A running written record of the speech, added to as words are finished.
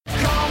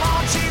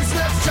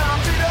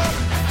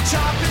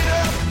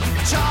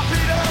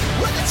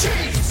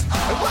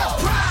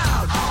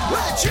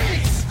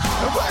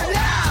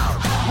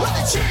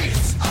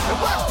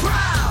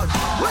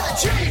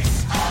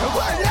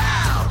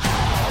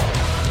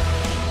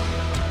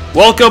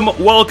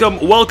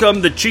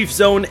Welcome. The Chief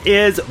Zone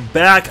is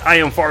back. I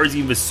am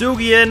Farzin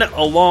Vasugian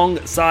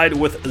alongside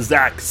with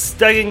Zach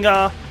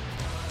Steginga.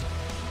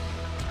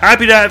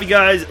 Happy to have you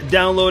guys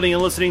downloading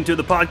and listening to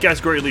the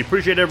podcast. Greatly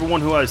appreciate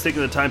everyone who has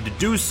taken the time to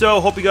do so.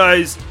 Hope you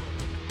guys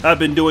have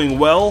been doing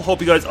well.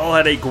 Hope you guys all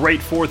had a great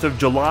 4th of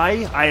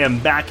July. I am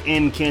back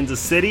in Kansas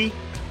City,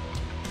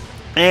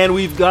 and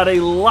we've got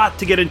a lot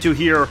to get into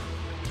here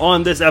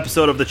on this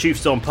episode of the Chief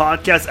Zone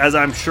podcast. As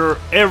I'm sure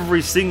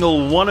every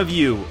single one of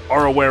you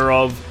are aware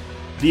of,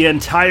 the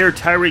entire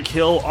Tyreek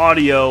Hill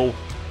audio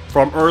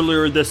from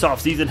earlier this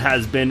offseason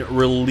has been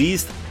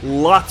released.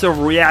 Lots of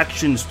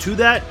reactions to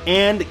that,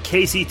 and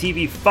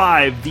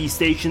KCTV5, the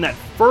station that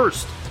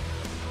first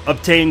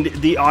obtained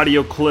the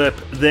audio clip,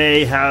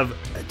 they have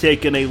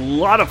taken a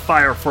lot of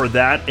fire for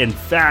that. In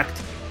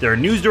fact, their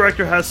news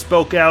director has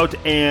spoke out,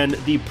 and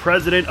the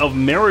president of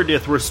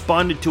Meredith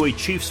responded to a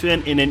Chiefs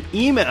fan in an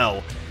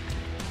email,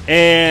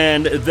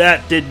 and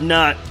that did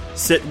not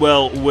sit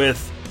well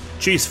with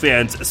Chiefs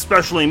fans,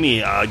 especially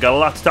me. Got a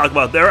lot to talk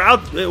about there.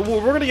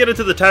 We're going to get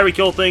into the Tyreek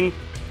Hill thing,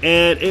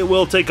 and it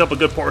will take up a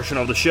good portion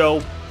of the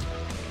show.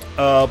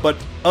 But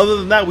other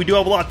than that, we do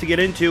have a lot to get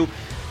into.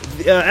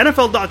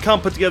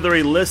 NFL.com put together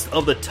a list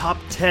of the top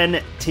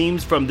 10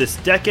 teams from this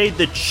decade.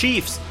 The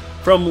Chiefs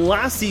from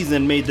last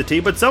season made the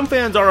team, but some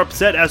fans are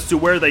upset as to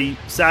where they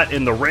sat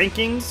in the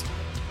rankings.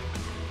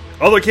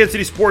 Other Kansas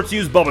City sports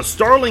news: Bubba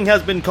Starling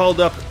has been called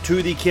up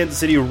to the Kansas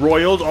City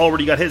Royals.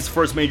 Already got his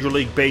first Major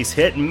League base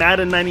hit.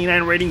 Madden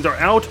 99 ratings are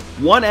out.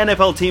 One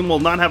NFL team will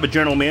not have a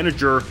general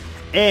manager.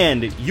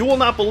 And you will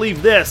not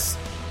believe this.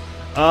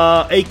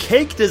 A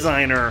cake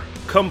designer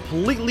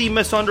completely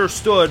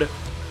misunderstood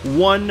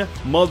one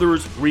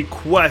mother's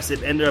request.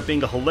 It ended up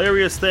being a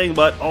hilarious thing,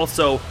 but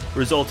also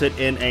resulted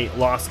in a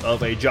loss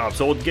of a job.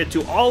 So we'll get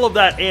to all of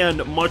that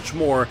and much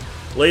more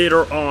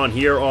later on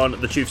here on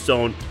the Chief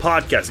Zone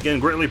podcast. Again,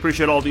 greatly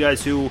appreciate all of you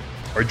guys who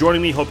are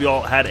joining me. Hope you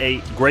all had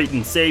a great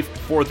and safe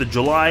 4th of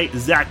July.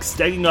 Zach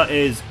Steginga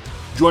is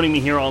joining me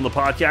here on the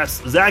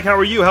podcast. Zach, how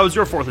are you? How was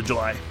your 4th of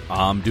July?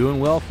 I'm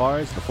doing well,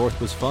 Fars. The 4th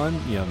was fun.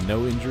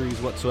 No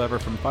injuries whatsoever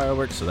from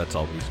fireworks, so that's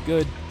always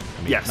good.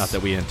 I mean, yes. Not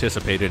that we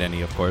anticipated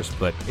any, of course,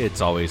 but it's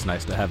always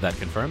nice to have that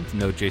confirmed.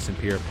 No Jason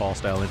Pierre-Paul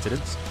style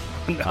incidents.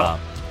 No.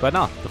 But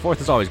no, the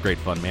 4th is always great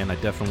fun, man. I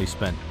definitely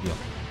spent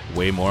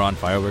way more on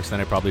fireworks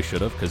than I probably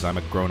should have because I'm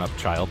a grown-up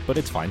child, but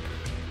it's fine.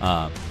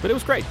 But it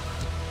was great.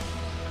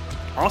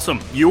 Awesome.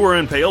 You were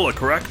in Paola,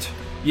 correct?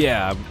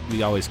 Yeah,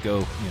 we always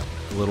go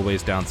a little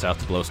ways down south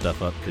to blow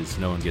stuff up because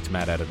no one gets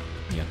mad at it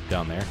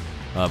down there.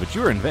 But you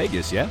were in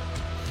Vegas, yeah?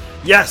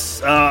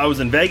 Yes, I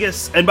was in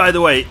Vegas. And by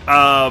the way,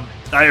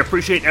 I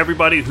appreciate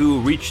everybody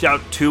who reached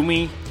out to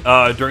me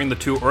during the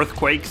 2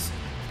 earthquakes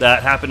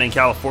that happened in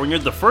California.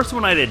 The first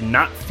one I did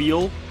not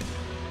feel.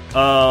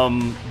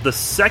 The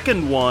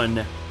second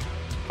one,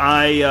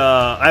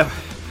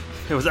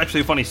 it was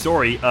actually a funny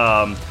story.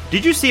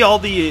 Did you see all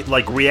the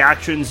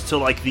reactions to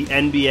the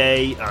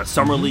NBA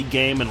Summer League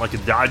game and the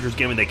Dodgers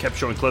game, and they kept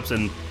showing clips,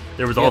 and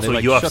there was also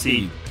a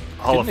UFC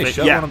Hall of Fame. Didn't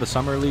they shut one of the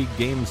Summer League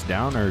games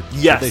down, or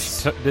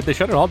yes, did they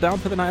shut it all down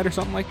for the night or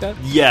something like that?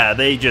 Yeah,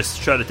 they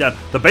just shut it down.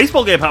 The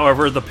baseball game,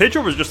 however, the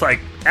pitcher was just like,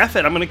 "F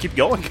it, I'm going to keep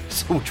going,"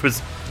 which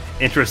was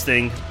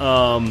interesting.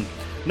 No,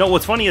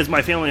 what's funny is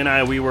my family and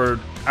I, we were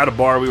at a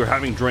bar, we were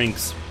having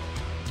drinks,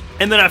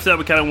 and then after that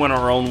we kind of went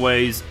our own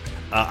ways.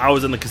 I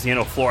was in the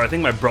casino floor. I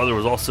think my brother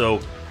was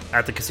also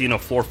at the casino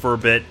floor for a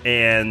bit,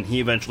 and he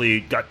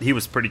eventually he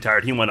was pretty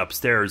tired. He went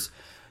upstairs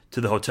to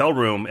the hotel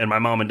room, and my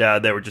mom and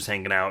dad, they were just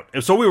hanging out.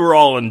 And so we were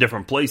all in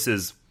different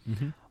places.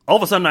 Mm-hmm. All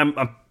of a sudden,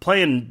 I'm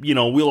playing,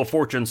 Wheel of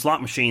Fortune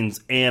slot machines,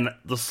 and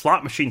the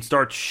slot machine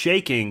starts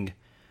shaking.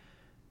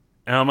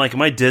 And I'm like,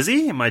 am I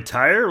dizzy? Am I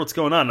tired? What's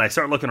going on? And I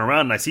start looking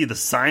around, and I see the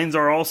signs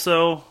are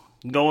also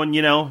going,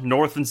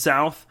 north and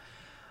south.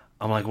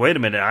 I'm like, wait a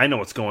minute, I know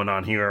what's going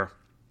on here.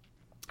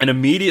 And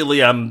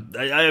immediately I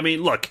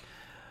mean, look,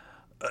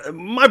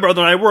 my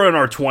brother and I, we're in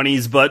our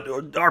 20s, but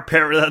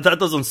that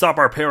doesn't stop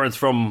our parents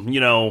from,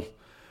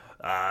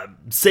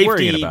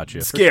 safety about you,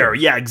 scare. Sure.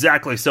 Yeah,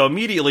 exactly. So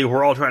immediately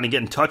we're all trying to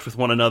get in touch with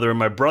one another. And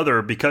my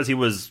brother, because he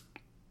was,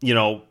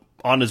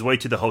 on his way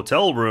to the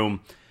hotel room,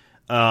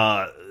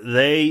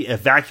 they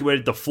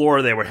evacuated the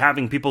floor. They were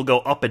having people go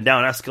up and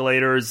down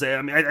escalators.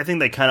 I mean, I think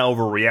they kind of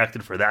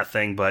overreacted for that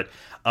thing, but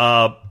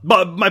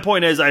my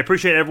point is, I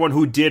appreciate everyone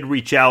who did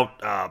reach out.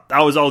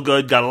 That was all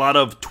good. Got a lot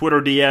of Twitter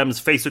DMs,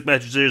 Facebook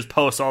messages,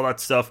 posts, all that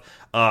stuff.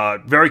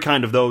 Very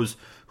kind of those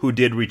who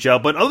did reach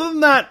out. But other than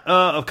that,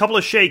 a couple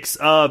of shakes.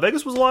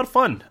 Vegas was a lot of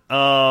fun.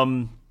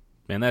 Man,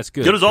 that's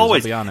good. Good as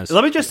always. I'll be honest.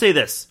 Let me just say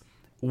this: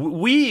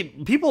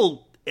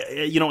 people,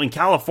 in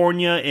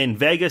California and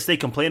Vegas, they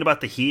complain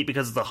about the heat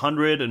because it's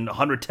 100 and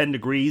 110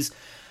 degrees.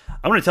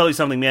 I'm going to tell you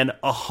something, man.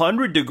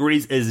 100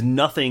 degrees is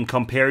nothing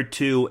compared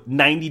to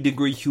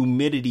 90-degree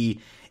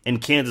humidity in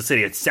Kansas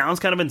City. It sounds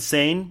kind of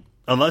insane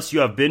unless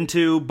you have been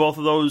to both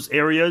of those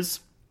areas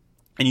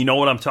and you know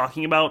what I'm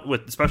talking about,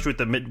 especially with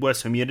the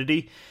Midwest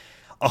humidity.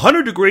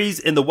 100 degrees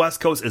in the West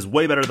Coast is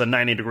way better than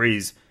 90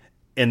 degrees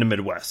in the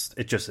Midwest.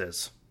 It just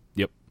is.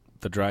 Yep.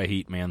 the dry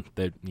heat, man.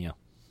 That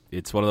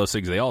it's one of those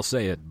things. They all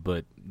say it,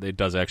 but it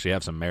does actually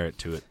have some merit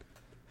to it.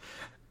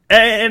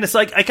 And it's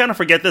like, I kind of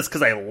forget this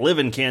because I live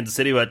in Kansas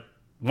City, but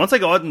once I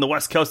go out in the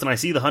West Coast and I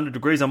see the 100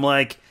 degrees, I'm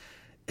like,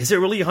 is it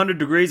really 100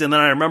 degrees? And then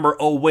I remember,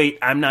 oh, wait,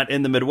 I'm not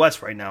in the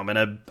Midwest right now. I'm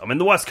in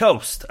the West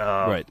Coast.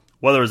 Right.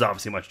 Weather is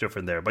obviously much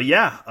different there. But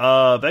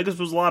yeah, Vegas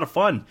was a lot of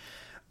fun.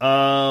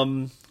 Saw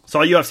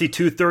UFC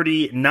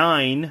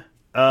 239.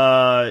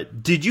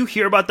 Did you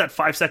hear about that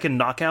 5-second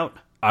knockout?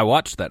 I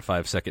watched that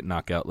 5-second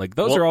knockout. Like,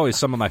 those are always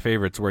some of my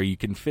favorites, where you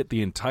can fit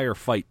the entire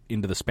fight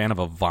into the span of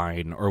a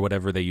Vine or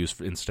whatever they use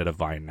instead of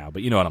Vine now.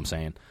 But you know what I'm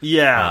saying?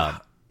 Yeah.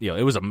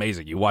 It was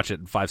amazing. You watch it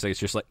in 5 seconds,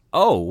 just like,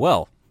 oh,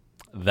 well,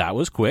 that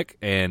was quick,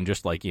 and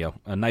just like,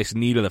 a nice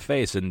knee to the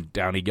face, and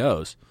down he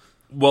goes.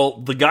 Well,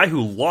 the guy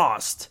who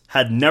lost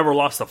had never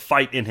lost a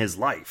fight in his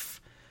life.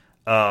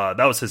 That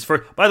was his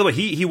first. By the way,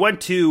 he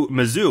went to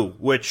Mizzou,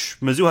 which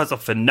Mizzou has a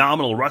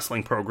phenomenal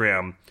wrestling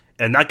program.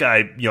 And that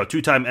guy,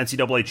 2-time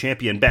NCAA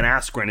champion, Ben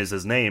Askren is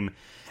his name.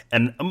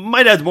 And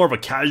my dad's more of a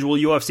casual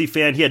UFC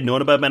fan. He had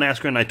known about Ben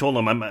Askren, and I told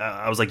him,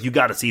 I was like, you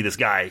got to see this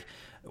guy.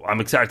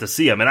 I'm excited to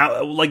see him.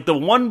 And like the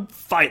one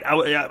fight,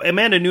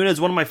 Amanda Nunes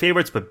is one of my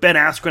favorites, but Ben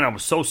Askren I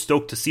was so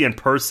stoked to see in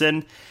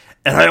person.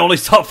 And I only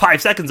saw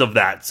 5 seconds of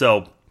that,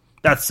 so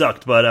that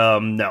sucked. But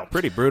no.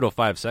 Pretty brutal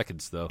 5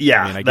 seconds, though.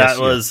 Yeah, I guess, that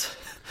was...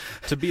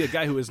 to be a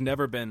guy who has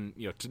never been,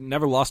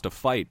 never lost a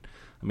fight,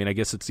 I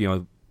guess it's,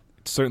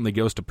 certainly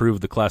goes to prove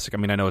the classic. I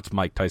know it's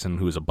Mike Tyson,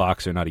 who is a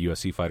boxer, not a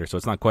UFC fighter, so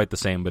it's not quite the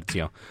same, but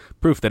it's,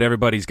 proof that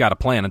everybody's got a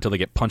plan until they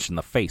get punched in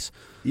the face.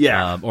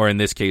 Yeah. Or in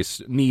this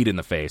case, kneed in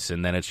the face,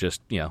 and then it's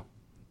just,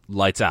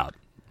 lights out.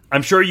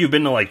 I'm sure you've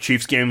been to like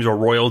Chiefs games or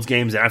Royals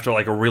games, and after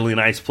like a really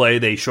nice play,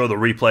 they show the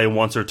replay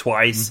once or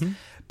twice. Mm-hmm.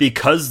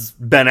 Because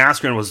Ben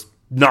Askren was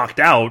knocked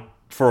out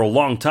for a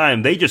long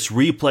time, they just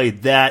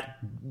replayed that,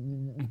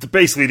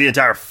 basically the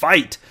entire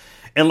fight,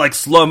 in like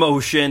slow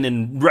motion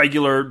and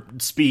regular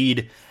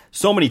speed.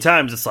 So many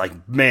times, it's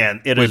like,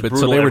 man, it is brutal.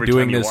 So they were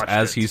doing this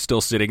as he's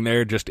still sitting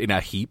there, just in a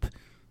heap?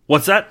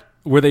 What's that?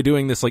 Were they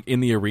doing this like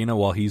in the arena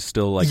while he's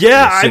still like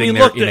sitting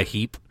there in a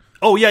heap?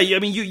 Oh, yeah.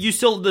 You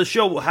still, the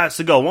show has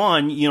to go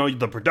on.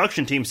 The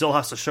production team still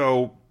has to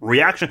show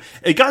reaction.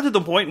 It got to the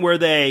point where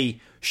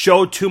they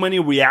showed too many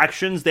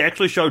reactions. They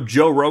actually showed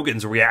Joe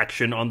Rogan's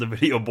reaction on the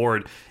video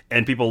board,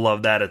 and people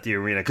love that at the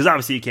arena. Because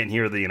obviously you can't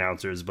hear the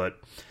announcers, but...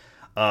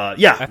 a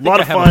lot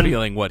of fun. I have a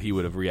feeling what he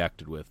would have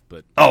reacted with,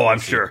 but I'm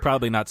sure.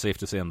 Probably not safe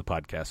to say on the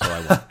podcast, so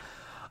I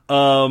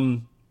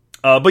won't.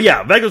 But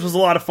yeah, Vegas was a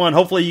lot of fun.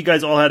 Hopefully you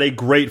guys all had a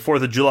great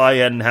 4th of July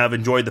and have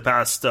enjoyed the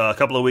past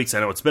couple of weeks. I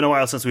know it's been a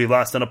while since we've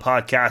last done a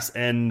podcast,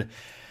 and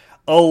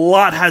a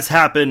lot has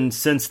happened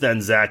since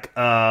then, Zach.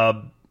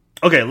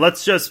 Okay,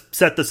 let's just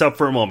set this up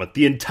for a moment.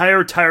 The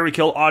entire Tyreek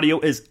Hill audio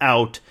is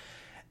out,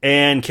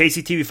 and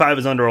KCTV5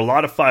 is under a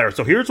lot of fire.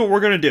 So here's what we're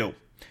going to do.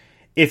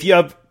 If you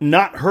have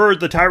not heard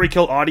the Tyreek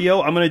Hill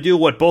audio, I'm going to do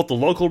what both the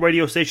local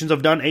radio stations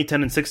have done,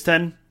 810 and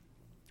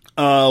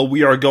 610.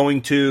 We are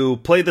going to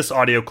play this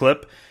audio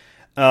clip.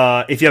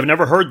 If you have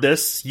never heard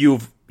this, you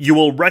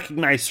will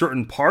recognize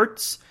certain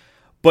parts,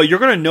 but you're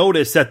going to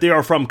notice that they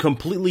are from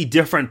completely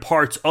different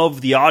parts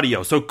of the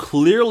audio. So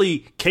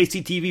clearly,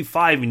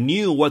 KCTV5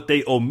 knew what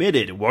they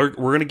omitted. We're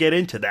going to get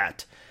into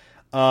that.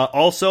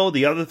 Also,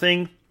 the other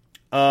thing,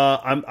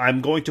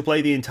 I'm going to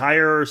play the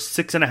entire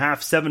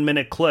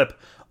 7-minute clip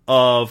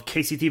of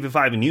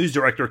KCTV5 News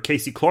Director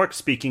Casey Clark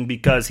speaking,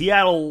 because he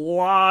had a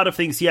lot of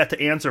things he had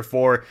to answer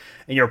for,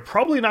 and you're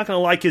probably not going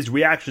to like his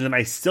reactions, and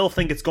I still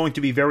think it's going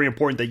to be very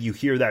important that you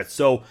hear that.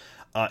 So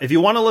if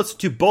you want to listen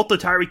to both the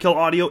Tyreek Hill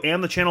audio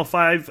and the Channel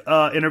 5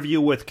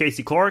 interview with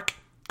Casey Clark,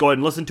 go ahead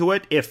and listen to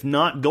it. If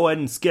not, go ahead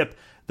and skip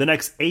the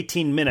next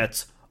 18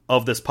 minutes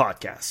of this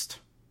podcast.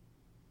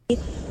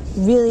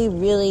 Really,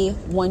 really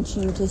want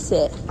you to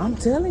sit. I'm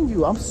telling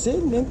you, I'm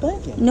sitting and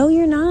thinking. No,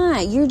 you're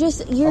not. You're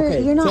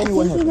not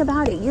thinking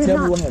about it. You're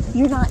Tell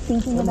not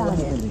thinking about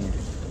it.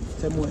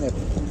 Tell me what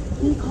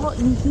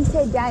happened. He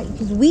said, Daddy,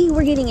 because we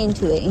were getting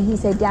into it, and he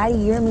said, Daddy,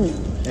 you're mean.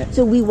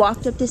 So we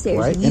walked up the stairs.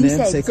 Right. You and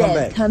then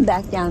said, come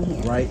back down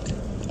here. Right.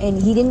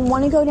 And he didn't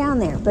want to go down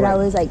there, but right. I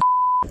was like,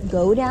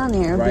 go down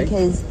there right.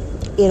 because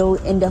it'll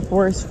end up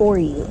worse for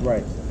you.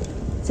 Right.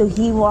 So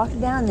he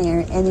walked down there,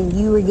 and then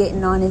you were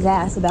getting on his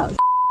ass about.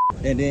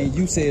 And then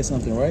you said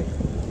something, right?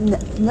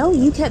 No,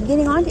 you kept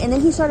getting on, and then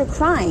he started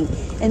crying,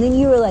 and then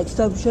you were like, shut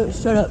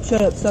up,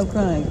 stop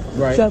crying.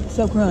 Right.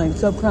 Stop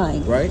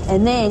crying. Right.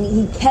 And then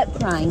he kept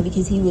crying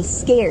because he was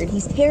scared.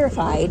 He's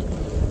terrified.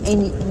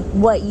 And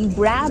you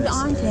grabbed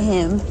onto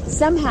him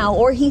somehow,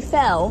 or he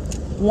fell.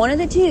 One of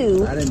the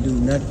two. I didn't do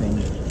nothing.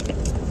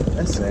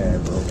 That's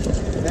sad, bro.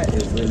 That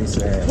is really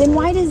sad. Then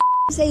why does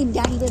say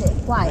Daddy did it?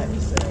 Why?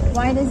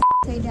 Why does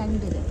say Daddy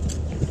did it?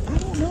 I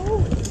don't know.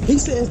 He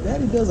says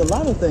Daddy does a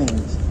lot of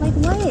things. Like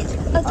what?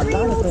 A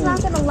 3-year-old's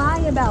not going to lie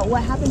about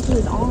what happened to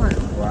his arm.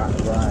 Right.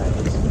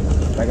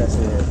 Like I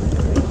said,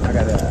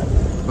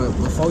 but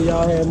before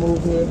y'all had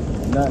moved here,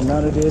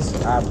 none of this.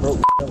 I broke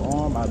my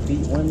arm, I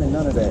beat women,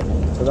 none of that.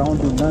 Because I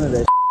don't do none of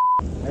that.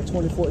 That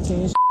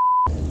 2014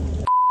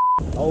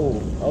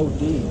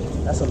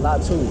 OD. That's a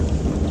lot too.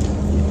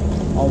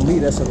 On me,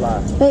 that's a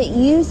lot. But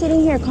you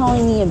sitting here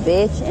calling me a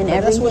bitch and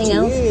But that's what everything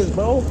you else. is,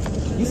 bro.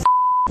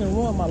 You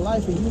ruined my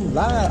life and you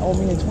lied on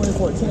me in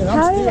 2014.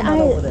 How I'm did still not I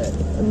over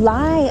that.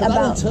 lie 'Cause about?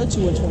 I didn't touch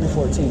you in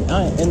 2014.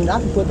 And I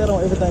can put that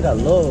on everything I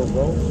love,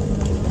 bro.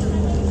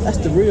 That's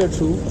the real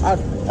truth.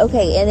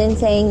 Okay, and then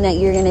saying that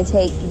you're gonna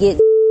get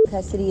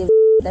custody of.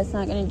 That's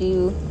not gonna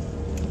do.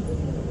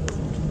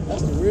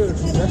 That's the real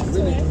truth. That's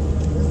really.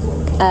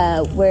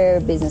 We're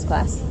business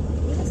class.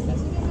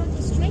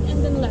 Straight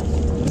and then left.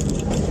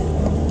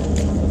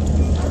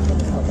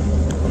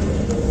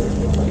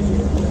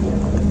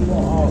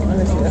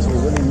 Honestly, that's what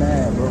really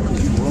mad, bro.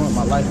 Because you ruined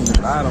my life and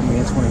you lied on me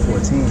in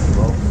 2014,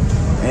 bro.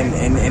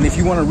 And if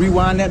you want to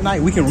rewind that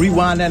night, we can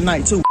rewind that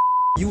night too.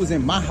 You was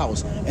in my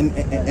house,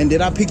 and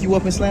did I pick you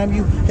up and slam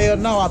you? Hell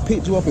no, I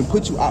picked you up and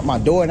put you out my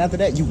door, and after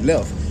that you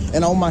left.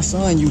 And on my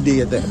son, you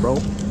did that, bro.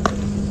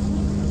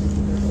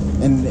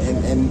 And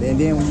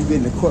then when you get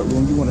in the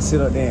courtroom, you want to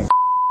sit up there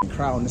and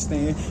cry on the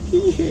stand.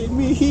 He hit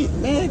me,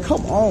 man,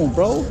 come on,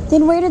 bro.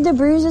 Then where did the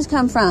bruises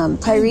come from,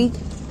 Tyreek?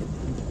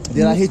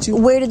 Did I hit you?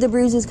 Where did the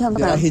bruises come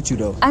from? Did I hit you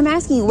though? I'm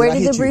asking you, where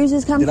did the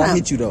bruises come from? Did I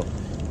hit you though?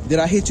 Did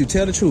I hit you?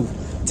 Tell the truth.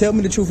 Tell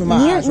me the truth in my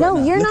eyes right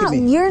now. You're Look not. at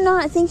me. You're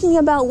not thinking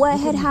about what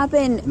had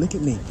happened. Look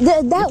at me.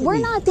 We're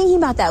not thinking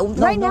about that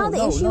right now.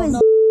 The issue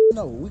is.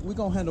 No, we're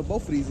gonna handle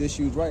both of these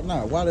issues right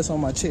now while it's on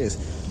my chest.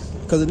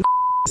 Because the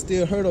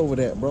still hurt over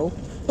that, bro.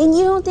 And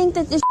you don't think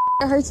that this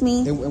hurts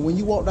me? And when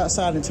you walked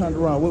outside and turned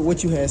around,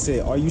 what you had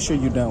said, are you sure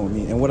you're done with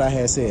me? And what I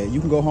had said, you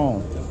can go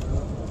home.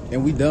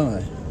 And we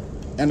done.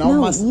 And on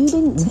No, my you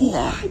didn't say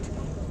that.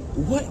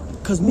 What?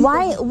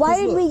 Why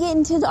did we get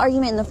into the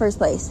argument in the first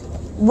place?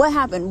 What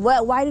happened?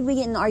 Why did we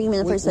get in the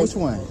argument in the first place?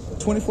 Which one?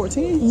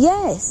 2014?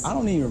 Yes. I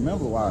don't even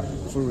remember why,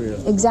 for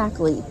real.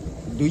 Exactly.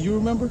 Do you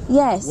remember?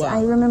 Yes, Why?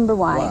 I remember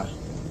why. Why?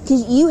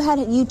 Because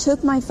you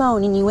took my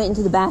phone and you went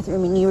into the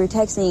bathroom and you were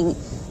texting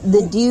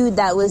the dude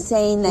that was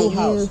saying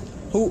that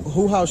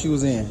Who house you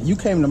was in? You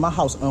came to my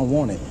house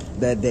unwanted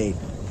that day.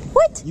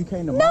 What? You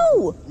came to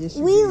No. Yes,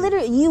 you we did.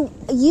 literally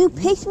you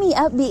picked me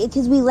up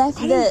because we left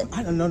No.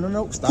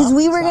 Stop. because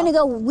we were Stop. gonna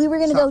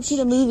go Stop. to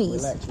the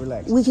movies.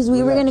 Relax. Because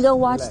we were gonna go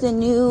watch the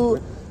new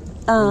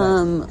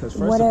 'Cause first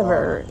of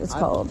whatever all, it's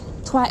called.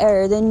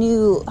 Or the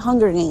new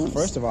Hunger Games.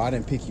 First of all, I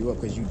didn't pick you up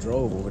because you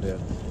drove over there.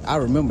 I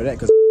remember that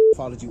because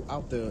followed you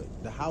out the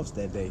house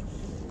that day.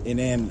 And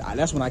then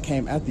that's when I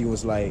came after you.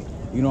 Was like,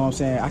 you know what I'm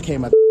saying? I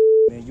came after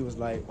and you was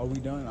like, are we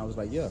done? I was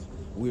like, yeah,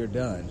 we're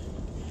done.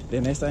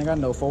 Then next thing I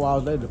know, 4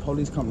 hours later, the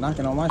police come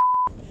knocking on my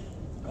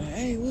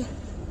hey, what?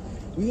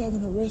 We have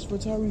an arrest for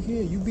Tyreek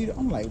here. You beat it.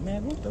 I'm like,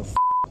 man, what the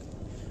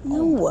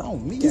No.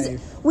 on me, 'Cause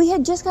Dave. we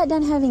had just got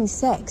done having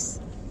sex.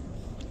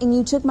 And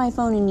you took my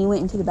phone and you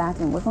went into the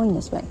bathroom. We're going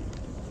this way.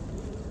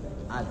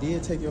 I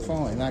did take your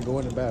phone and I go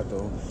in the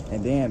bathroom.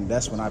 And then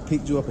that's when I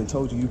picked you up and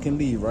told you can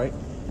leave, right?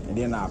 And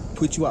then I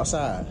put you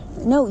outside.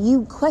 No,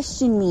 you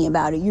questioned me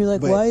about it. You're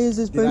like, But why is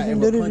this did I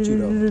person? ever punch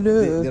you,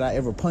 though? Did I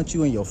ever punch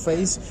you in your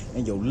face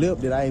and your lip?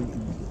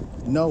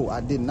 No,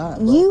 I did not,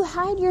 bro. You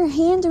had your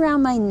hand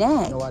around my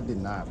neck. No, I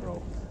did not,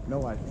 bro.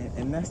 No,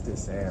 and that's the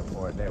sad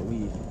part that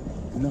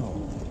no.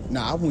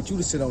 Now, I want you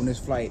to sit on this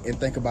flight and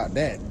think about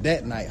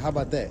that night. How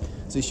about that?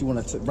 Since you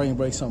want to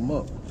break something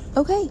up.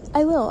 Okay,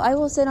 I will. I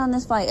will sit on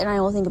this flight and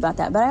I will think about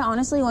that. But I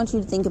honestly want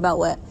you to think about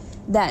what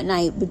that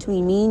night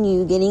between me and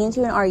you getting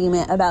into an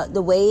argument about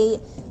the way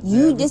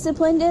you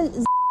disciplined.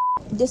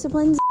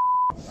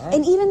 Right.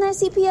 And even that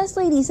CPS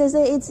lady says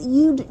that it's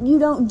you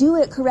don't do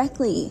it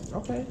correctly.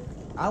 Okay.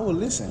 I will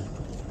listen.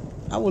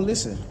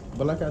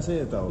 But like I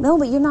said, though. No,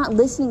 but you're not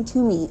listening to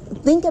me.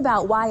 Think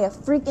about why a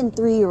freaking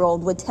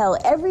 3-year-old would tell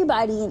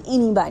everybody and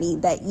anybody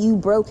that you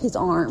broke his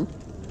arm.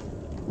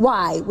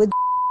 Why would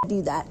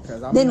do that?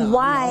 I'm Then the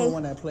why?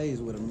 one that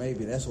plays with him,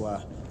 maybe. That's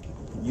why.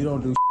 You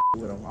don't do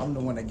with him. I'm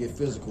the one that get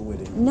physical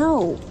with it.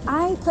 No,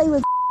 I play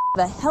with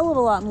a hell of a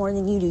lot more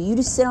than you do. You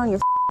just sit on your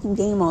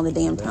game all the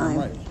damn time.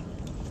 Right.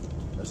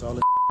 That's all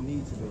I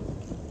need to do.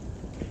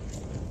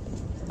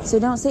 So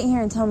don't sit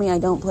here and tell me I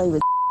don't play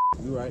with.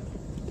 You right.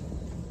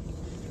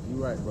 You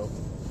right, bro.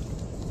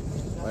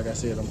 Like I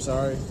said, I'm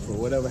sorry for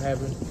whatever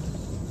happened.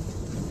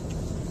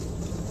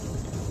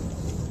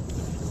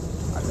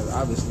 Because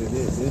obviously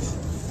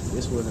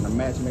this wasn't a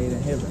match made in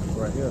heaven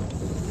right here.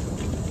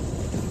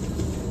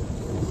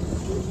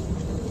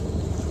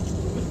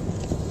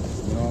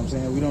 You know what I'm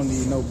saying? We don't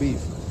need no beef.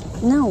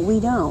 No,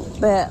 we don't.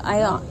 But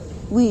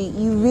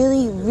you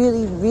really,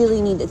 really,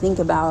 really need to think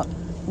about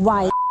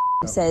why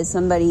says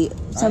somebody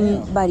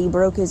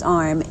broke his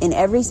arm, and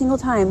every single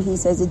time he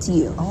says it's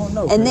you. I don't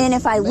know. And then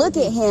if I look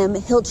at him,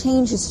 he'll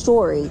change his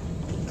story.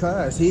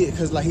 Cause he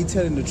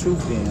telling the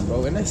truth then,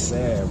 bro, and that's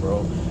sad,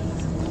 bro.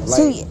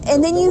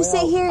 And then you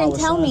sit here and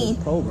tell me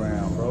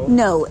program, bro.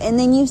 No, and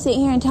then you sit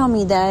here and tell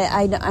me that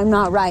I'm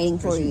not riding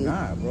for you. You're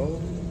not, bro.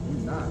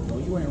 You're not, bro.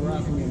 You ain't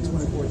riding for me in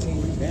 2014.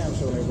 You damn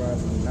sure ain't riding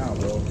for me now,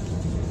 bro.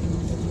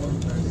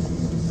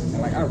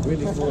 And I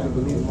really fully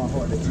believe in my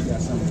heart that you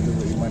got something to do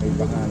with your money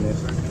behind this.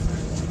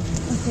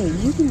 Okay,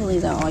 you can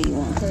believe that all you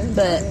want,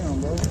 but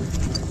Damn, bro.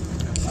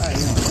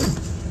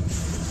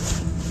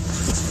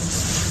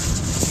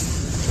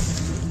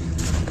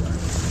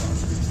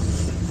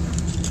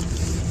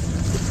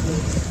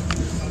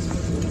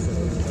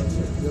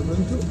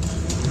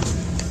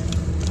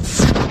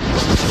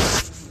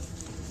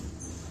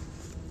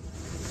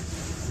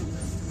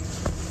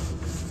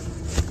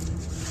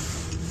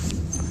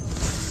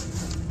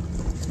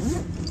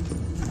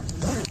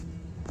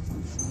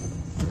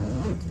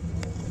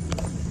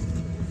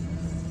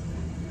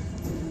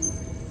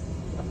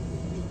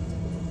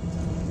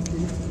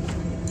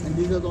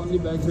 These are the only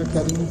bags we are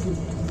carrying with you.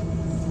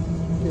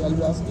 Okay, I'll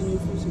be asking you a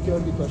few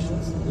security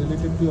questions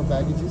related to your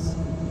baggages.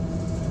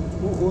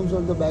 Who owns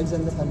all the bags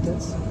and the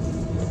contents?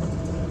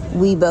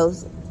 We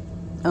both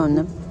own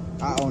them.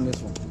 I own this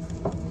one.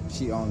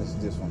 She owns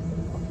this one.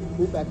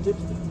 Who packed it?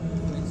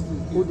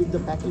 Who did the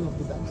packing of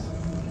the bags?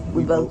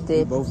 We both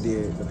did. We both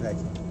did the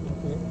packing.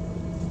 Okay.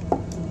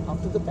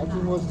 After the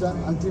packing was done,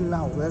 until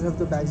now, where have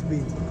the bags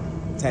been?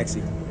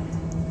 Taxi.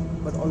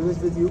 But always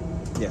with you?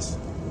 Yes.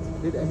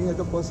 Did any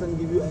other person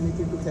give you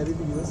anything to carry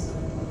to US?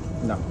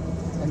 No.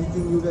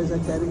 Anything you guys are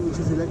carrying which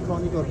is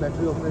electronic or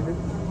battery operated?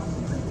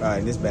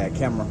 In this bag,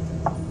 camera.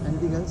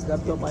 Anything else?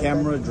 Laptop, iPad?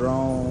 Camera,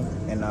 drone,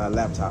 and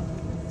laptop.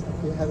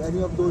 Okay. Have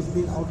any of those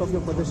been out of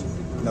your possession?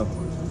 No.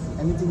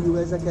 Anything you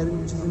guys are carrying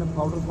which is in a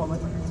powder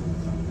format?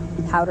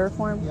 Powder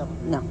form? Yep.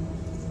 No.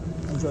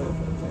 Enjoy it.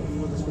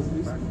 You go this way,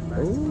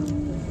 please.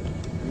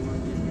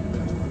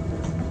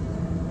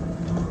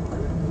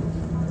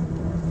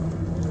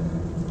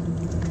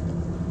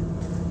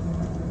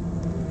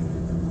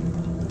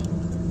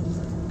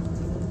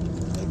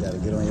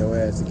 Get on your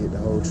ass to get the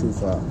whole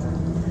truth out.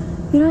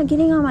 You're not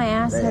getting on my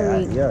ass,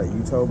 Harry. Yeah,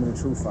 you told me the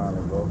truth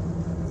finally, bro.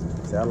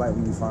 See, I like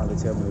when you finally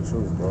tell me the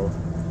truth, bro.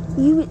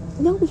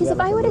 No, because Yeah, if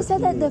I like would a have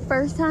said that little the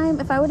first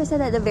time, if I would have said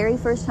that the very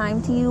first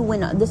time to you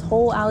when this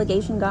whole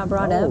allegation got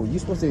brought up, you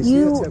supposed to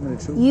still tell me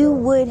the truth. you though.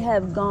 would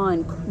have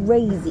gone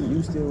crazy.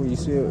 You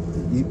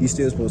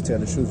still supposed to tell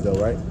the truth though,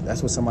 right?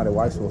 That's what somebody's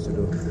wife's supposed to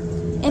do.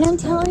 And I'm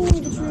telling you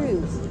the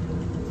truth.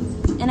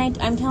 And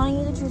I'm telling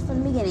you the truth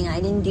from the beginning. I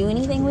didn't do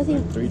anything with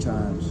it. 3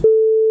 times.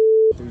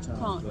 3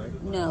 times,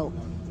 right? No.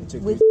 It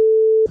took With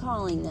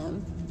calling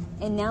them.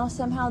 And now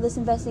somehow this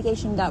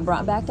investigation got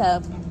brought back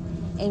up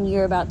and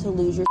you're about to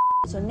lose your.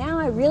 So now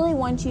I really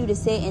want you to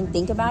sit and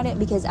think about it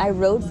because I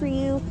rode for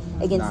you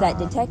against that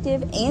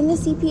detective and the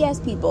CPS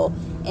people,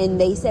 and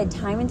they said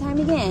time and time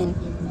again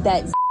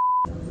that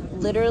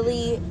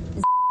literally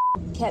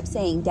kept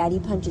saying, "Daddy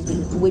punches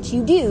me," which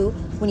you do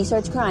when he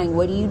starts crying.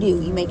 What do?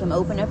 You make him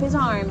open up his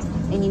arms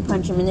and you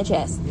punch him in the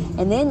chest.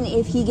 And then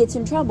if he gets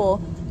in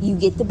trouble, you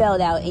get the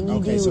belt out and you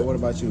do. Okay, so what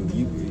about you?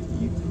 You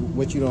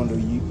what you don't do?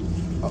 You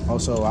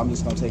also I'm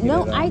just gonna take it.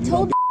 No, that, I you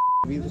told.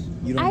 don't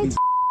you don't I be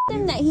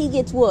told him that he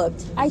gets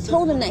whooped. I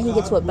told him that he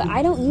gets whooped, but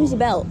I don't use a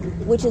belt,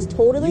 which is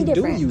totally you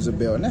different. do use a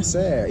belt, and that's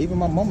sad. Even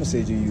my mama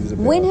said you use a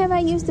belt. When have I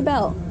used a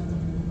belt?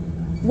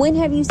 When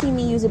have you seen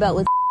me use a belt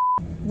with?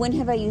 When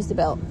have I used a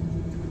belt?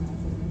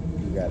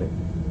 You got it.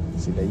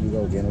 See, there you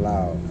go, getting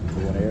loud.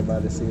 You want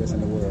everybody to see us in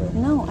the world.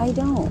 No, I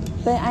don't.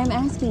 But I'm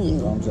asking you.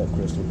 Thumbs up,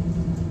 Crystal.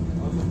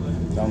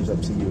 Thumbs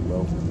up to you,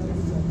 bro.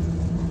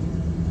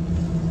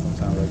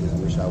 Sometimes I just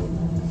wish I would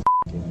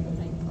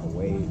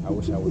away. I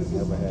wish I would have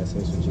never had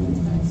sex with you.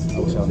 I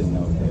wish I didn't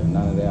know that.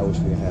 None of that. I wish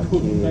we didn't have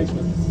kids.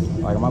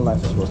 Like, my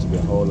life is supposed to be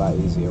a whole lot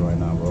easier right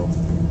now, bro.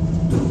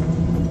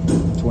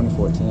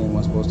 2014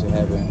 wasn't supposed to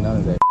happen. None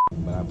of that.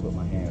 But I put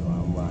my hand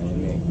around your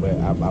neck. But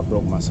I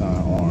broke my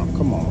son's arm.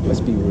 Come on,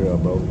 let's be real,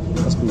 bro.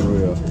 Let's be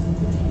real.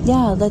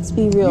 Yeah, let's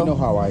be real. You know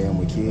how I am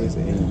with kids,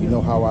 and you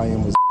know how I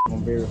am with.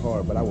 I'm very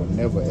hard, but I would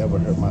never ever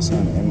hurt my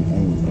son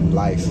in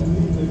life.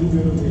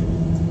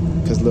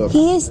 Cause look,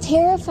 he is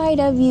terrified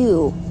of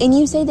you, and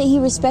you say that he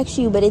respects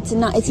you, but it's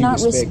not. It's not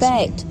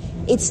respect. Me.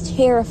 It's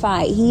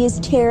terrified. He is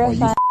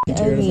terrified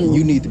of you.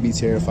 You need to be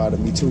terrified of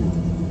me too.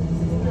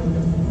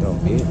 Dumb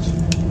bitch.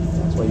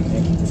 That's why you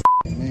can't keep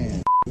the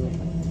man.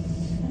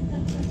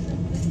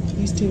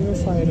 He's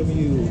terrified of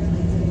you.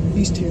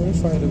 He's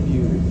terrified of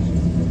you.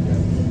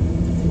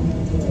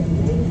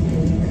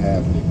 You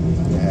have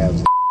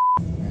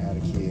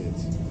the kids.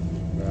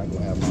 Or I go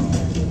have my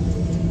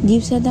own.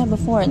 You've said that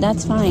before.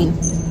 That's fine.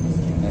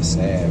 That's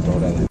sad, bro.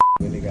 That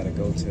really gotta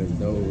go to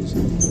those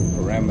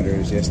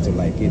parameters just to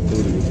like get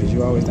through to you. Because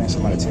you always think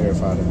somebody's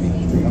terrified of me.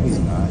 No, he's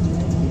not.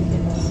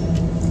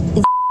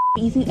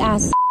 If you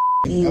ask,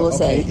 he will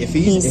say if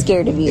he's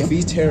scared of you. If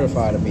he's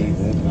terrified of me,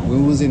 when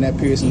we was in that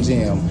Pearson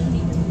gym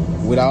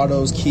with all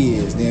those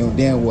kids,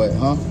 then what,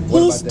 huh?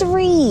 What He's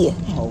 3.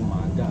 Oh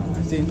my God!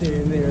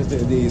 There's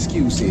the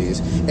excuse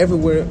is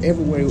everywhere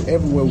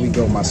we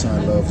go, my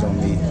son loves on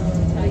me.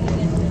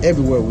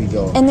 Everywhere we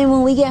go. And then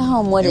when we get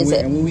home, what is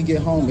it? And when we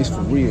get home, it's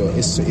for real.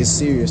 It's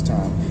serious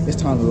time. It's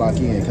time to lock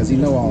in because he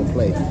know I don't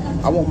play.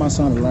 I want my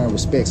son to learn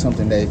respect,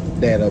 something that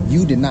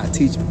you did not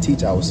teach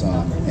our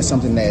son, and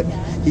something that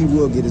he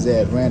will get his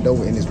ass ran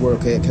over in his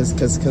work. Because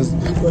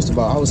first of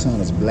all, our son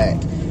is black.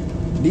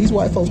 These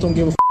white folks don't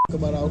give a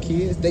about our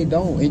kids. They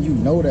don't, and you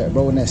know that,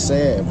 bro. And that's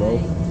sad, bro.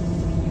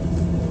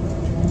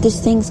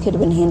 Just things could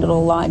have been handled a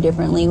lot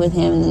differently with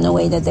him than the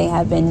way that they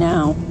have been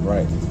now.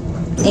 Right.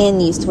 And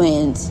these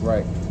twins.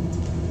 Right.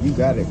 You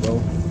got it,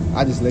 bro.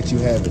 I just let you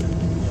have it.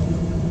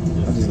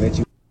 I just let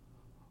you.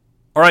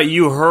 All right,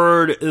 you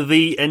heard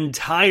the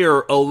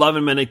entire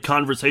 11-minute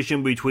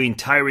conversation between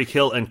Tyreek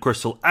Hill and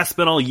Crystal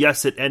Espinal.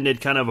 Yes, it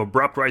ended kind of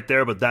abrupt right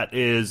there, but that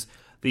is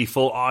the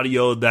full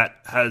audio that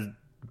has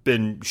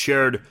been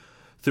shared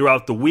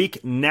throughout the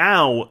week.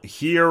 Now,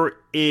 here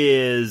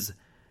is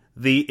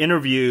the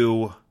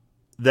interview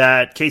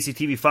that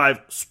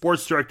KCTV5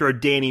 sports director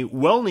Danny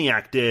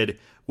Welniak did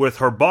with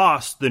her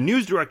boss, the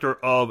news director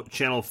of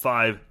Channel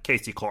 5,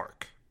 Casey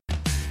Clark.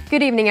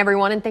 Good evening,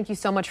 everyone, and thank you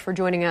so much for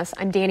joining us.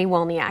 I'm Danny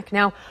Welniak.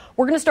 Now,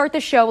 we're going to start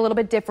the show a little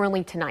bit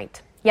differently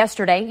tonight.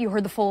 Yesterday, you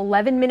heard the full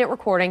 11-minute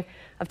recording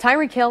of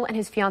Tyreek Hill and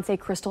his fiancée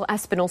Crystal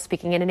Espinal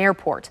speaking in an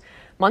airport.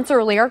 Months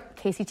earlier,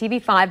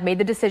 KCTV5 made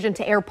the decision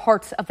to air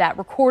parts of that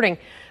recording,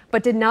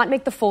 but did not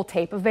make the full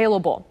tape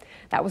available.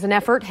 That was an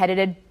effort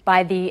headed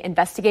by the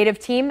investigative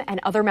team and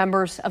other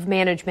members of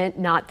management,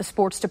 not the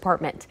sports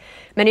department.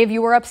 Many of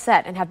you are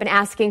upset and have been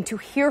asking to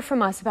hear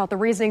from us about the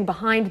reasoning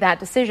behind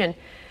that decision.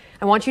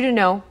 I want you to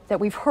know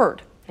that we've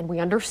heard and we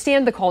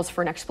understand the calls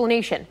for an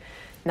explanation.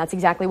 And that's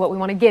exactly what we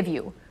want to give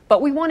you.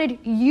 But we wanted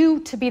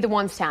you to be the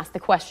ones to ask the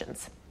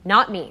questions,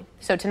 not me.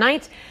 So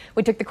tonight,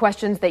 we took the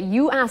questions that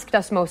you asked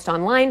us most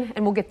online,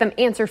 and we'll get them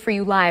answered for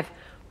you live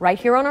right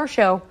here on our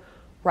show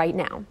right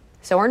now.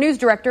 So our news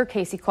director,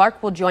 Casey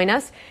Clark, will join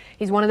us.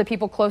 He's one of the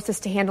people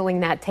closest to handling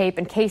that tape.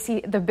 And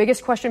Casey, the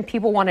biggest question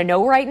people want to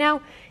know right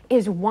now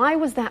is why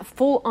was that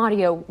full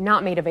audio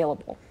not made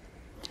available?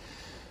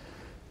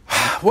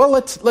 Well,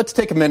 let's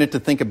take a minute to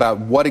think about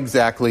what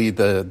exactly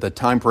the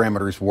time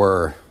parameters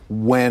were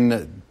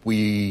when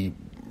we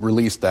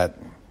released that.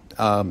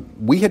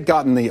 We had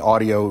gotten the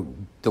audio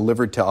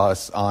delivered to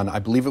us on, I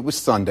believe it was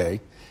Sunday,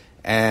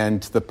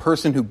 and the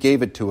person who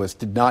gave it to us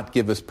did not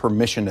give us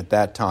permission at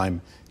that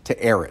time to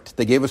air it.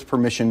 They gave us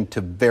permission to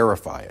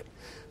verify it.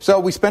 So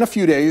we spent a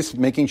few days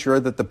making sure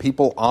that the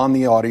people on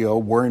the audio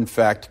were in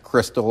fact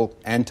Crystal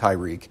and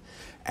Tyreek.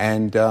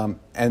 And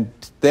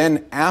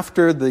then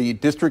after the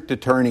district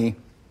attorney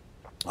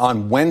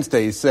on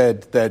Wednesday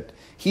said that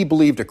he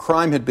believed a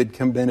crime had been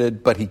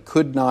committed, but he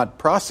could not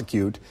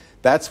prosecute,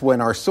 that's when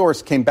our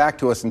source came back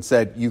to us and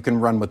said, you can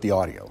run with the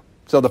audio.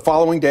 So the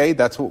following day,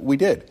 that's what we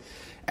did.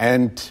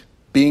 And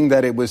being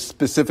that it was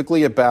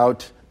specifically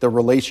about the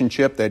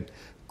relationship that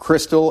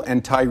Crystal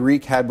and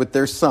Tyreek had with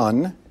their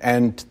son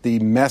and the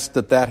mess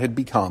that had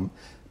become,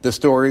 the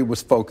story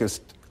was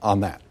focused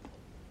on that.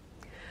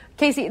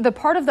 Casey, the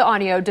part of the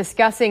audio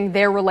discussing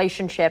their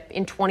relationship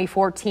in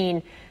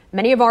 2014,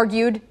 many have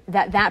argued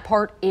that that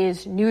part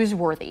is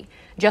newsworthy.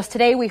 Just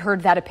today, we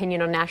heard that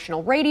opinion on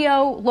national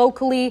radio,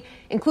 locally,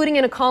 including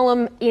in a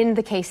column in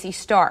the KC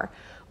Star.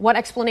 What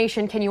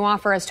explanation can you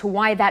offer as to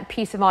why that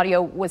piece of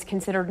audio was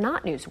considered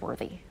not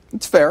newsworthy?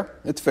 It's fair.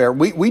 It's fair.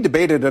 We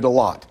debated it a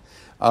lot.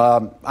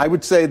 I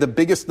would say the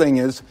biggest thing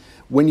is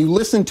when you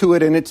listen to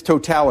it in its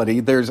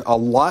totality, there's a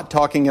lot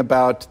talking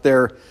about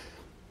their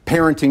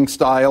parenting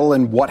style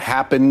and what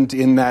happened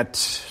in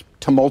that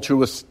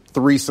tumultuous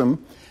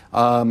threesome.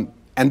 And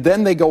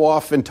then they go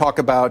off and talk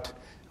about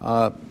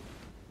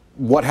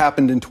what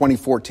happened in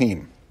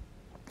 2014.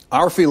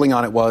 Our feeling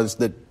on it was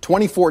that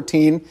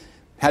 2014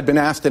 had been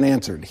asked and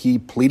answered. He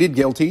pleaded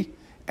guilty,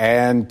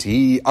 and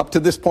he, up to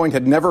this point,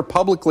 had never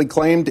publicly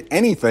claimed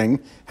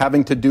anything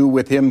having to do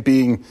with him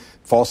being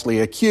falsely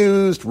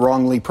accused,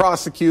 wrongly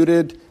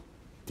prosecuted.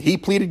 He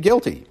pleaded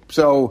guilty.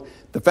 So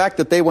the fact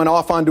that they went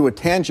off onto a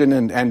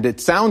tangent and it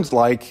sounds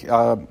like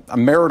a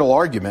marital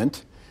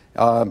argument,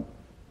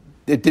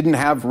 it didn't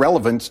have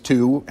relevance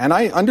to, and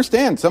I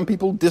understand some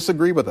people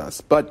disagree with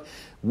us, but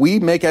we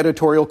make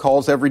editorial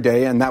calls every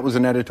day, and that was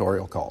an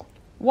editorial call.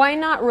 Why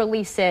not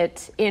release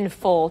it in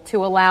full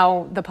to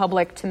allow the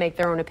public to make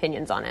their own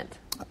opinions on it?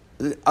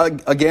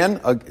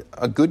 Again,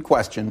 a good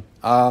question.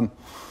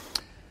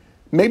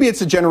 Maybe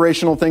it's a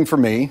generational thing for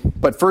me,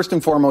 but first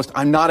and foremost,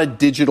 I'm not a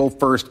digital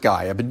first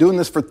guy. I've been doing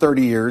this for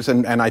 30 years,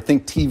 and I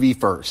think TV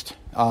first.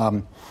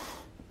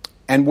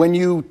 And when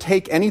you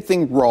take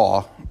anything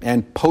raw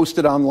and post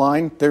it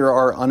online, there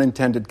are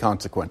unintended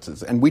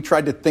consequences. And we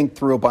tried to think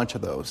through a bunch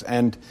of those.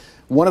 And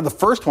one of the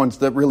first ones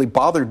that really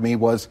bothered me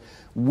was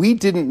we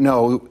didn't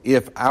know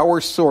if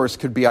our source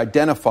could be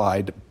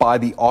identified by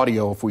the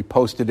audio if we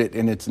posted it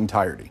in its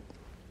entirety.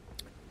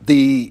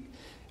 The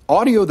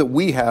audio that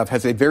we have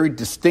has a very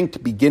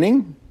distinct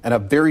beginning and a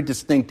very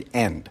distinct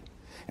end.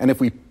 And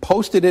if we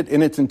posted it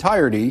in its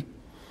entirety,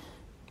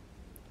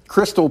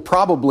 Crystal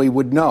probably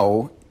would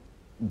know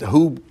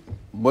who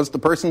was the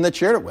person that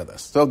shared it with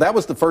us. So that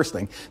was the first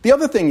thing. The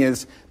other thing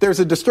is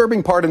there's a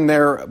disturbing part in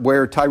there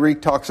where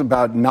Tyreek talks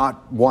about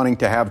not wanting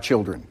to have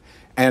children.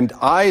 And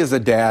I, as a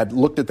dad,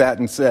 looked at that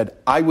and said,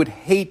 I would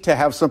hate to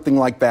have something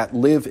like that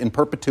live in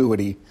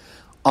perpetuity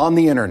on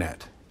the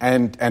internet.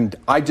 And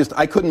I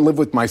couldn't live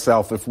with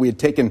myself if we had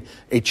taken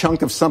a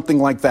chunk of something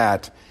like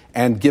that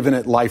and given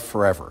it life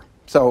forever.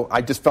 So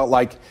I just felt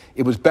like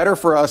it was better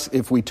for us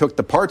if we took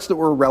the parts that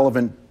were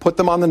relevant, put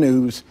them on the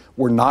news.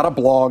 We're not a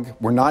blog.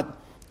 We're not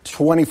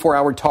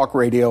 24-hour talk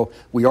radio.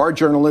 We are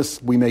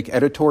journalists. We make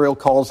editorial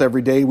calls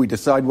every day. We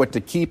decide what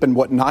to keep and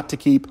what not to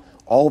keep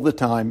all the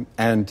time.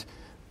 And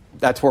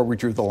that's where we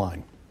drew the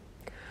line.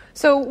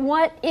 So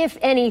what, if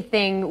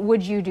anything,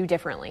 would you do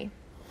differently?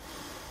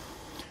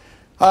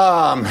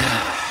 What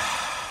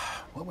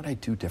would I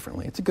do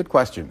differently? It's a good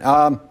question.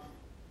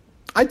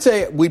 I'd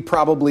say we'd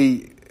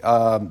probably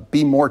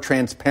be more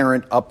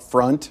transparent up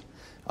front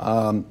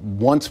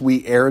once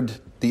we aired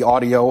the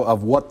audio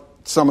of what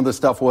some of the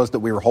stuff was that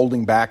we were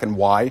holding back and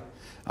why.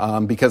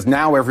 because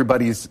now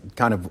everybody's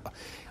kind of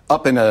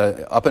up in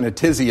a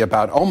tizzy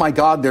about, oh my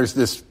God, there's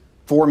this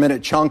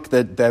 4-minute chunk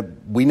that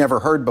we never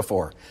heard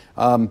before.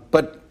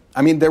 But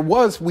I mean,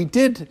 we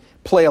did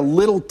play a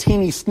little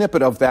teeny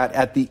snippet of that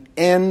at the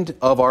end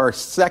of our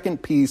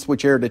second piece,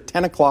 which aired at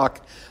 10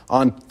 o'clock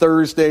on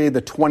Thursday,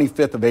 the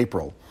 25th of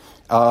April,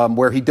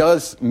 where he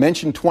does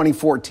mention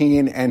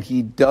 2014, and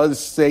he does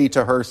say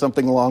to her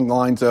something along the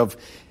lines of,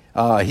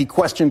 he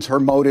questions her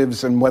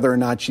motives and whether or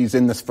not she's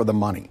in this for the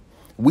money.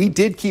 We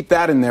did keep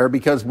that in there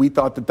because we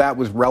thought that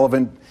was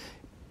relevant,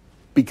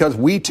 because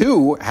we,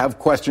 too, have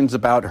questions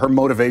about her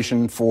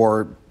motivation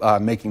for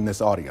making this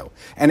audio.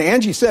 And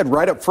Angie said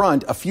right up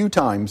front a few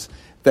times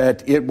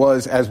that it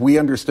was, as we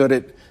understood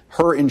it,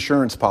 her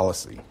insurance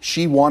policy.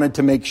 She wanted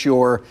to make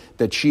sure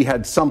that she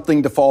had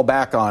something to fall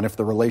back on if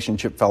the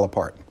relationship fell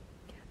apart.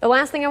 The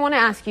last thing I want to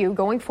ask you,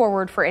 going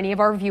forward for any of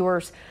our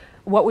viewers,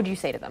 what would you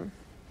say to them?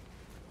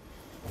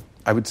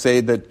 I would say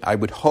that I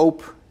would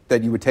hope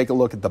that you would take a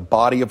look at the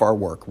body of our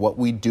work, what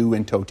we do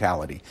in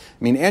totality.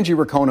 I mean, Angie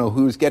Racono,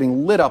 who's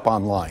getting lit up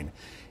online,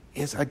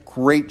 is a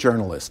great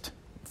journalist.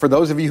 For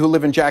those of you who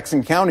live in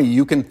Jackson County,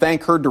 you can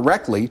thank her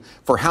directly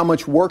for how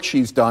much work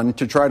she's done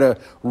to try to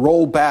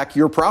roll back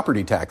your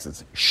property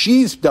taxes.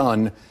 She's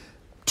done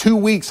 2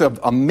 weeks of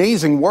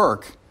amazing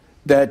work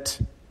that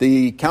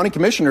the county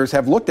commissioners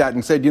have looked at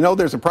and said,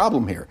 there's a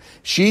problem here.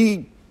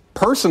 She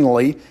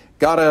personally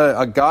got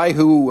a guy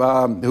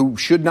who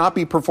should not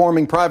be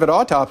performing private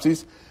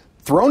autopsies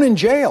thrown in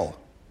jail.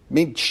 I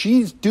mean,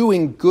 she's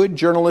doing good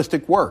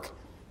journalistic work.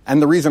 And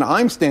the reason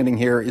I'm standing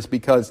here is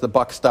because the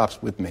buck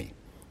stops with me.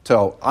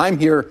 So I'm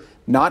here,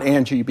 not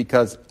Angie,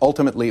 because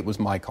ultimately it was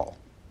my call.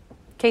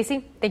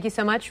 Casey, thank you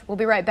so much. We'll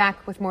be right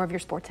back with more of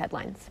your sports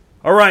headlines.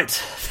 All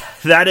right.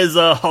 That is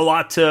a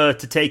lot to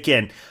take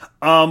in.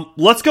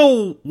 Let's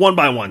go one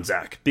by one,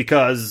 Zach,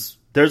 because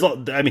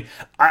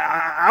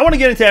I want to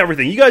get into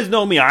everything. You guys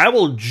know me. I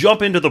will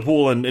jump into the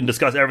pool and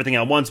discuss everything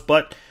at once,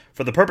 but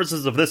for the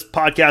purposes of this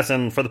podcast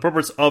and for the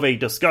purpose of a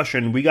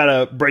discussion, we got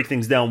to break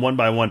things down one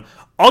by one.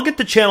 I'll get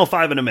to Channel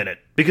 5 in a minute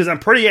because I'm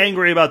pretty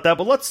angry about that,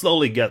 but let's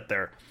slowly get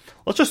there.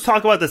 Let's just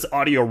talk about this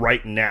audio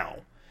right now.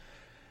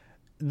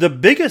 The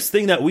biggest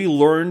thing that we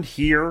learned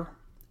here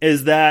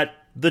is that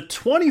the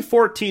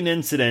 2014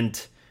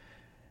 incident,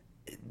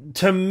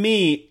 to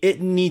me,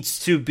 it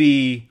needs to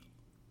be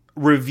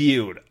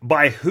reviewed.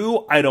 By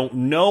who? I don't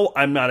know.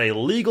 I'm not a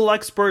legal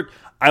expert.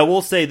 I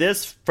will say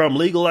this from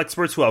legal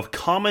experts who have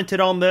commented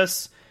on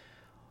this.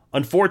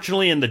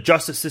 Unfortunately, in the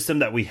justice system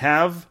that we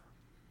have,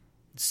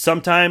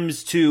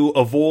 sometimes to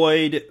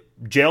avoid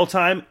jail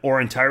time,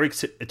 or in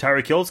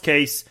Tyreek Hill's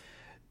case,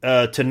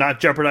 to not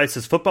jeopardize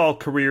his football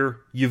career,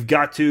 you've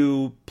got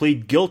to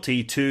plead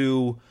guilty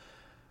to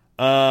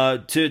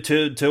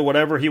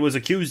whatever he was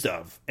accused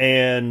of.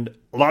 And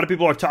a lot of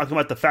people are talking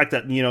about the fact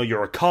that,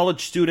 you're a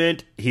college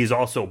student, he's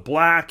also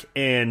black,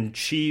 and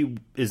she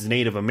is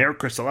Native American,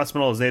 Crystal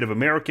Espinal is Native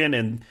American,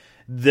 and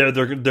they're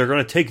going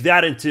to take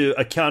that into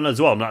account as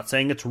well. I'm not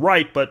saying it's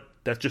right, but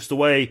that's just the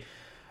way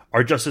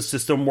our justice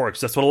system works.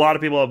 That's what a lot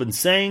of people have been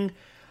saying.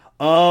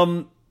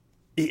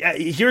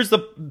 Here's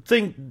the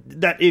thing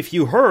that if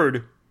you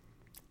heard,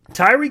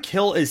 Tyreek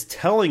Hill is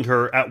telling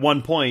her at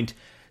one point,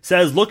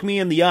 says, look me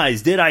in the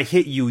eyes. Did I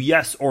hit you?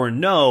 Yes or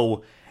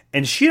no?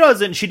 And she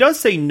does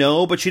say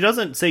no, but she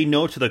doesn't say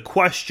no to the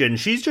question.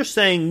 She's just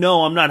saying,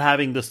 no, I'm not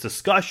having this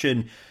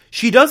discussion.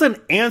 She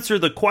doesn't answer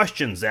the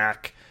question,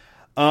 Zach.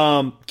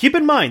 Keep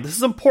in mind, this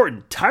is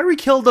important.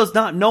 Tyreek Hill does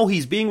not know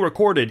he's being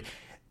recorded.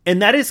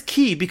 And that is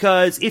key,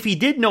 because if he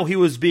did know he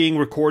was being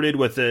recorded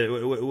with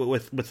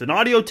an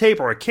audio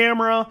tape or a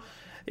camera,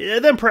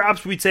 then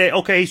perhaps we'd say,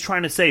 okay, he's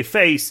trying to save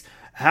face.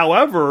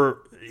 However,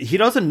 he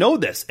doesn't know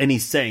this, and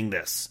he's saying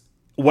this.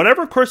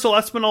 Whatever Crystal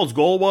Espinal's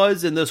goal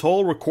was in this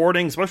whole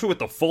recording, especially with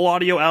the full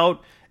audio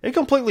out, it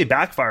completely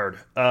backfired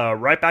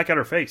right back at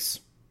her face.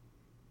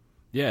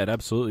 Yeah, it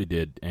absolutely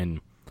did.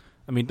 And,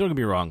 I mean, don't get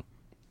me wrong.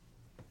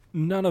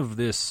 None of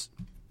this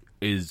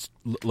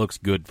looks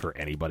good for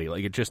anybody.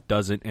 Like, it just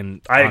doesn't.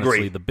 And I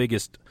honestly, agree. The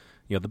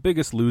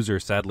biggest loser,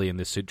 sadly, in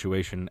this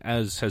situation,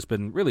 as has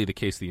been really the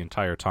case the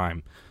entire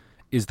time,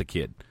 is the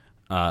kid.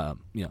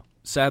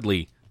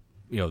 Sadly,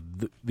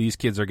 these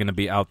kids are going to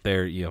be out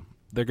there.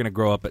 They're going to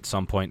grow up at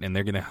some point, and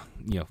they're going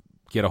to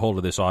get a hold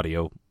of this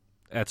audio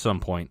at some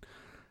point,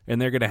 and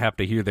they're going to have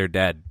to hear their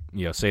dad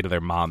say to their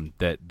mom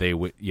that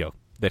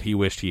that he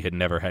wished he had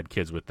never had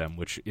kids with them,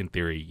 which in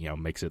theory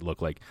makes it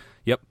look like,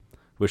 yep,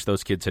 wish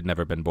those kids had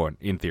never been born,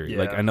 in theory. Yeah.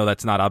 Like, I know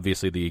that's not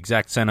obviously the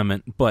exact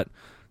sentiment, but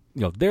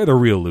they're the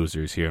real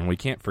losers here, and we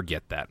can't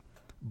forget that.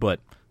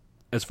 But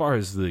as far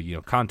as the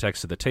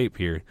context of the tape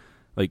here,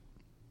 like,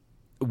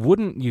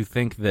 wouldn't you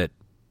think that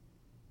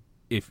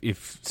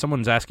if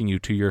someone's asking you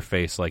to your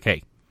face, like,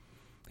 hey,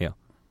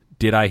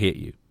 did I hit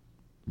you?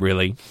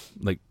 Really?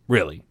 Like,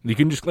 really? You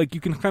can just,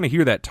 you can kind of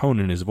hear that tone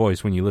in his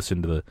voice when you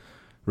listen to the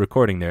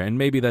recording there. And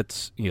maybe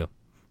that's,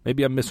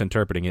 maybe I'm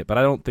misinterpreting it, but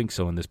I don't think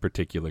so in this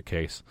particular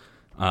case.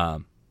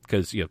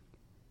 Because,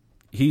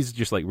 he's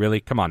just like, really?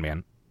 Come on,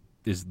 man,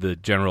 is the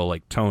general,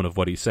 tone of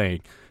what he's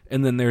saying.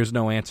 and then there's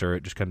no answer.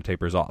 It just kind of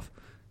tapers off.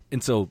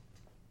 And so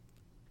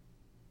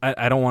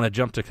I don't want to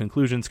jump to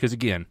conclusions because,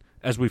 again,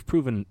 as we've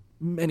proven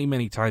many,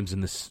 many times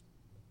in this,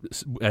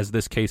 as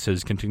this case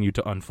has continued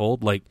to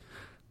unfold, like,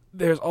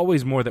 there's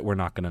always more that we're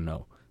not going to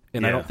know.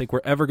 And I don't think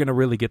we're ever going to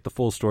really get the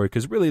full story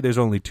because really there's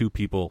only two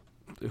people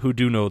who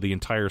do know the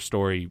entire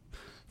story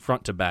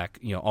front to back,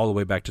 all the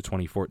way back to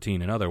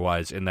 2014 and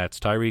otherwise, and that's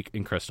Tyreek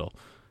and Crystal.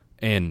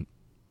 And,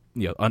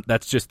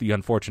 that's just the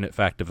unfortunate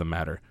fact of the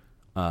matter.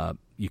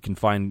 You can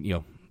find,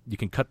 you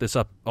can cut this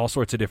up all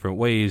sorts of different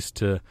ways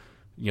to,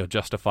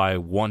 justify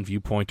one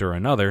viewpoint or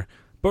another,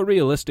 but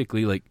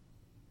realistically, like,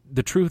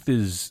 the truth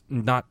is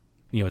not,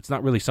 it's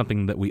not really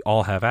something that we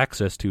all have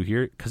access to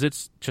here because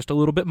it's just a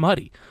little bit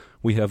muddy.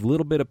 We have a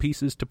little bit of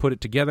pieces to put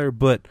it together,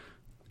 but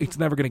it's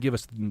never going to give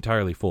us the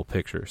entirely full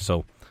picture.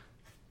 So,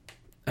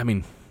 I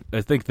mean,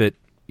 I think that,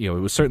 it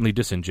was certainly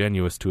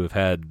disingenuous to have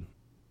had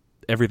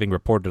everything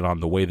reported on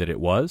the way that it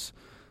was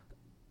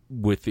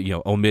with,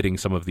 omitting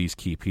some of these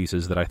key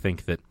pieces that I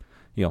think that,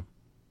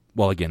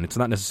 well, again, it's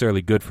not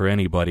necessarily good for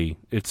anybody.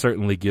 It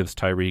certainly gives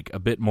Tyreek a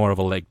bit more of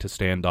a leg to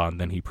stand on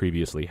than he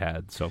previously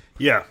had. So,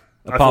 yeah,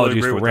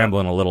 apologies for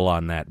rambling a little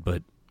on that,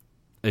 but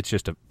it's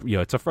just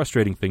it's a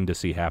frustrating thing to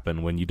see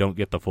happen when you don't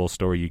get the full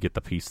story. You get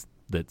the piece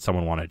that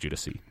someone wanted you to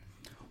see.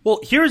 Well,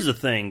 here's the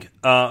thing,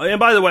 and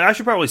by the way, I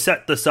should probably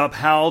set this up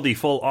how the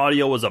full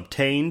audio was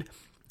obtained.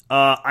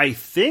 I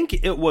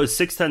think it was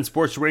 610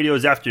 Sports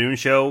Radio's afternoon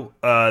show.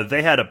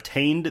 They had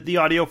obtained the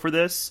audio for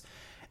this,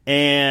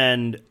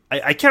 and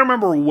I can't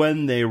remember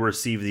when they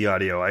received the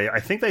audio. I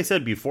think they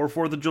said before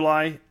 4th of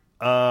July.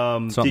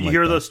 Did you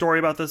hear the story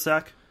about this,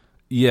 Zach?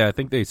 Yeah, I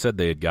think they said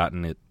they had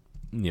gotten it,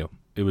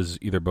 it was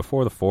either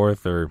before the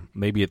 4th or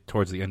maybe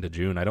towards the end of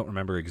June. I don't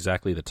remember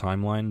exactly the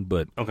timeline,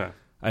 but okay.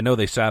 I know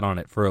they sat on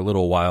it for a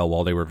little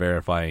while they were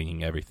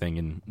verifying everything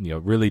and,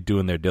 really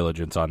doing their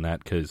diligence on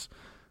that because,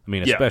 I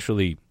mean,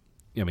 especially,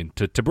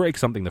 to break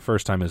something the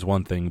first time is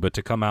one thing, but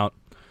to come out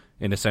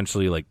and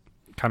essentially, like,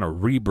 kind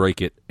of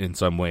re-break it in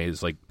some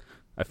ways, like,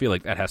 I feel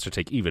like that has to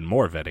take even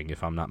more vetting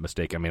if I'm not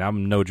mistaken. I mean,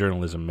 I'm no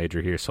journalism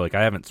major here, so, like,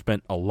 I haven't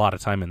spent a lot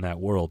of time in that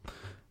world,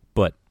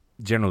 but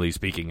generally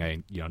speaking,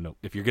 I know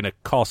if you're going to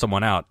call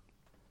someone out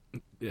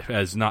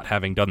as not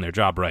having done their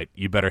job right,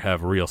 you better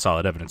have real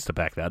solid evidence to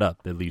back that up.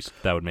 At least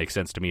that would make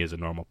sense to me as a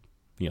normal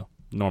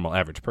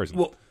average person.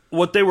 Well,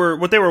 what they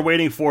were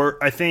waiting for,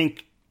 I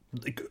think,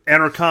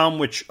 Entercom,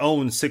 which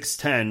owns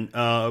 610,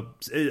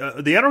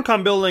 the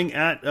Entercom building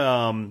at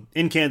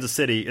in Kansas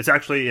City. It's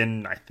actually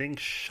in, I think,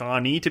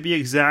 Shawnee to be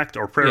exact,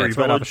 or Prairie it's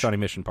Village. Right off of Shawnee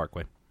Mission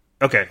Parkway.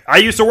 Okay, I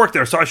used to work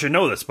there, so I should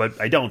know this, but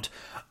I don't.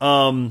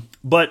 I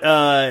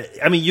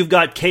mean, you've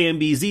got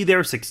KMBZ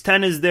there,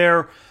 610 is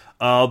there,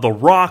 The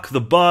Rock, The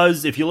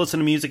Buzz. If you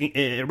listen to music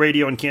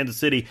radio in Kansas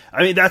City,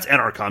 I mean, that's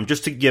Entercom,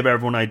 just to give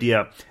everyone an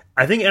idea.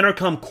 I think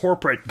Entercom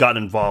Corporate got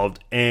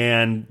involved,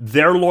 and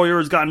their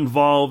lawyers got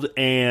involved,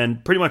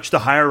 and pretty much the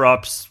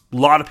higher-ups, a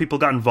lot of people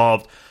got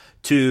involved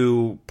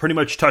to pretty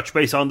much touch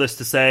base on this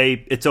to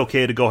say it's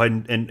okay to go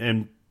ahead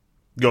and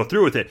go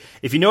through with it.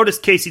 If you notice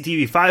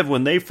KCTV5,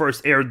 when they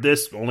first aired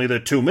this, only the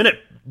 2 minutes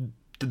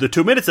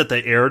that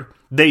they aired,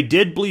 they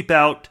did bleep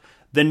out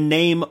the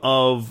name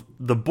of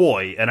the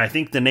boy, and I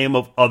think the name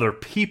of other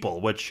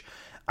people, which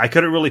I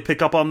couldn't really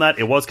pick up on that.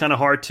 It was kind of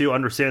hard to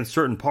understand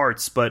certain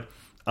parts, but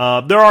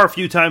there are a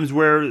few times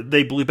where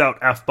they bleep out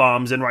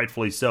F-bombs, and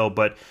rightfully so,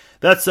 but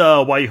that's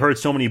why you heard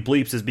so many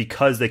bleeps, is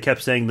because they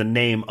kept saying the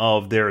name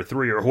of their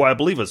 3, or who I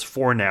believe is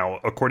 4 now,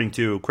 according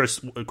to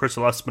Crystal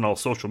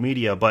Espinal's social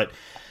media. But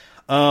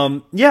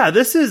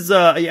this is,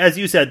 as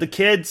you said, the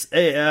kids,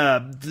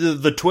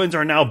 the twins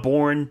are now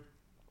born,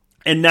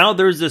 and now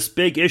there's this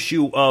big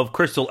issue of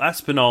Crystal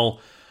Espinal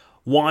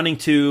wanting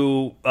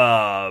to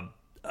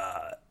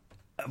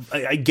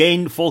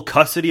gain full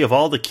custody of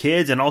all the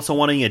kids, and also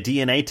wanting a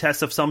DNA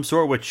test of some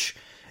sort, which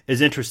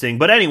is interesting.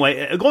 But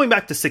anyway, going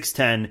back to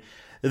 610,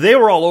 they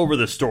were all over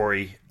the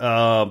story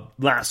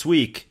last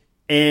week,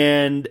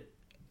 and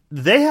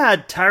they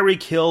had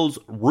Tyreek Hill's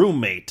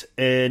roommate,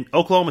 an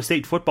Oklahoma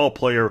State football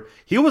player.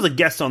 He was a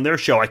guest on their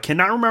show. I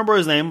cannot remember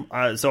his name,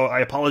 so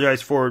I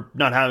apologize for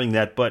not having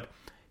that, but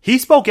he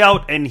spoke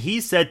out, and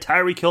he said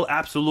Tyreek Hill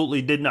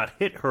absolutely did not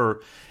hit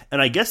her.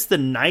 And I guess the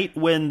night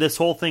when this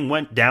whole thing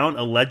went down,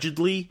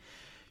 allegedly,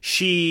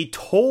 she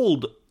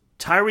told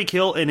Tyreek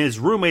Hill and his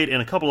roommate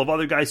and a couple of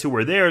other guys who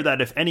were there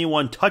that if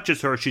anyone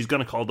touches her, she's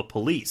going to call the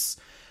police.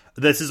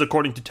 This is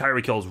according to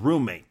Tyreek Hill's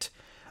roommate.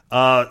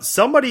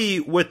 Somebody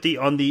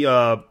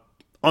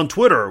on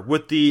Twitter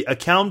with the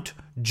account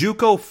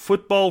JUCO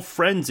Football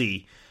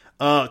Frenzy,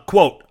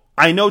 quote,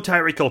 "I know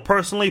Tyreek Hill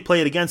personally,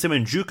 played against him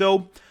in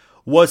JUCO,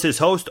 was his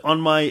host on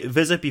my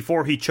visit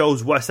before he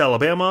chose West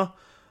Alabama.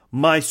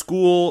 My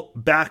school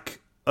back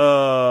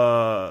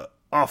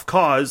off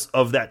cause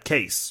of that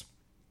case."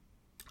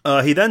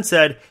 He then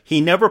said he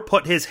never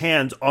put his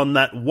hands on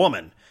that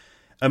woman.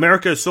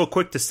 America is so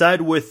quick to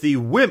side with the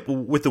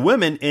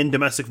women in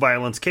domestic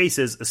violence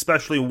cases,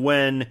 especially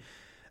when,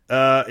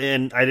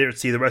 and I didn't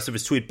see the rest of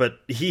his tweet, but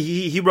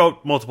he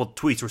wrote multiple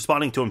tweets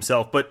responding to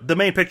himself. But the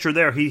main picture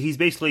there, he's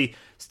basically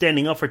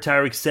standing up for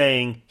Tyreek,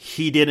 saying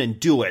he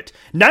didn't do it.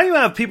 Now you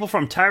have people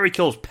from Tyreek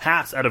Hill's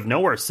past out of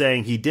nowhere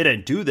saying he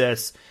didn't do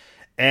this.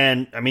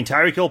 And, I mean,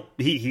 Tyreek Hill,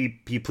 he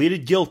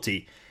pleaded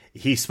guilty.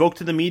 He spoke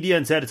to the media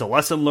and said it's a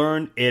lesson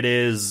learned. It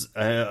is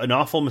an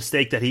awful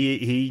mistake that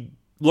he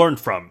learned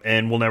from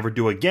and will never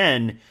do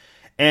again.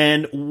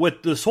 And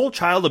with this whole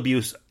child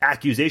abuse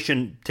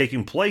accusation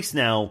taking place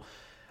now,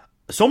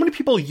 so many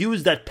people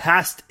use that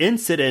past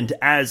incident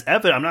as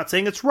evidence. I'm not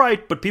saying it's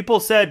right, but people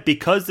said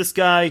because this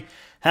guy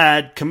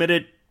had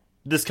committed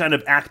this kind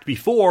of act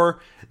before,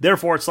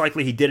 therefore it's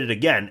likely he did it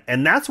again.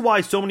 And that's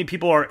why so many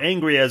people are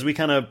angry as we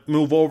kind of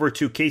move over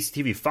to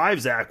KCTV5,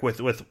 Zach,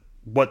 with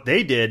what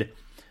they did.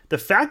 The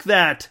fact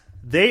that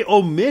they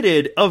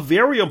omitted a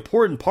very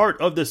important part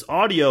of this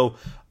audio.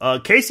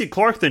 Casey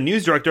Clark, the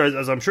news director,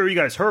 as I'm sure you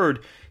guys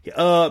heard,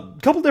 a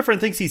couple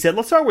different things he said.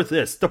 Let's start with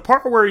this. The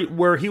part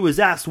where he was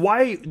asked,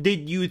 why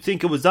did you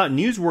think it was not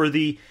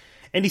newsworthy?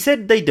 And he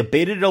said they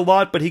debated it a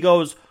lot, but he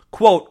goes,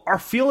 quote, our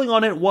feeling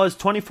on it was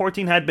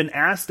 2014 had been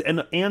asked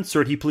and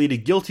answered. He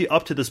pleaded guilty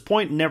up to this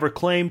point, never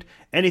claimed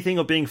anything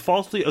of being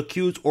falsely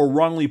accused or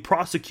wrongly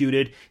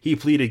prosecuted. He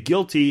pleaded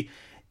guilty.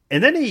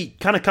 And then he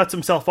kind of cuts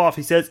himself off.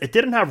 He says it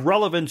didn't have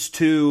relevance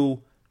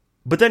to,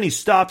 but then he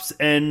stops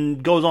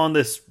and goes on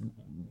this.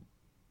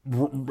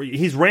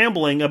 He's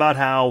rambling about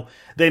how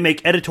they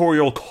make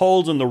editorial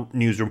calls in the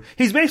newsroom.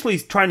 He's basically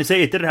trying to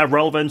say it didn't have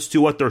relevance to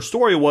what their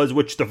story was,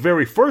 which the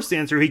very first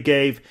answer he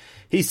gave,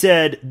 he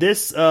said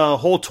this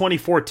whole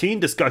 2014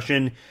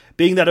 discussion,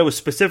 being that it was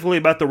specifically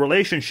about the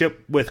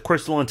relationship with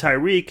Crystal and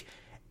Tyreek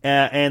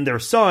and their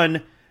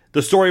son,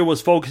 the story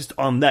was focused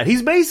on that.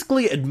 He's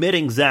basically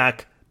admitting,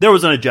 Zach, there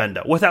was an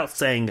agenda without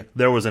saying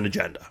there was an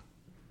agenda.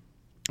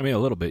 I mean, a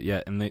little bit,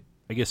 yeah. And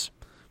I guess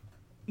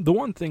the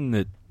one thing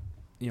that,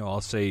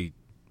 I'll say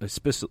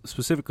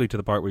specifically to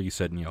the part where you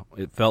said,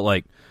 it felt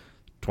like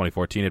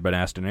 2014 had been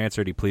asked and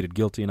answered. He pleaded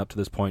guilty, and up to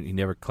this point, he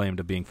never claimed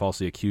of being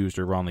falsely accused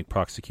or wrongly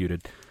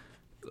prosecuted.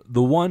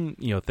 The one,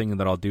 thing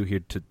that I'll do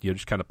here to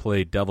just kind of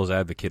play devil's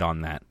advocate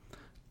on that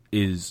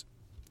is,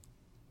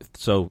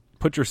 so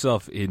put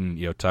yourself in,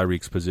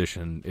 Tyreek's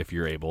position if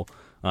you're able.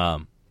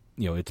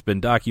 It's been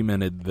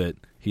documented that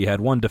he had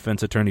one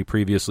defense attorney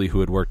previously who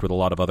had worked with a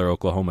lot of other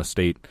Oklahoma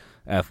State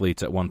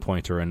athletes at one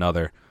point or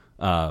another,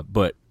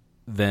 but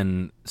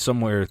then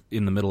somewhere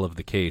in the middle of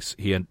the case,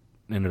 he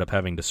ended up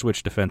having to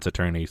switch defense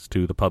attorneys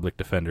to the public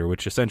defender,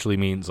 which essentially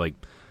means like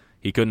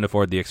he couldn't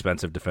afford the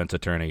expensive defense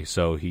attorney,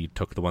 so he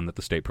took the one that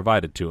the state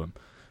provided to him.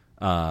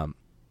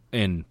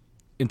 And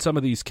in some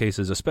of these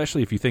cases,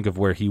 especially if you think of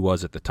where he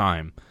was at the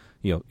time,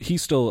 he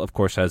still, of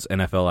course, has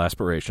NFL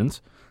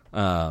aspirations,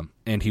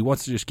 and he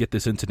wants to just get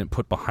this incident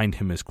put behind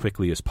him as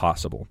quickly as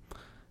possible.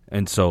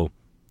 And so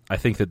I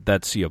think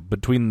that's,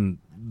 between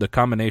the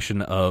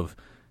combination of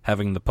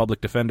having the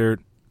public defender,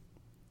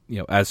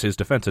 as his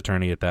defense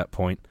attorney at that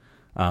point,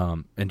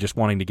 and just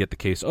wanting to get the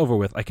case over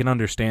with, I can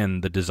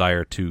understand the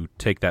desire to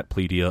take that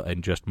plea deal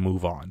and just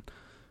move on.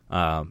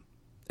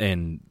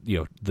 And,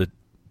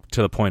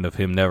 to the point of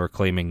him never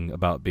claiming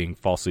about being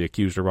falsely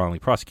accused or wrongly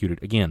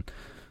prosecuted, again,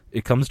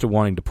 it comes to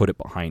wanting to put it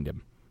behind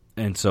him.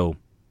 And so,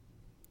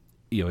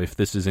 if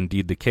this is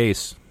indeed the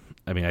case,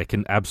 I mean, I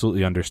can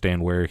absolutely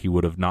understand where he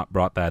would have not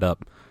brought that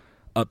up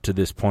to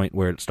this point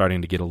where it's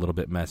starting to get a little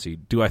bit messy.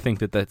 Do I think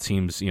that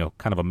seems,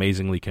 kind of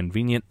amazingly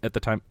convenient at the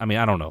time? I mean,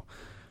 I don't know.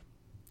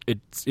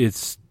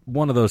 It's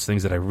one of those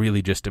things that I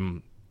really just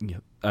am,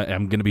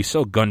 I'm going to be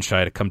so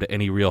gun-shy to come to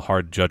any real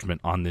hard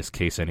judgment on this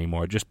case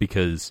anymore, just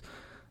because,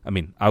 I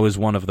mean, I was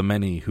one of the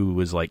many who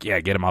was like,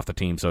 yeah, get him off the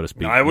team, so to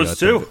speak. I was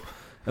too.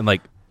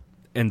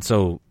 And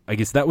so I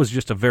guess that was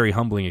just a very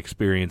humbling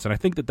experience, and I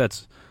think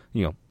that's,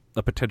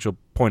 a potential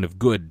point of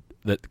good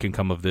that can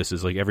come of this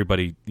is like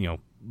everybody,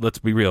 let's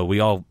be real,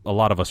 a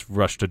lot of us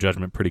rushed to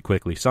judgment pretty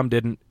quickly. Some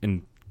didn't,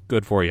 and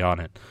good for you on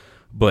it.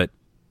 But,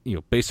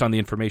 based on the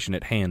information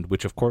at hand,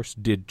 which of course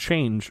did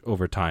change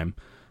over time,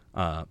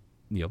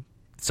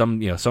 some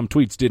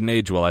tweets didn't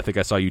age well. I think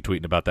I saw you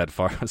tweeting about that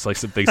far. It's like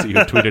some things that you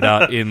had tweeted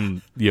out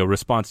in,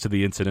 response to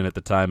the incident at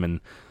the time, and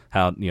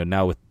how,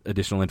 now with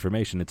additional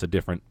information,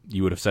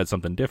 you would have said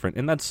something different.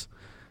 And that's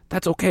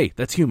okay.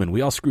 That's human.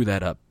 We all screw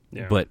that up.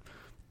 Yeah. But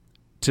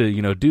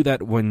to, do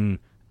that when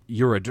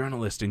you're a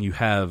journalist and you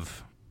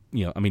have,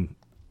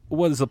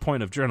 what is the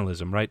point of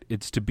journalism, right?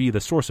 It's to be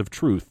the source of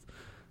truth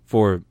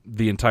for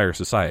the entire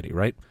society,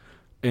 right?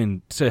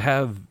 And to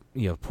have,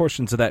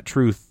 portions of that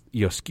truth,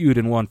 skewed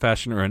in one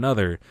fashion or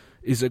another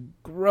is a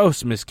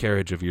gross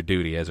miscarriage of your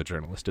duty as a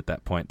journalist at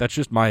that point. That's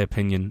just my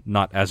opinion,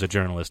 not as a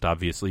journalist,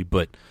 obviously,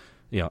 but,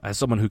 as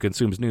someone who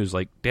consumes news,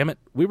 like, damn it,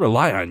 we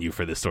rely on you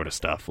for this sort of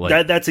stuff.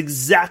 Like, that's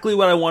exactly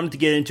what I wanted to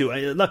get into.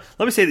 Let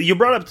me say that you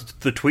brought up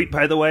the tweet,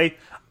 by the way.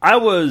 I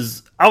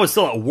was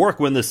still at work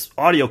when this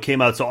audio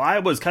came out, so I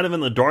was kind of in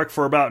the dark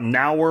for about an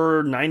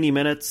hour, 90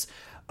 minutes.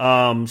 So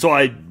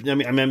I'm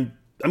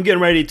getting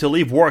ready to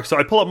leave work, so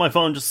I pull up my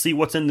phone just to see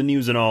what's in the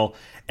news and all,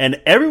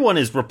 and everyone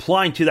is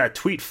replying to that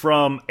tweet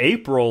from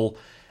April,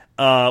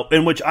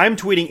 in which I'm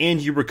tweeting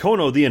Angie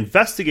Ricono, the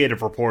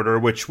investigative reporter,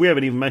 which we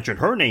haven't even mentioned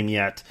her name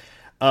yet.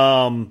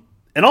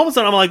 And all of a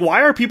sudden, I'm like,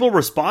 why are people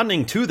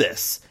responding to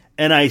this?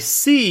 And I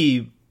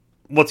see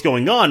what's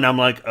going on, and I'm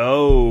like,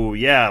 oh,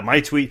 yeah,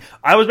 my tweet.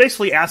 I was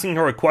basically asking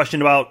her a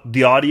question about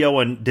the audio,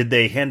 and did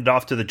they hand it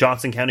off to the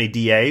Johnson County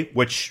DA,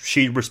 which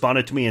she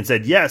responded to me and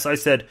said, yes. I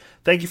said,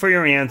 thank you for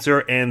your answer,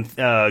 and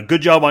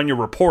good job on your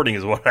reporting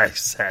is what I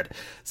said.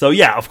 So,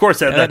 yeah, of course,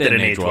 that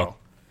didn't age well.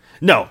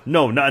 No,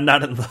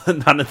 not in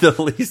the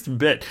least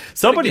bit.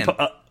 Somebody...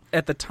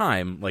 At the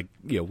time, like,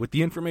 with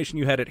the information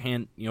you had at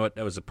hand,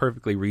 that was a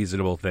perfectly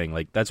reasonable thing.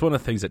 Like, that's one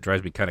of the things that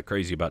drives me kind of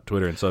crazy about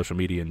Twitter and social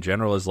media in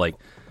general is, like,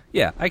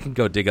 yeah, I can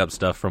go dig up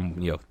stuff from,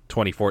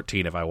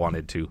 2014 if I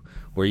wanted to,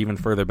 or even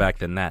further back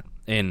than that.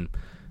 And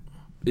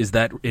is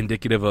that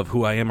indicative of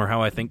who I am or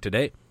how I think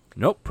today?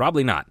 Nope,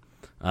 probably not.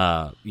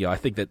 I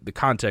think that the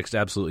context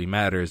absolutely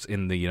matters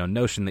in the,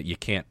 notion that you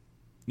can't,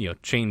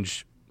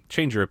 change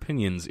your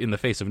opinions in the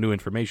face of new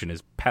information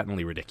is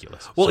patently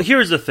ridiculous. Well, so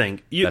here's the thing.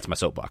 That's my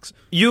soapbox.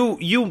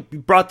 You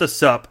brought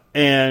this up,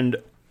 and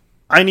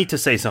I need to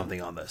say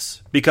something on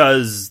this,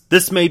 because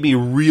this made me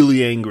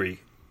really angry.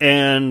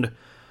 And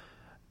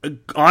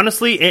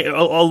honestly, a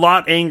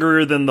lot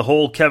angrier than the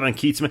whole Kevin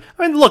Keatsman.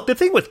 I mean, look, the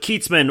thing with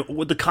Keatsman,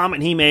 with the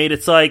comment he made,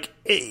 it's like,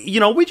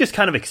 we just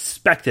kind of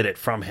expected it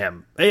from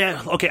him.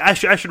 Yeah, okay, I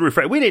should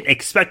rephrase. We didn't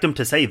expect him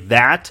to say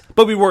that,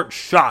 but we weren't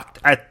shocked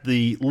at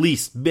the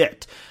least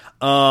bit.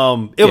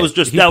 It was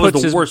just, that was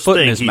the worst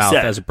thing he said. He puts his foot in his mouth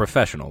as a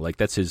professional.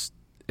 Like, it's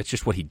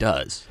just what he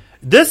does.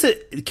 This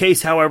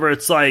case, however,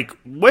 it's like,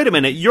 wait a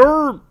minute,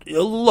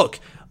 look,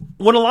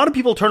 when a lot of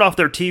people turn off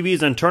their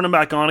TVs and turn them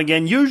back on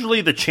again,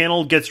 usually the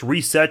channel gets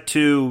reset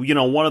to,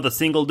 one of the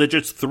single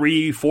digits,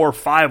 3, 4,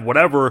 5,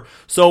 whatever.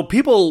 So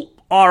people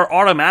are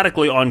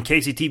automatically on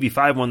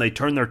KCTV5 when they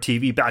turn their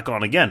TV back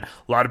on again.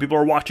 A lot of people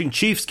are watching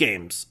Chiefs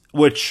games,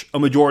 which a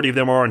majority of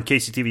them are on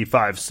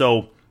KCTV5.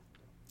 So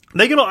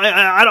they can.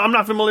 I'm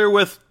not familiar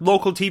with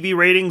local TV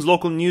ratings,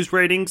 local news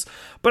ratings,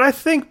 but I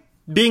think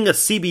being a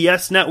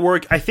CBS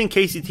network, I think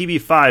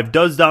KCTV5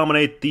 does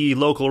dominate the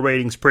local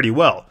ratings pretty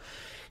well.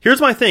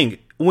 Here's my thing.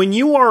 When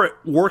you are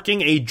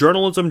working a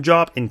journalism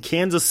job in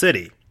Kansas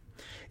City,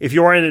 if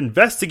you are an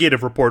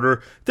investigative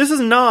reporter, this is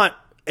not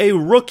a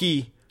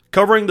rookie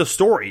covering the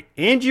story.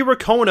 Angie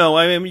Ricono,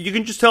 I mean, you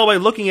can just tell by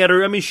looking at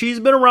her, I mean, she's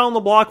been around the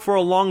block for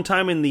a long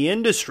time in the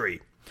industry.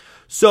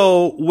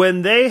 So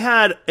when they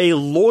had a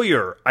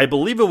lawyer, I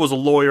believe it was a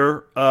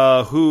lawyer,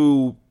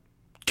 who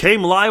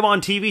came live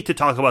on TV to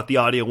talk about the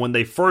audio when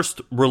they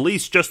first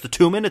released just the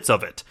 2 minutes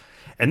of it.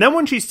 And then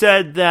when she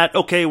said that,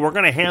 okay, we're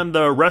going to hand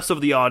the rest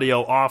of the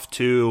audio off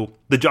to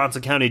the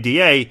Johnson County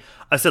DA,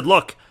 I said,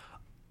 look,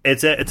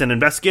 it's an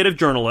investigative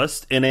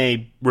journalist in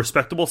a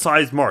respectable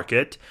sized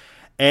market,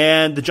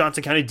 and the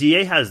Johnson County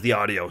DA has the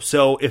audio.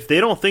 So if they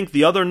don't think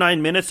the other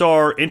 9 minutes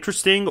are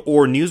interesting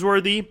or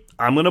newsworthy,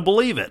 I'm going to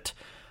believe it.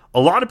 A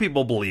lot of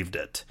people believed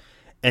it.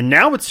 And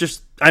now it's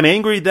just, I'm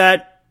angry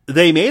that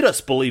they made us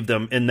believe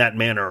them in that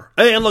manner.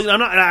 And look,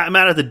 I'm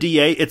mad at the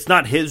DA. It's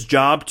not his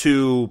job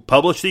to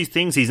publish these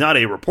things. He's not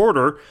a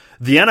reporter.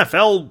 The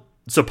NFL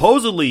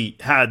supposedly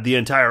had the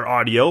entire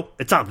audio.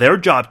 It's not their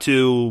job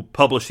to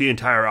publish the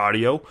entire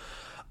audio.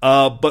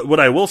 But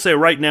what I will say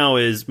right now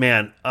is,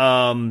 man,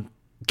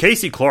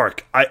 Casey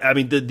Clark, I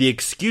mean, the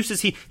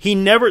excuses, he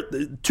never,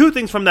 two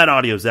things from that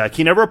audio, Zach.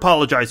 He never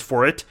apologized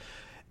for it,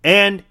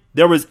 and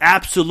there was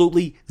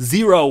absolutely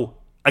zero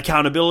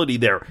accountability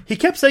there. He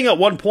kept saying at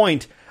one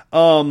point,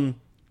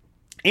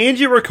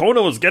 Angie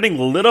Ricono is getting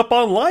lit up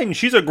online.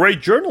 She's a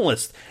great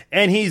journalist.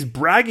 And he's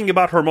bragging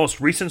about her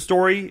most recent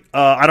story.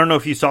 I don't know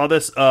if you saw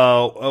this,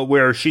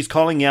 where she's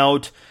calling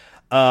out,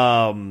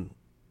 I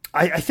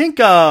think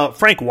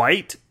Frank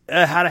White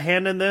had a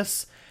hand in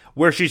this,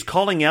 where she's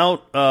calling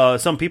out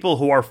some people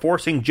who are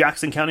forcing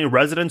Jackson County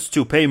residents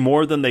to pay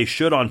more than they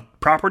should on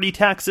property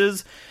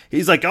taxes.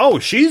 He's like, oh,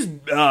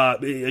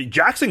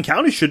 Jackson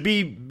County should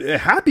be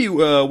happy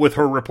with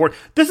her report.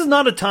 This is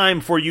not a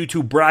time for you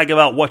to brag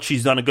about what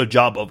she's done a good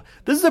job of.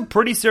 This is a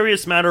pretty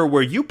serious matter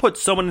where you put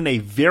someone in a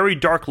very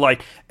dark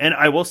light. And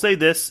I will say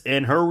this,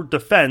 in her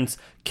defense,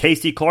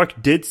 Casey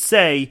Clark did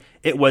say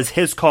it was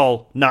his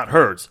call, not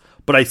hers.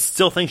 But I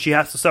still think she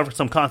has to suffer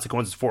some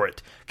consequences for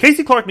it.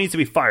 Casey Clark needs to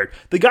be fired.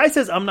 The guy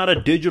says, I'm not a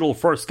digital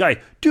first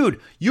guy. Dude,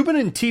 you've been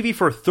in TV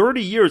for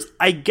 30 years.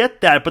 I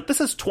get that, but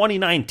this is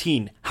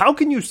 2019. How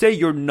can you say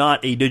you're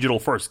not a digital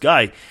first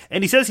guy?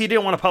 And he says he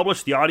didn't want to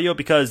publish the audio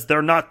because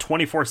they're not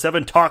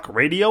 24/7 talk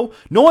radio.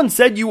 No one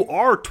said you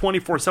are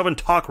 24/7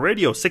 talk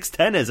radio.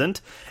 610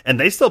 isn't. And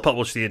they still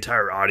publish the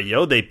entire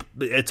audio.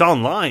 It's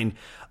online.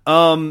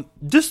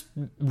 Just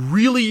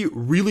really,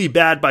 really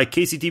bad by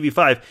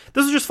KCTV5.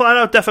 This is just flat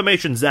out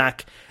defamation,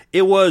 Zach.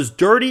 It was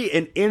dirty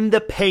and in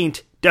the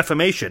paint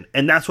defamation.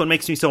 And that's what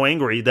makes me so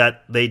angry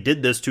that they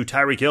did this to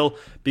Tyreek Hill,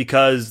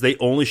 because they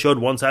only showed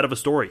one side of a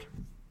story.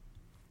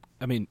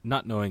 I mean,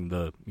 not knowing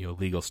the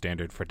legal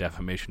standard for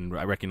defamation,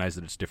 I recognize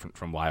that it's different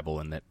from libel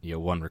and that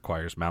one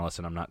requires malice,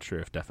 and I'm not sure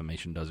if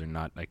defamation does or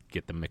not. I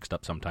get them mixed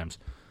up sometimes.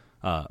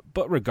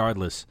 But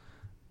regardless,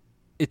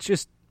 it's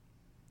just,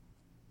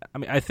 I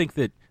mean, I think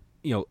that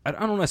I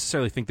don't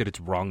necessarily think that it's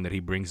wrong that he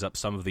brings up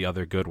some of the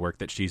other good work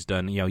that she's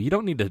done. You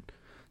don't need to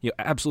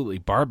absolutely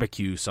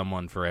barbecue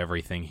someone for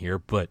everything here,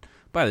 but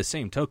by the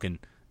same token,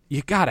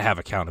 you got to have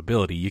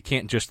accountability. You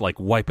can't just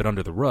wipe it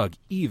under the rug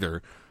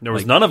either. There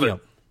was none of it.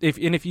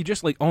 If you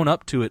just own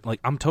up to it,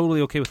 I'm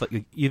totally okay with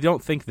you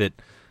don't think that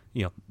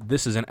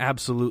this is an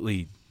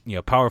absolutely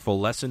powerful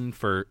lesson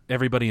for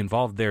everybody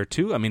involved there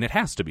too. I mean, it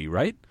has to be,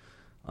 right?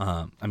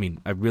 I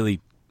really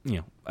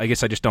I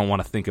guess I just don't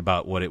want to think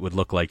about what it would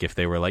look like if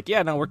they were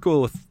yeah, no, we're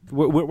cool with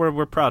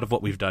we're proud of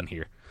what we've done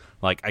here.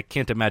 I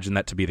can't imagine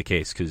that to be the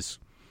case because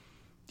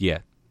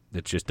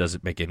it just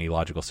doesn't make any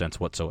logical sense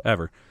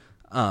whatsoever.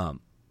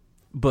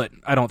 But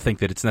I don't think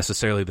that it's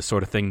necessarily the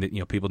sort of thing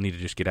that people need to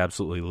just get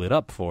absolutely lit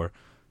up for.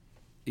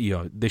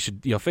 They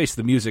should face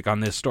the music on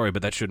this story,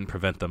 but that shouldn't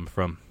prevent them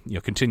from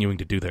continuing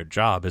to do their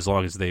job as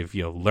long as they've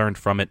learned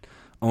from it,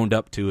 owned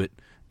up to it,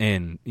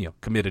 and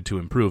committed to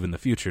improve in the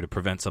future to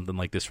prevent something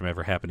like this from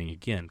ever happening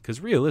again. Because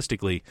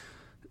realistically,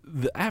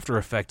 the after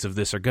effects of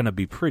this are going to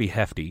be pretty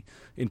hefty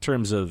in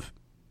terms of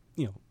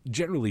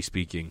generally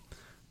speaking.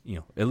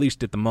 At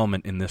least at the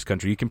moment in this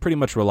country, you can pretty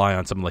much rely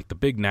on something like the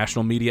big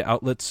national media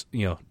outlets,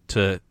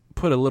 to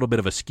put a little bit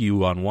of a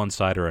skew on one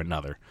side or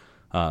another.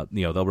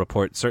 They'll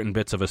report certain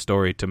bits of a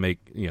story to make,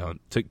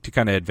 to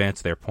kind of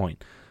advance their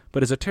point.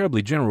 But as a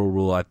terribly general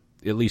rule, at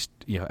least,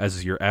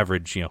 as your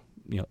average,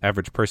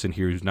 average person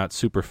here who's not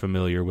super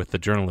familiar with the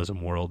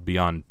journalism world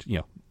beyond,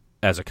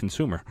 as a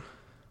consumer,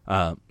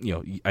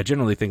 I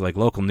generally think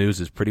local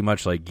news is pretty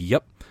much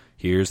yep,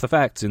 here's the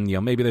facts. And,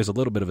 maybe there's a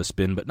little bit of a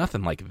spin, but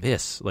nothing like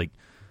this.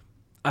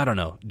 I don't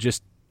know.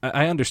 Just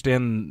I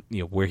understand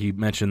where he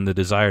mentioned the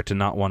desire to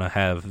not want to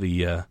have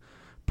the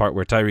part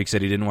where Tyreek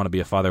said he didn't want to be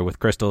a father with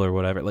Crystal or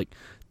whatever.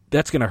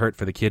 That's going to hurt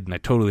for the kid, and I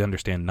totally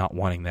understand not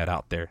wanting that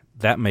out there.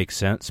 That makes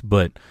sense,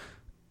 but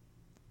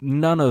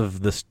none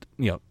of this,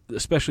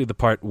 especially the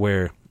part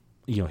where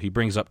he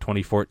brings up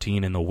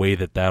 2014 and the way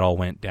that all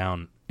went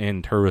down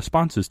and her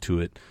responses to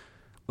it.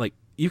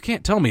 You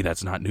can't tell me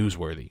that's not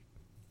newsworthy.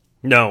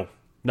 No.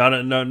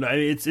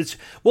 It's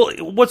well.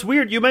 What's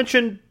weird? You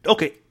mentioned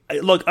okay.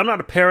 Look, I'm not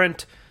a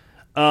parent.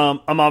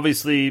 I'm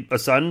obviously a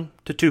son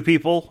to two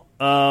people.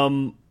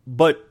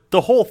 But the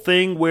whole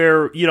thing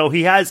where,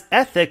 he has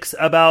ethics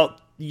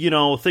about,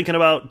 thinking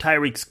about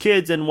Tyreek's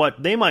kids and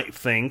what they might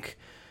think.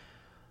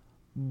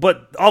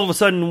 But all of a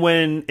sudden,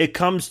 when it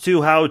comes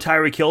to how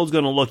Tyreek Hill is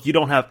going to look, you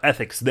don't have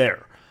ethics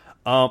there.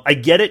 I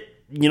get it.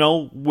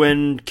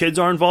 When kids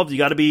are involved, you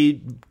got to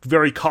be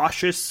very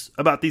cautious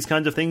about these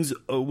kinds of things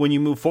when you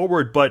move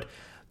forward. But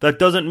that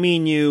doesn't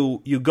mean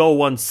you go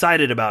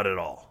one-sided about it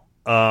all.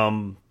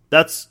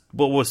 That's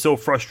what was so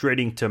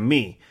frustrating to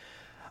me.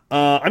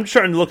 I'm just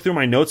trying to look through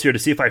my notes here to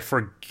see if I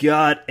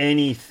forgot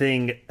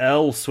anything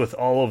else with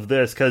all of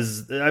this,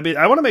 because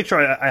I want to make sure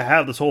I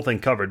have this whole thing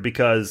covered,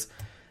 because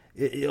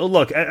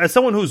look, as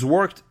someone who's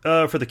worked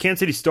for the Kansas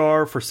City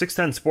Star, for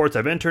 610 Sports,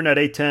 I've interned at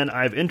 810,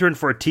 I've interned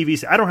for a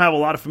TV. I don't have a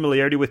lot of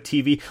familiarity with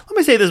TV. Let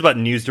me say this about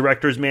news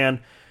directors, man.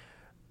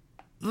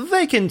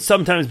 They can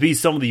sometimes be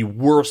some of the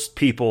worst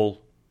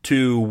people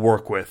to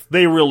work with.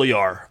 They really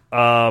are.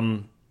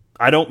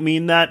 I don't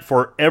mean that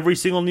for every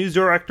single news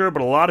director,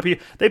 but a lot of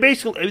people, they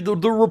basically, the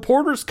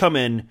reporters come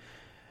in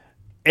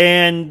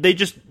and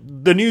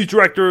the news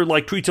director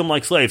treats them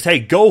like slaves. Hey,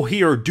 go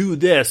here, do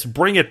this,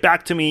 bring it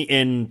back to me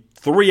in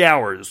 3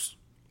 hours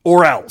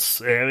or else.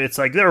 And it's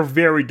they're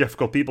very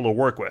difficult people to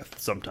work with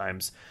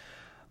sometimes.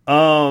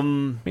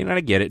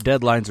 I get it.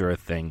 Deadlines are a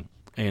thing.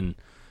 And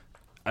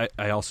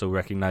I also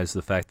recognize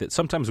the fact that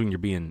sometimes when you're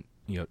being,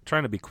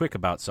 trying to be quick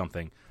about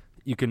something,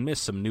 you can miss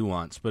some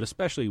nuance, but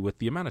especially with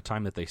the amount of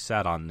time that they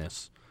sat on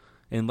this.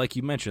 And like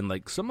you mentioned,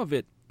 some of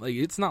it,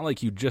 it's not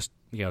like you just,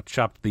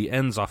 chopped the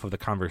ends off of the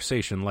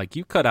conversation.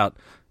 You cut out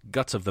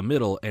guts of the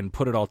middle and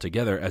put it all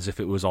together as if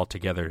it was all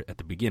together at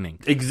the beginning.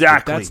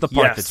 Exactly. That's the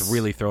part that's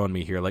really throwing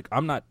me here.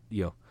 I'm not,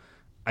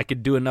 I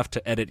could do enough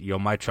to edit,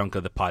 my chunk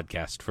of the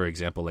podcast, for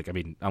example.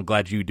 I'm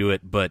glad you do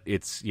it, but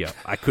it's,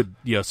 I could,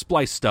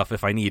 splice stuff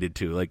if I needed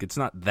to. It's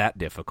not that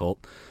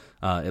difficult,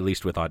 at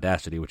least with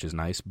Audacity, which is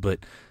nice, but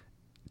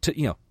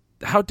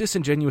how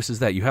disingenuous is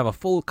that? You have a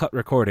full cut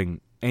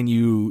recording and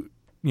you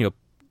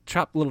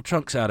chop little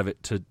chunks out of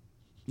it to,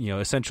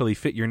 essentially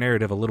fit your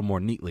narrative a little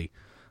more neatly.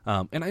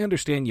 And I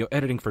understand,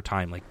 editing for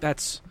time,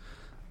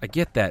 I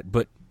get that,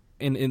 but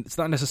and it's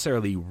not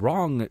necessarily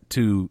wrong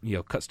to,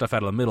 cut stuff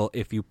out of the middle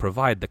if you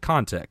provide the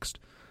context.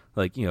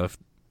 If,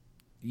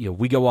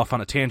 we go off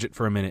on a tangent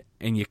for a minute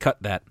and you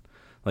cut that,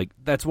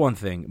 that's one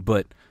thing,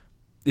 but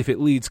if it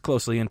leads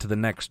closely into the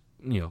next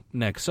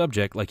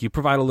subject, you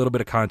provide a little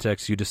bit of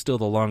context, you distill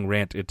the long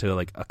rant into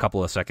a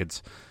couple of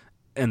seconds,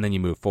 and then you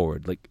move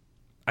forward.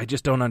 I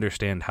just don't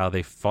understand how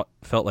they felt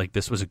like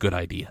this was a good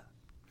idea.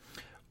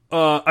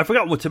 I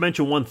forgot to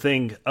mention one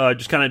thing,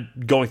 just kind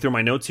of going through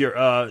my notes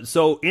here.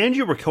 So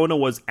Angie Ricona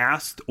was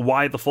asked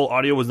why the full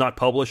audio was not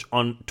published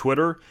on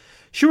Twitter.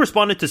 she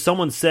responded to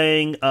someone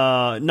saying,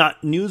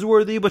 not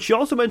newsworthy, but she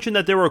also mentioned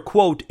that there were,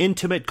 quote,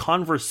 intimate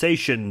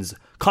conversations,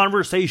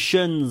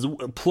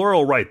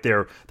 plural right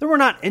there. There were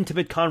not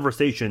intimate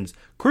conversations.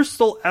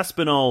 Crystal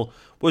Espinal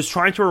was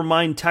trying to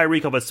remind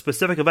Tyreek of a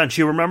specific event.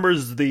 She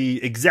remembers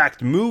the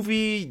exact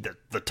movie,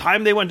 the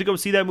time they went to go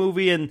see that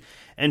movie, and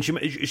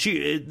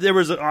she there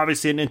was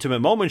obviously an intimate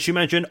moment. She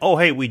mentioned, oh,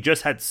 hey, we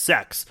just had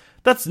sex.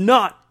 That's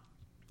not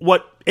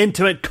what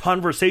intimate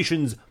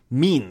conversations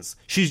means.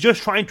 She's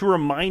just trying to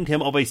remind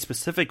him of a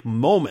specific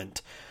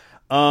moment.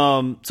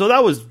 So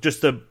that was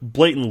just a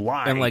blatant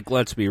lie. And, like,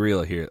 let's be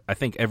real here. I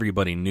think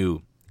everybody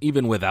knew,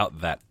 even without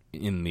that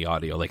in the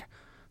audio. Like,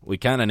 we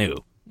kind of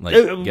knew.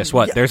 Like, guess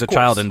what? Yeah, there's a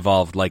child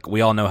involved. Like,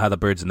 we all know how the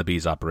birds and the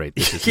bees operate.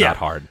 This is not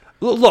hard.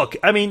 Look,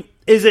 I mean,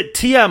 is it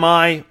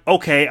TMI?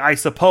 Okay, I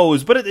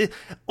suppose. But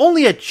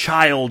only a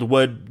child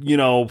would,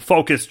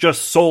 focus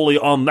just solely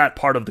on that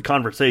part of the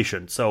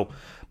conversation. So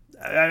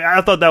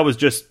I thought that was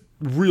just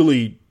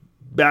really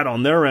bad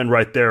on their end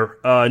right there,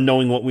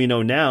 knowing what we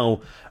know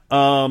now.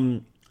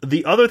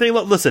 The other thing,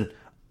 listen,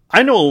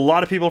 I know a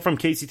lot of people from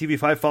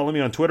KCTV5 follow me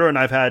on Twitter, and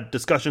I've had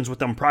discussions with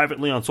them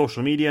privately on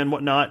social media and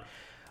whatnot.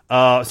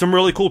 Some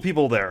really cool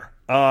people there.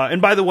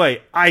 And by the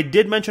way, I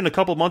did mention a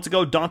couple months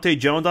ago, Dante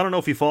Jones. I don't know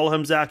if you follow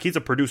him, Zach. He's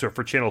a producer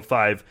for Channel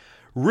 5.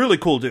 Really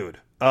cool dude.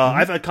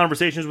 I've had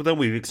conversations with him.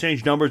 We've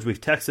exchanged numbers.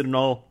 We've texted and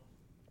all.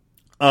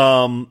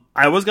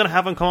 I was going to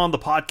have him come on the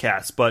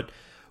podcast, but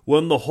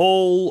when the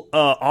whole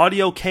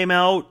audio came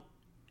out,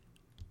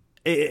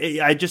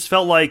 I just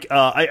felt like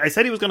I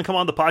said he was going to come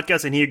on the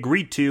podcast, and he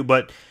agreed to,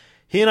 but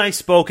he and I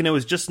spoke, and it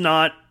was just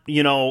not,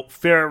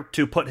 fair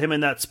to put him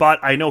in that spot.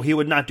 I know he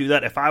would not do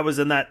that if I was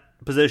in that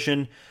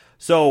position.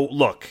 So,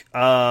 look,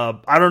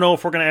 I don't know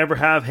if we're going to ever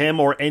have him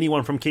or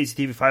anyone from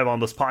KCTV5 on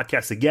this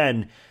podcast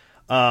again.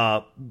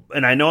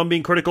 And I know I'm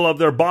being critical of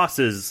their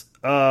bosses,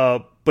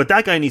 but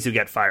that guy needs to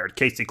get fired.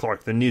 Casey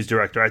Clark, the news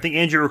director. I think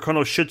Andrew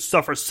Racono should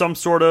suffer some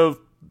sort of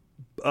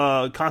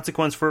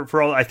consequence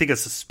for all. I think a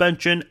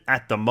suspension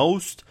at the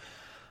most.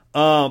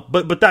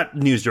 But that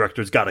news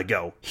director's got to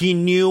go. He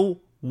knew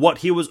what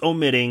he was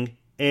omitting,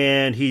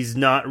 and he's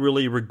not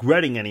really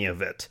regretting any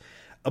of it.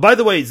 By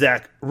the way,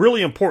 Zach,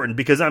 really important,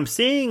 because I'm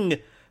seeing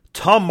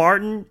Tom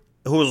Martin,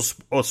 who is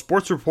a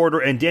sports reporter,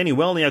 and Danny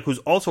Welniak, who's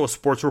also a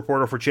sports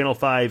reporter for Channel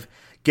 5,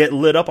 get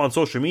lit up on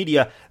social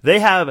media. They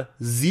have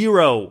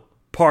zero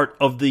part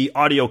of the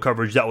audio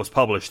coverage that was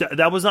published.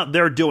 That was not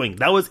their doing.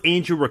 That was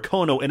Andrew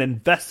Racono, an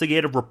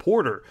investigative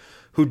reporter,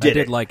 who did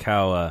it. I did like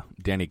how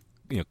Danny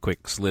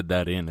quick slid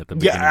that in at the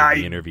beginning of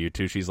the interview,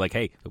 too. She's like,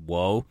 hey,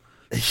 whoa.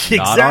 Exactly.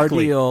 Not our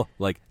deal.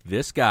 Like,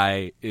 this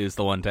guy is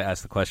the one to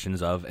ask the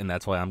questions of, and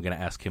that's why I'm going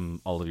to ask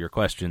him all of your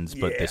questions,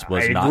 but this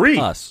was not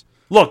us.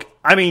 Look,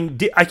 I mean,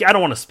 I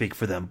don't want to speak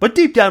for them, but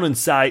deep down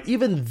inside,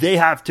 even they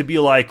have to be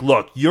like,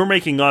 look, you're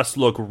making us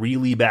look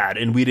really bad,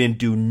 and we didn't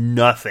do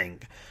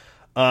nothing,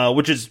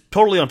 which is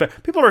totally unfair.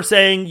 People are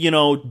saying,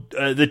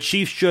 the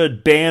Chiefs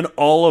should ban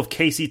all of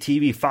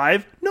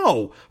KCTV5.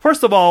 No.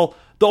 First of all,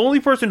 the only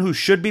person who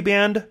should be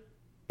banned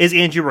is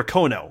Angie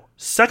Racono.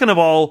 Second of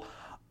all,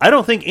 I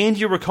don't think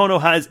Angie Racono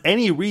has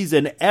any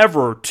reason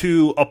ever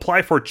to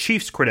apply for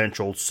Chiefs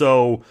credentials.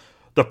 So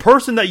the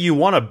person that you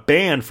want to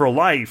ban for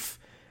life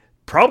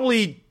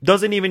probably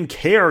doesn't even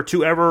care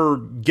to ever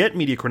get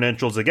media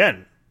credentials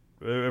again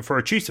for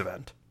a Chiefs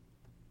event.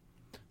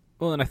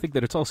 Well, and I think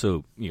that it's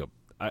also,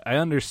 I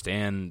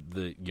understand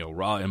the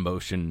raw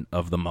emotion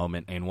of the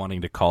moment and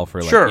wanting to call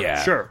for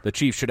the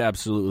Chiefs should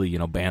absolutely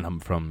ban them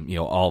from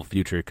all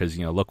future because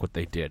look what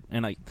they did.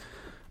 And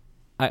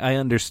I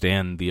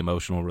understand the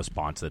emotional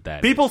response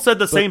that people said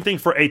the same thing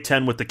for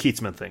 810 with the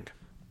Keatsman thing.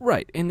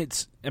 Right, and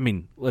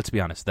let's be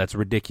honest, that's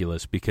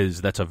ridiculous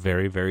because that's a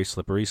very, very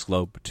slippery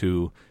slope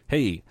to,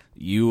 hey,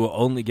 you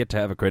only get to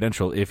have a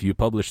credential if you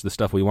publish the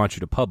stuff we want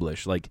you to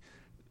publish. Like,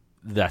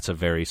 that's a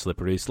very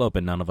slippery slope,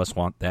 and none of us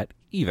want that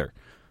either.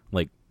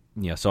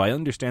 So I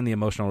understand the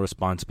emotional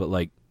response, but,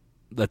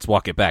 let's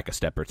walk it back a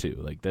step or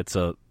two.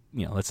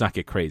 Let's not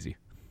get crazy.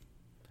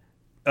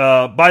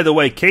 By the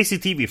way,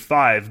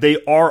 KCTV5, they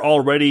are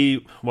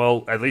already,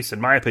 well, at least in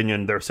my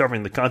opinion, they're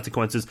suffering the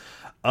consequences.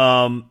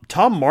 Tom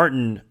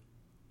Martin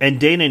and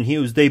Dana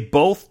Hughes, they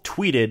both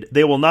tweeted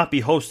they will not be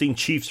hosting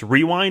Chiefs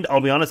Rewind.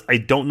 I'll be honest, I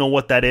don't know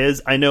what that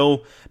is. I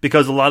know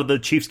because a lot of the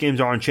Chiefs games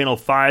are on Channel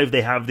 5.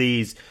 They have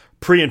these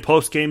pre- and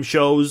post-game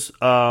shows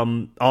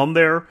on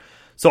there.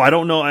 So I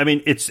don't know. I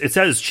mean, it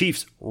says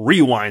Chiefs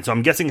Rewind, so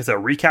I'm guessing it's a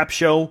recap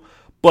show.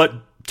 But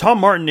Tom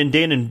Martin and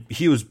Dan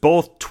Hughes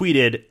both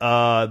tweeted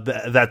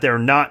that they're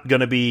not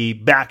going to be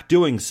back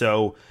doing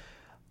so.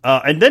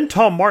 And then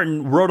Tom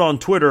Martin wrote on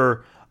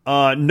Twitter,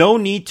 no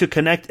need to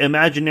connect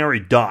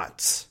imaginary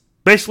dots.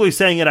 Basically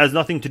saying it has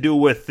nothing to do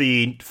with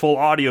the full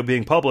audio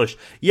being published.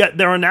 Yet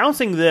they're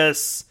announcing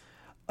this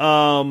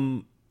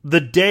the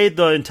day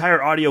the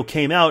entire audio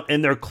came out,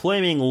 and they're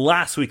claiming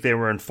last week they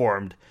were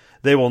informed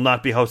they will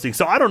not be hosting.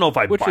 So I don't know if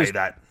I buy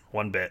that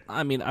one bit.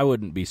 I mean, I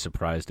wouldn't be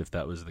surprised if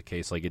that was the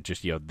case. It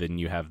just, then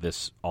you have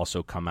this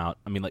also come out.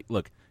 I mean,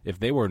 look, if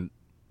they were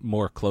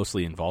more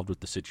closely involved with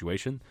the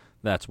situation,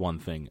 that's one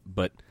thing.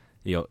 But,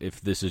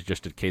 if this is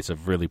just a case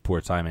of really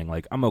poor timing,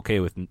 like, I'm okay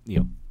with,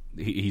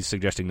 he's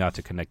suggesting not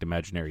to connect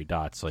imaginary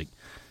dots. Like,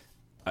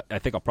 I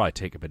think I'll probably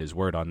take him at his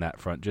word on that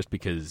front, just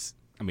because,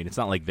 it's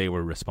not like they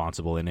were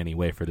responsible in any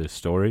way for this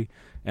story,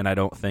 and I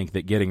don't think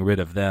that getting rid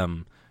of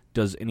them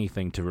does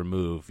anything to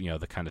remove,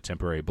 the kind of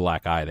temporary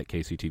black eye that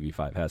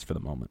KCTV5 has for the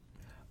moment.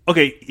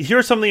 Okay,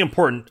 here's something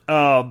important.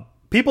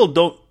 People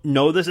don't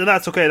know this, and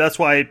that's okay. That's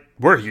why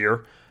we're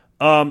here.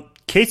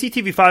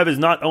 KCTV5 is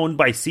not owned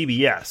by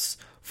CBS.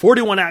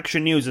 41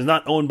 Action News is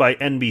not owned by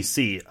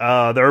NBC.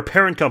 There are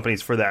parent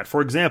companies for that.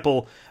 For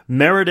example,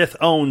 Meredith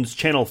owns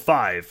Channel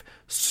 5.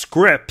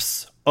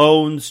 Scripps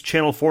owns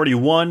Channel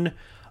 41.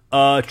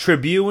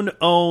 Tribune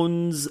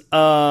owns,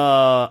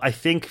 I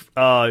think,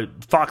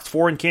 Fox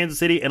 4 in Kansas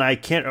City, and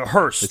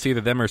Hearst. It's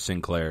either them or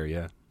Sinclair,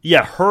 yeah.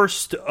 Yeah,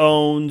 Hearst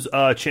owns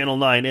Channel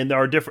 9, and there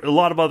are a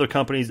lot of other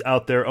companies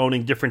out there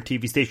owning different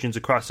TV stations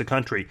across the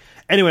country.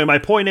 Anyway, my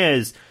point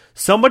is,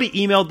 somebody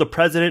emailed the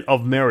president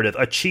of Meredith,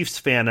 a Chiefs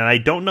fan, and I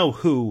don't know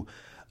who.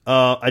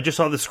 I just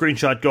saw the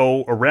screenshot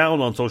go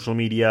around on social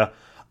media.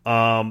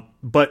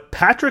 But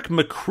Patrick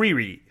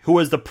McCreary, who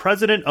is the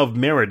president of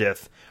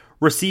Meredith,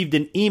 received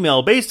an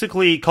email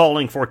basically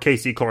calling for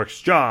Casey Clark's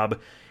job.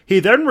 He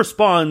then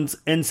responds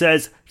and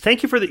says,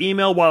 "Thank you for the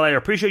email. While I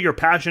appreciate your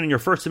passion and your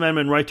First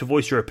Amendment right to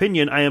voice your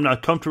opinion, I am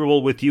not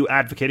comfortable with you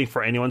advocating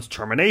for anyone's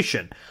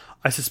termination.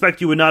 I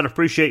suspect you would not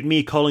appreciate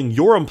me calling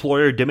your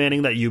employer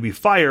demanding that you be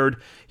fired.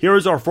 Here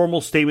is our formal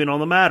statement on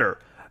the matter.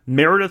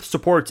 Meredith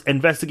supports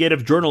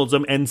investigative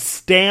journalism and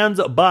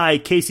stands by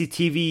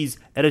KCTV's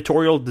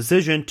editorial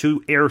decision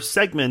to air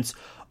segments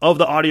of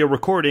the audio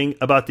recording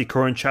about the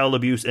current child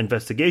abuse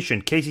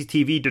investigation.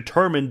 KCTV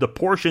determined the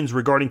portions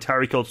regarding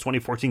Tyreek Hill's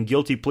 2014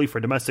 guilty plea for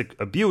domestic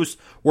abuse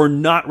were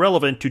not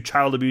relevant to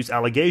child abuse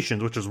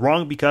allegations," which is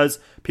wrong because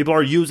people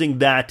are using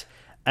that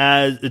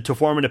as to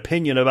form an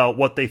opinion about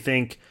what they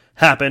think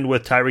happened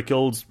with Tyreek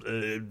Hill's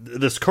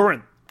this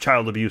current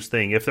child abuse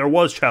thing. If there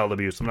was child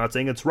abuse, I'm not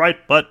saying it's right,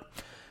 but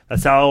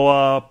that's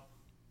how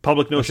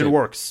public notion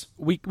works.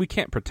 We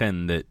can't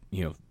pretend that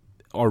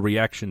our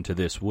reaction to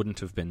this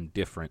wouldn't have been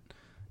different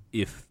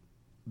if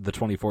the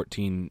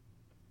 2014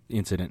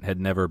 incident had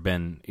never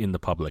been in the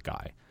public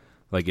eye.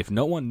 Like, if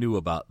no one knew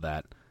about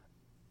that,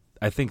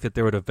 I think that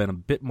there would have been a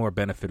bit more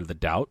benefit of the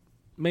doubt.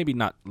 Maybe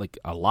not, like,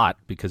 a lot,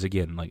 because,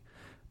 again, like,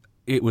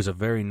 it was a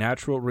very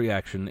natural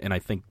reaction, and I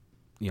think,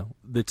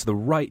 it's the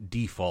right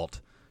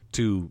default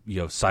to,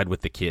 side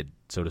with the kid,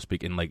 so to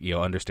speak, and, like,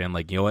 understand,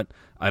 like, what,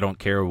 I don't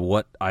care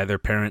what either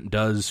parent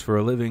does for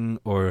a living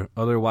or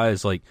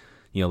otherwise, like,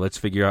 let's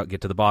figure out,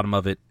 get to the bottom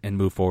of it, and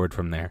move forward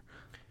from there.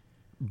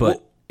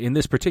 But in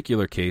this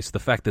particular case, the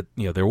fact that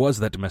there was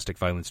that domestic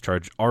violence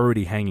charge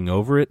already hanging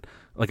over it,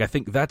 like, I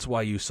think that's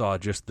why you saw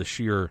just the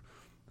sheer,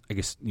 I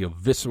guess,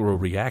 visceral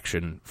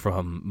reaction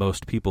from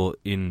most people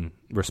in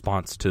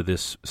response to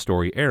this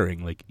story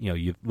airing. Like,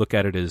 you look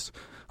at it as,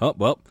 oh,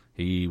 well,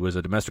 he was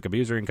a domestic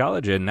abuser in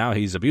college and now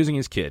he's abusing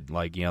his kid.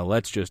 Like,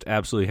 let's just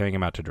absolutely hang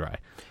him out to dry.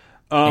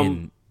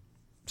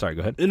 Sorry, go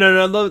ahead.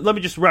 No, let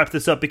me just wrap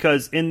this up,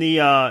 because in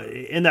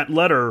that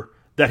letter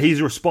that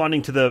he's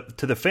responding to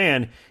the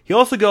fan, he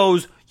also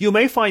goes, "You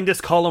may find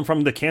this column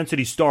from the Kansas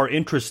City Star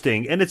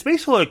interesting," and it's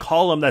basically a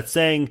column that's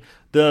saying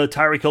the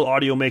Tyreek Hill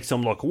audio makes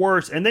him look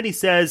worse, and then he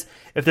says,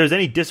 "If there's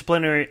any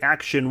disciplinary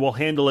action, we'll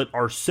handle it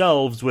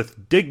ourselves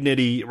with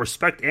dignity,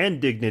 respect,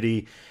 and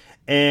dignity."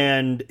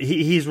 And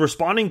he's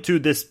responding to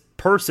this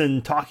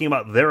person talking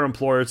about their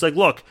employer. It's like,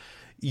 look,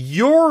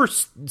 your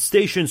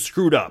station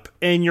screwed up,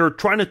 and you're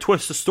trying to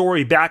twist the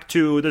story back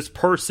to this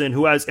person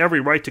who has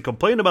every right to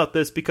complain about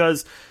this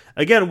because,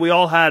 again, we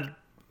all had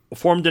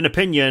formed an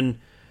opinion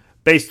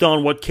based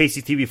on what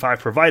KCTV5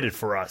 provided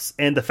for us.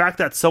 And the fact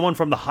that someone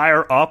from the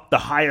higher up, the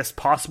highest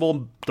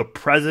possible, the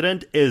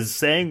president, is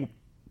saying,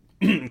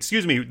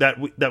 excuse me,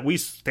 that we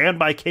stand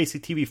by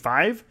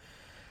KCTV5,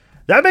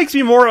 that makes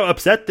me more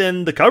upset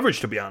than the coverage,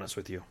 to be honest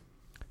with you.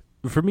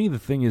 For me, the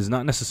thing is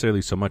not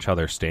necessarily so much how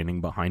they're standing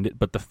behind it,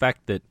 but the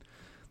fact that,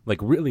 like,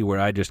 really where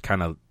I just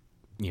kind of,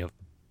 you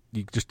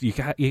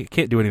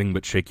can't do anything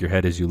but shake your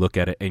head as you look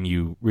at it and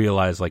you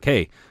realize, like,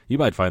 hey, you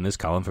might find this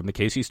column from the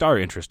KC Star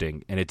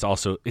interesting, and it's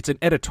an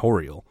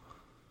editorial.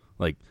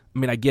 Like, I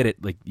mean, I get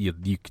it, like,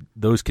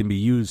 those can be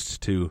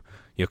used to,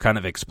 kind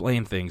of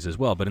explain things as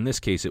well, but in this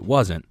case, it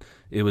wasn't.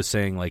 It was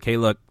saying, like, hey,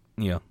 look,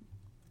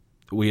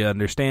 we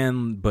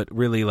understand, but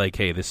really, like,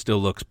 hey, this still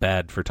looks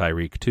bad for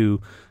Tyreek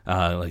too.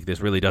 Like, this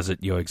really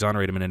doesn't,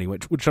 exonerate him in any way,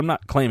 which I'm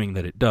not claiming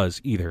that it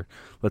does either.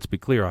 Let's be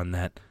clear on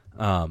that.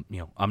 I'm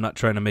not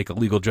trying to make a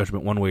legal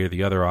judgment one way or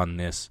the other on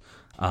this.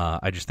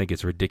 I just think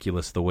it's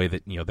ridiculous the way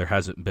that, there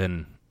hasn't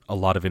been a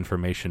lot of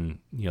information.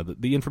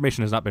 The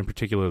information has not been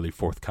particularly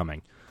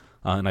forthcoming,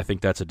 and I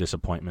think that's a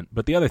disappointment.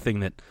 But the other thing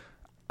that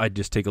I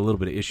just take a little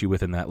bit of issue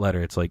with in that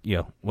letter, it's like,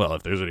 well,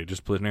 if there's any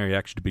disciplinary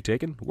action to be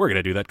taken, we're going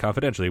to do that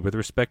confidentially with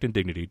respect and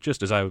dignity,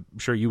 just as I'm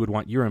sure you would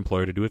want your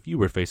employer to do if you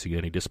were facing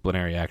any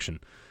disciplinary action.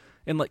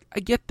 And, like, I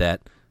get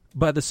that.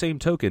 By the same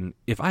token,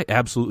 if I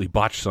absolutely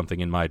botch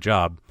something in my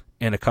job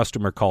and a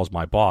customer calls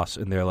my boss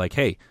and they're like,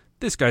 hey,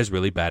 this guy's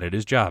really bad at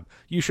his job.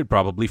 You should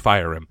probably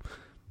fire him.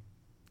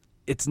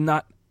 It's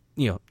not,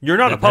 you're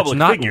not a public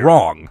that's figure. not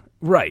wrong,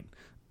 right?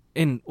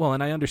 And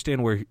I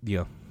understand where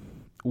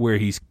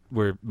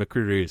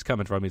Magruder is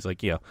coming from. He's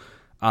like,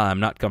 I'm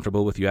not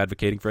comfortable with you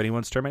advocating for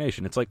anyone's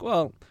termination. It's like,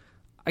 well,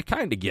 I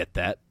kind of get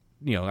that.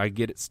 I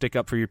get it. Stick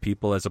up for your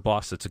people as a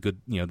boss. It's a good,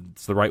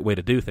 it's the right way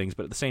to do things.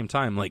 But at the same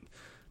time, like,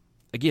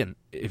 again,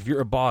 if you're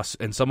a boss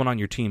and someone on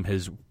your team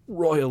has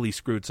royally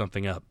screwed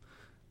something up,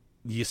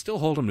 you still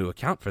hold them to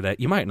account for that.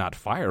 You might not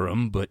fire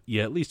them, but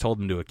you at least hold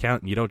them to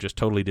account, and you don't just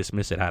totally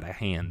dismiss it out of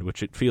hand,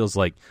 which it feels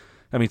like.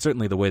 I mean,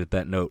 certainly the way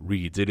that note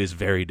reads, it is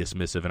very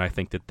dismissive, and I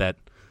think that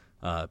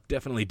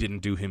definitely didn't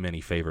do him any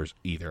favors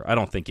either. I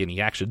don't think any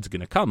action's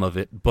going to come of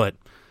it, but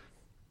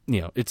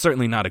it's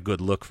certainly not a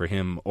good look for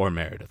him or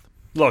Meredith.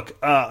 Look,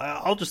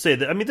 I'll just say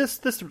that, I mean, this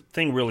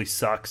thing really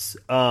sucks.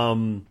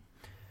 But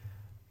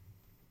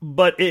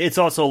it's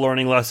also a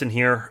learning lesson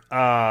here.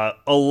 A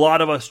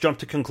lot of us jump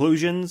to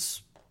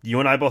conclusions. You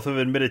and I both have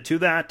admitted to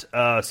that.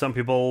 Some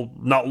people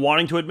not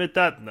wanting to admit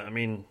that. I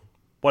mean,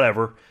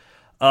 whatever.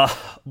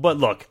 But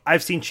look,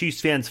 I've seen Chiefs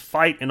fans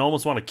fight and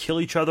almost want to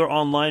kill each other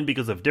online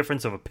because of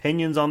difference of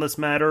opinions on this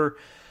matter.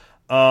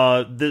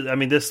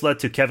 This led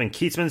to Kevin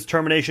Kietzman's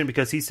termination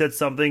because he said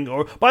something.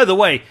 Or, by the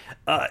way,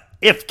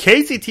 if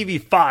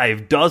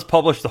KCTV5 does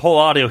publish the whole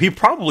audio, he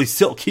probably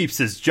still keeps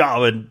his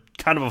job in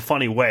kind of a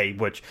funny way.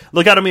 Which,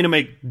 look, I don't mean to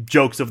make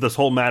jokes of this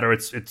whole matter.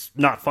 It's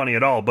not funny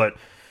at all, but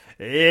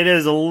it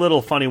is a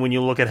little funny when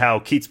you look at how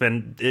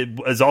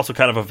Kietzman is also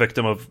kind of a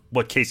victim of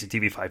what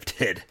KCTV5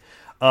 did.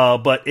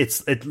 But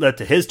it led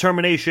to his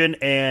termination,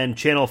 and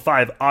Channel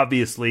 5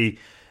 obviously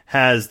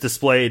has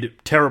displayed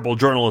terrible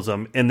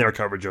journalism in their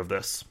coverage of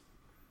this.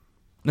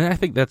 And I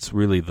think that's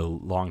really the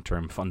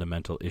long-term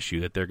fundamental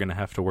issue, that they're going to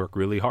have to work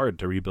really hard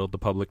to rebuild the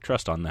public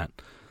trust on that.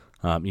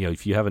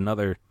 If you have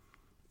another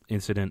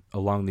incident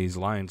along these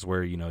lines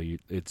where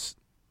it's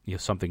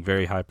something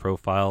very high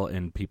profile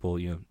and people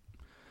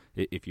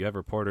if you have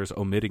reporters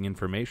omitting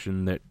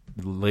information that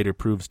later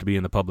proves to be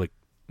in the public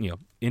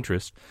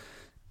interest,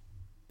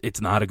 it's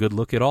not a good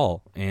look at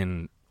all,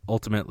 and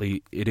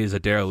ultimately it is a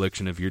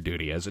dereliction of your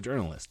duty as a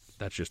journalist.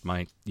 That's just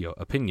my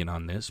opinion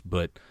on this.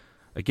 But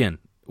again,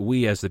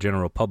 we as the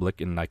general public,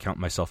 and I count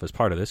myself as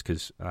part of this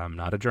because I'm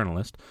not a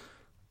journalist,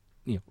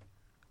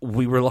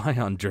 we rely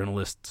on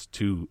journalists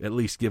to at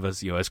least give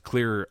us as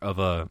clear of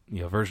a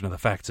version of the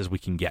facts as we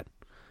can get.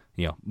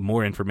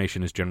 More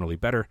information is generally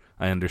better.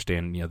 I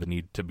understand the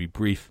need to be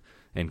brief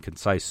and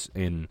concise.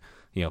 In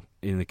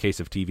the case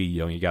of TV,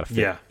 you got to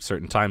fit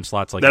certain time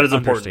slots. Like, that is I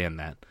important. Understand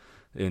that.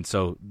 And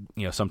so,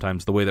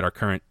 sometimes the way that our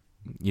current,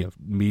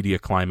 media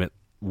climate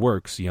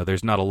works,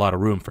 there's not a lot of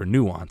room for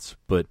nuance,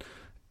 but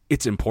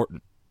it's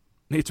important.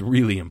 It's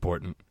really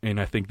important. And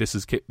I think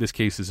this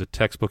case is a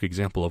textbook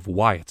example of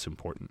why it's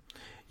important.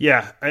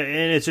 Yeah,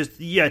 and it's just,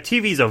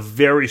 TV is a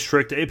very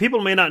strict,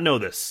 people may not know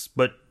this,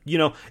 but,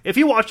 if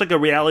you watch like a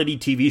reality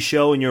TV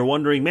show and you're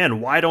wondering,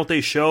 man, why don't they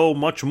show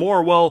much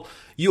more? Well,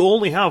 you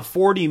only have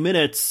 40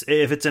 minutes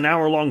if it's an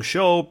hour-long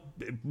show.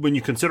 When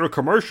you consider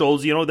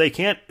commercials, they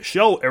can't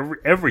show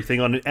everything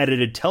on an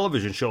edited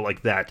television show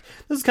like that.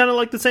 This is kind of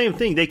like the same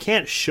thing. They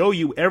can't show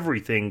you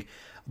everything,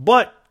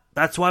 but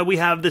that's why we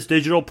have this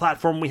digital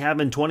platform we have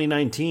in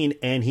 2019,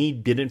 and he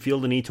didn't feel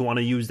the need to want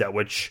to use that,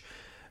 which...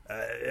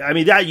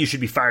 that you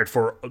should be fired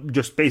for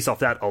just based off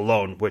that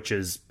alone, which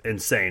is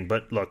insane.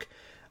 But look,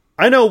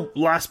 I know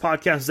last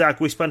podcast,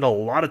 Zach, we spent a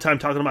lot of time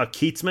talking about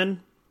Kietzman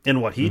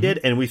and what he did,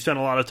 and we've spent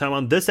a lot of time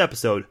on this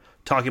episode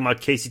talking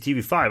about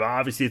KCTV5.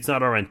 Obviously, it's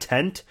not our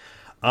intent.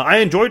 I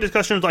enjoy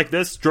discussions like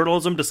this,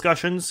 journalism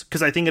discussions,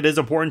 because I think it is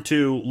important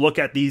to look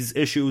at these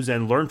issues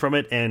and learn from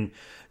it and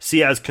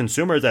see as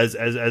consumers,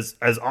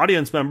 as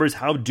audience members,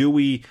 how do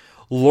we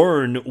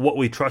learn what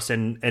we trust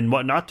and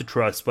what not to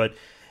trust. But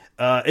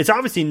it's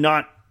obviously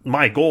not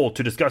my goal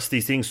to discuss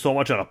these things so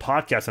much on a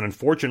podcast, and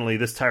unfortunately,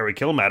 this Tyreek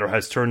Hill matter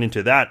has turned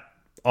into that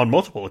on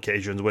multiple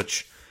occasions,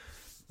 which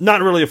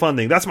not really a fun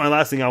thing. That's my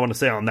last thing I want to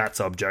say on that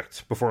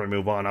subject. Before we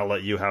move on, I'll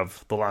let you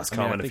have the last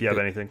comment if you have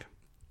anything.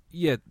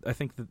 Yeah, I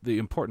think that the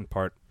important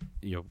part,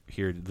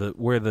 here,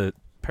 where the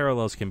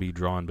parallels can be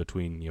drawn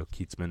between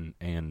Kietzman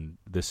and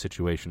this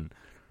situation,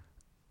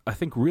 I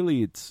think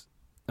really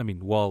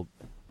while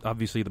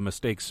obviously the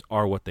mistakes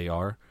are what they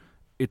are,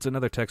 it's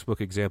another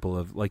textbook example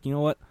of, like,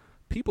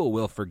 people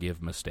will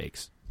forgive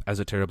mistakes as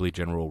a terribly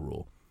general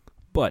rule.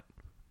 But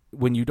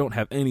when you don't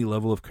have any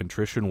level of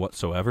contrition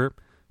whatsoever,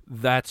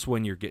 that's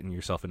when you're getting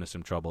yourself into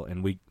some trouble.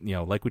 And we,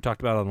 like we talked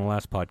about on the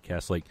last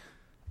podcast,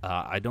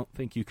 I don't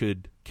think you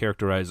could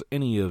characterize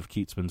any of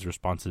Kietzman's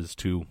responses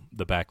to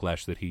the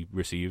backlash that he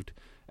received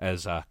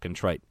as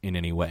contrite in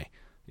any way.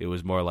 It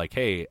was more like,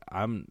 hey,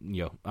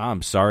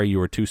 I'm sorry you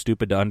were too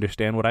stupid to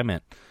understand what I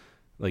meant.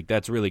 Like,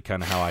 that's really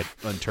kind of how I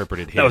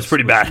interpreted his. That was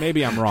pretty bad.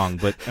 Maybe I'm wrong,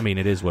 but,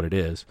 it is what it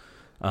is.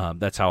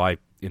 That's how I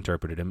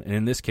interpreted him. And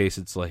in this case,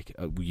 it's like,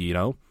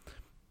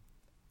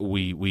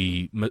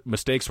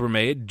 mistakes were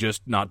made,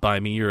 just not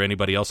by me or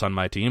anybody else on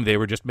my team. They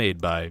were just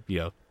made by,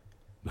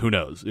 who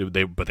knows?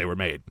 But they were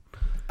made.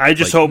 I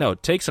just hope... No,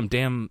 take some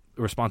damn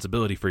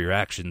responsibility for your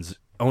actions,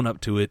 own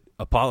up to it,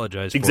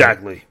 apologize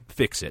exactly. for it,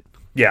 fix it.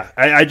 Yeah,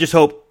 I just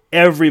hope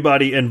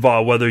everybody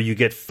involved, whether you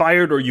get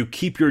fired or you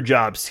keep your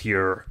jobs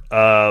here,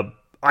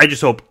 I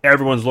just hope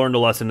everyone's learned a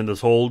lesson in this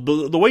whole...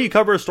 The way you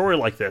cover a story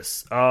like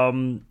this,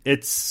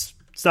 it's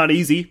not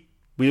easy.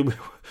 We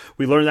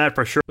learned that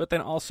for sure. But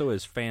then also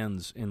as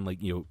fans in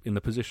in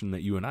the position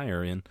that you and I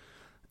are in,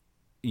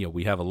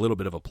 we have a little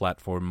bit of a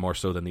platform more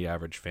so than the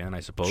average fan, I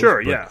suppose.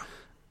 Sure, but,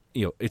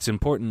 it's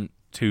important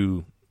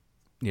to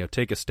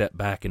take a step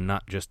back and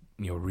not just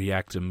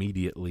react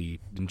immediately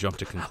and jump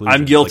to conclusions.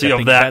 I'm guilty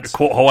of that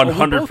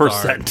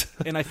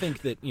 100%. And I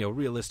think that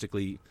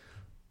realistically,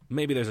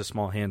 maybe there's a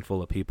small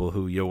handful of people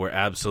who were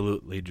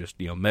absolutely just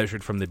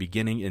measured from the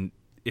beginning. And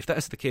if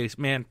that's the case,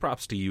 man,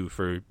 props to you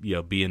for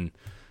being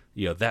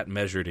that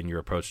measured in your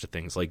approach to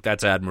things. Like,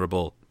 that's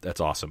admirable.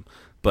 That's awesome.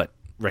 But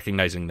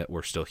recognizing that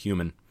we're still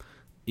human,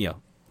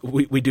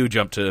 we do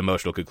jump to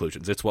emotional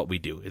conclusions. It's what we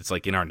do. It's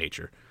like in our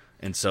nature.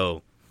 And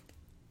so,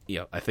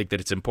 I think that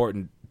it's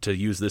important to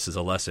use this as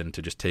a lesson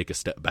to just take a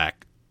step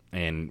back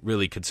and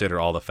really consider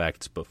all the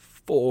facts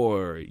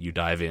before you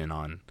dive in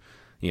on,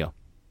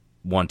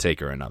 one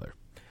take or another.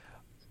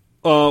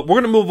 We're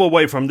going to move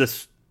away from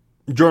this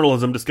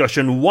journalism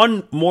discussion.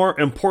 One more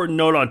important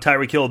note on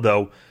Tyreek Hill,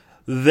 though.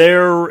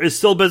 There is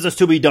still business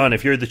to be done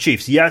if you're the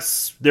Chiefs.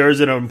 Yes, there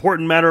is an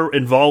important matter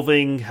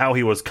involving how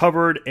he was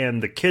covered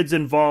and the kids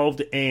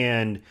involved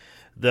and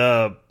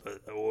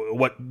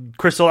what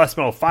Crystal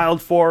Espinal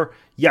filed for.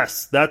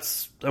 Yes,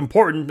 that's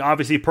important.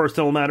 Obviously,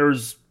 personal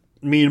matters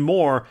mean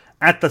more.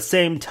 At the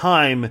same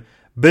time,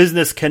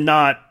 business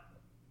cannot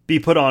be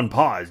put on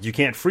pause. You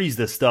can't freeze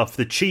this stuff.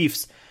 The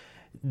Chiefs,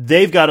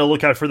 they've got to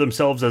look out for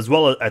themselves as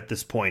well at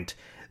this point.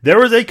 There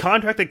was a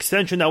contract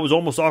extension that was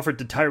almost offered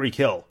to Tyreek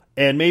Hill.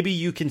 And maybe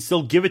you can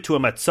still give it to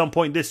him at some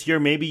point this year.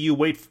 Maybe you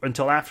wait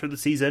until after the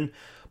season.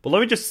 But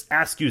let me just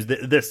ask you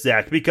this,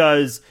 Zach,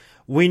 because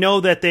we know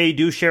that they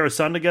do share a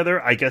son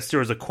together. I guess there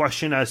was a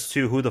question as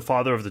to who the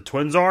father of the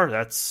twins are.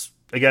 That's,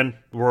 again,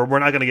 we're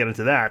not going to get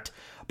into that.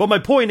 But my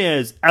point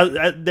is,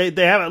 they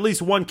have at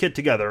least one kid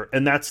together,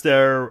 and that's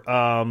their,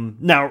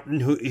 now,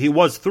 he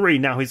was 3,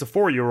 now he's a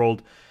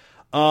 4-year-old.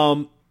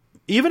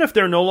 Even if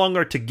they're no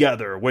longer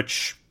together,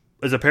 which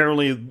is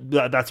apparently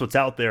that's what's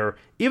out there.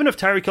 Even if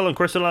Tyreek Hill and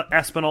Crystal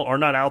Espinal are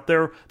not out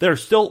there, they're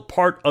still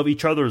part of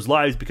each other's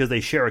lives because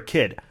they share a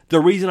kid. The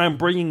reason I'm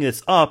bringing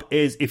this up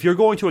is if you're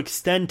going to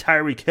extend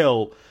Tyreek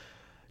Hill,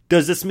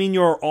 does this mean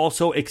you're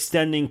also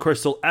extending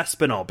Crystal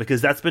Espinal?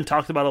 Because that's been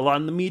talked about a lot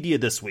in the media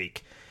this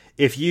week.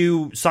 If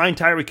you sign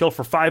Tyreek Hill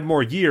for 5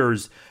 more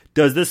years,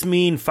 does this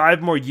mean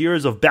 5 more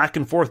years of back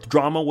and forth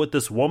drama with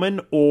this woman?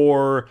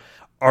 Or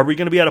are we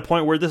going to be at a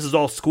point where this is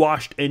all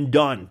squashed and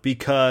done?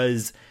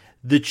 Because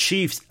the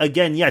Chiefs,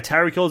 again, yeah,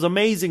 Tyreek Hill is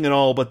amazing and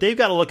all, but they've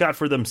got to look out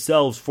for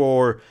themselves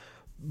for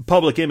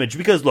public image.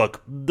 Because,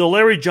 look, the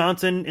Larry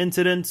Johnson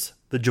incidents,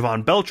 the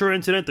Javon Belcher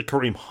incident, the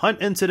Kareem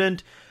Hunt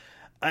incident,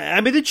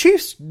 I mean, the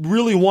Chiefs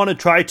really want to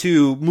try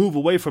to move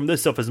away from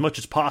this stuff as much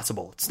as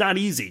possible. It's not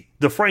easy.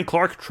 The Frank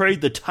Clark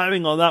trade, the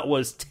timing on that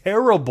was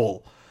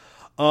terrible.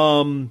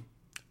 You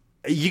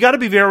got to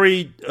be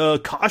very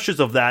cautious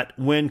of that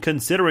when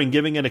considering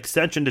giving an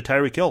extension to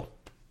Tyreek Hill.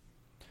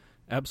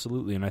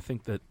 Absolutely, and I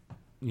think that,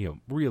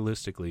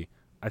 realistically,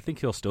 I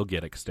think he'll still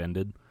get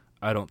extended.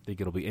 I don't think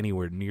it'll be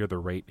anywhere near the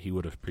rate he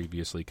would have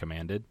previously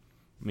commanded.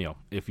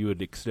 If you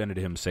had extended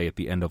him, say, at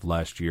the end of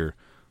last year,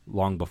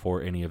 long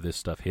before any of this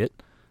stuff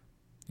hit,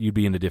 you'd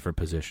be in a different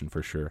position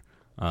for sure.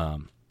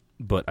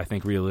 But I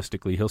think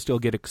realistically, he'll still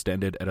get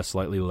extended at a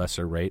slightly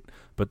lesser rate,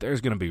 but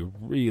there's going to be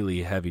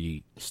really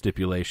heavy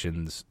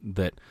stipulations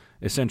that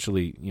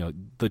essentially,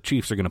 the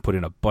Chiefs are going to put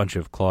in a bunch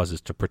of clauses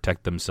to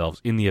protect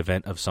themselves in the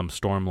event of some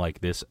storm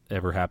like this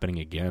ever happening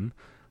again.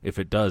 If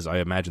it does, I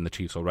imagine the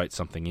Chiefs will write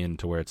something in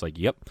to where it's like,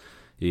 yep,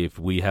 if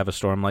we have a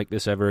storm like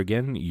this ever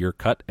again, you're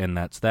cut, and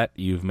that's that.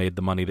 You've made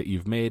the money that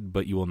you've made,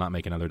 but you will not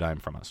make another dime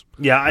from us.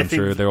 Yeah, I'm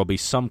sure there will be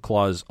some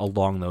clause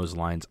along those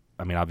lines.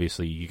 I mean,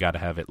 obviously, you got to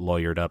have it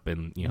lawyered up,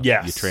 and you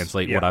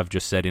translate what I've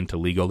just said into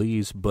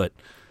legalese. But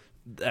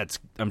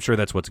I'm sure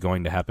that's what's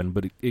going to happen.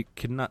 But it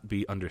cannot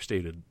be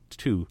understated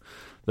too,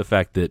 the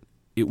fact that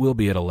it will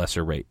be at a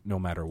lesser rate, no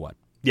matter what.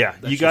 Yeah,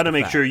 you got to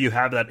make sure you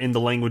have that in the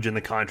language in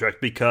the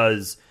contract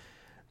because,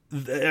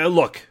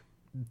 look,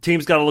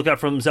 teams got to look out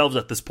for themselves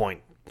at this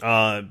point.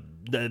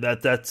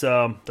 That's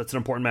an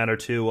important matter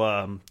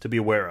to be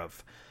aware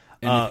of.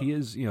 And if he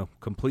is,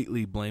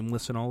 completely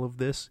blameless in all of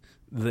this,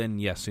 then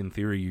yes, in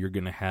theory, you're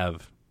going to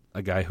have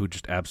a guy who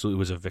just absolutely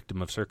was a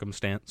victim of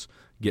circumstance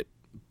get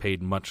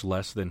paid much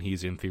less than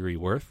he's in theory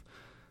worth.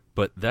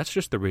 But that's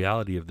just the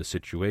reality of the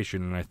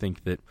situation, and I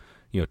think that,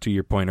 to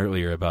your point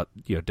earlier about,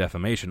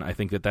 defamation, I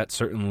think that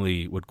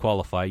certainly would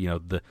qualify,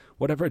 the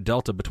whatever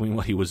delta between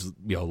what he was,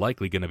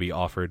 likely going to be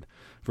offered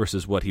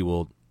versus what he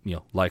will,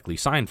 likely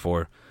sign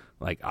for.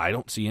 Like, I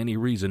don't see any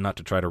reason not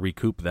to try to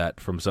recoup that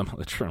from some of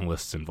the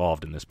journalists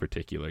involved in this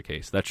particular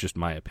case. That's just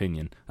my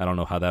opinion. I don't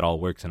know how that all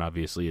works, and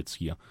obviously it's,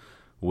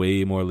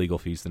 way more legal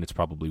fees than it's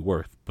probably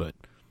worth, but,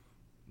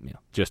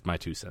 just my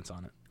 2 cents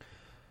on it.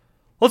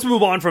 Let's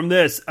move on from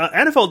this.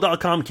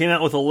 NFL.com came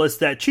out with a list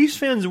that Chiefs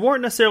fans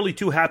weren't necessarily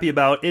too happy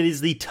about. It is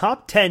the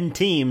top 10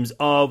 teams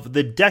of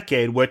the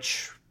decade,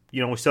 which, we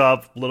still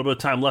have a little bit of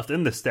time left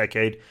in this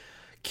decade.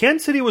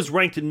 Kansas City was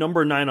ranked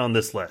number 9 on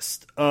this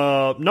list.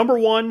 Number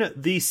 1,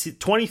 the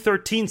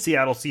 2013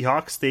 Seattle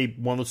Seahawks. They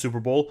won the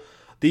Super Bowl.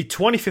 The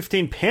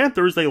 2015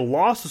 Panthers, they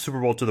lost the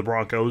Super Bowl to the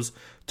Broncos.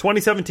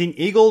 2017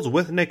 Eagles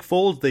with Nick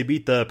Foles, they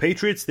beat the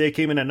Patriots. They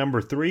came in at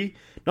number 3.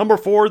 Number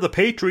 4, the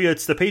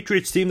Patriots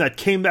team that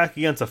came back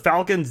against the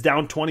Falcons,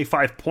 down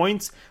 25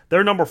 points.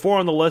 They're number 4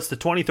 on the list. The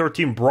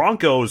 2013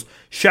 Broncos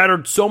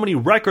shattered so many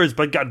records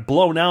but got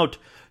blown out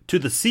to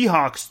the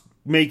Seahawks,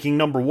 making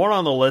number 1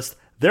 on the list.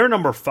 They're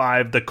number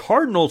 5. The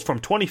Cardinals from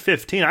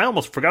 2015, I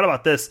almost forgot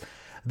about this.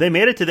 They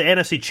made it to the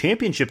NFC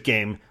Championship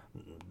game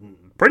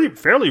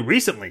fairly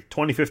recently,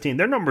 2015.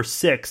 They're number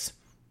 6.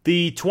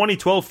 The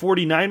 2012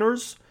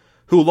 49ers,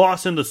 who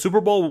lost in the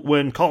Super Bowl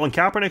when Colin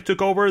Kaepernick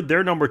took over,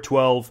 they're number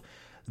 12.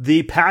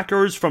 The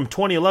Packers from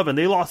 2011,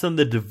 they lost in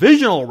the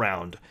divisional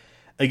round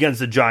against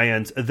the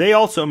Giants. They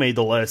also made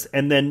the list.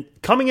 And then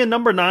coming in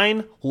number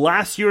 9,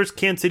 last year's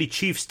Kansas City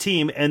Chiefs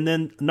team. And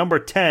then number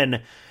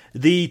 10,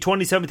 the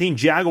 2017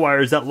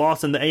 Jaguars that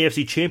lost in the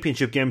AFC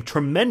Championship game.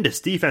 Tremendous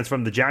defense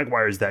from the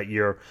Jaguars that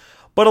year.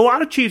 But a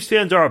lot of Chiefs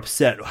fans are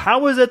upset.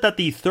 How is it that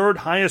the third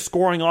highest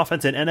scoring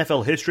offense in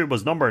NFL history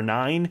was number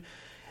 9?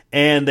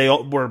 And they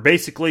were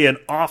basically an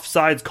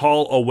offsides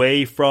call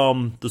away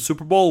from the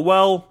Super Bowl?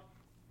 Well,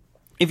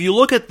 if you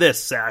look at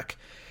this, Zach,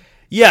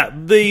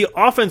 the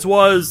offense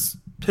was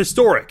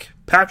historic.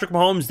 Patrick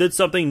Mahomes did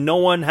something no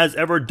one has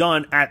ever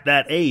done at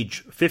that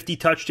age. 50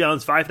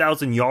 touchdowns,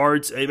 5,000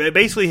 yards.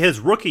 Basically his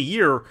rookie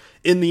year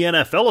in the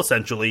NFL,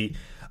 essentially.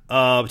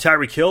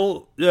 Tyreek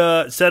Hill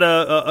set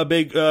a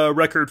big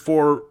record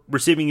for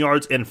receiving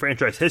yards in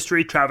franchise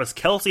history. Travis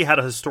Kelce had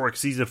a historic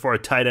season for a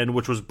tight end,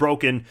 which was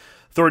broken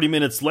 30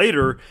 minutes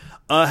later.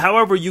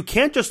 However, you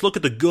can't just look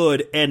at the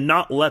good and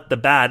not let the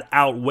bad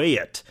outweigh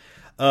it.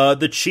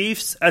 The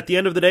Chiefs, at the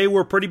end of the day,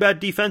 were pretty bad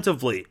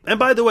defensively. And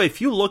by the way,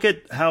 if you look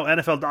at how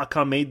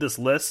NFL.com made this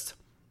list,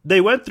 they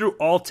went through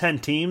all 10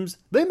 teams.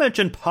 They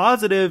mentioned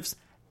positives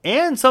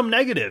and some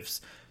negatives.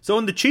 So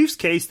in the Chiefs'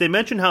 case, they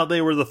mentioned how they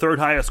were the third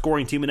highest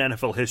scoring team in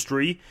NFL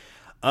history.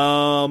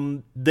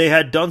 They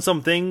had done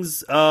some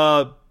things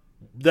that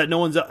no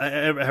one's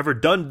ever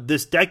done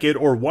this decade,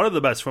 or one of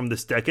the best from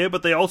this decade.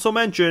 But they also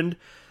mentioned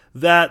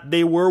that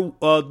they were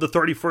the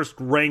 31st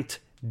ranked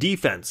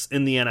defense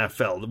in the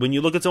NFL. When you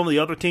look at some of the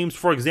other teams,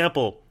 for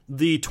example,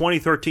 the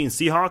 2013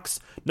 Seahawks,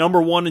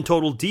 number 1 in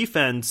total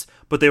defense,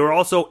 but they were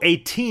also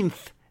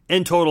 18th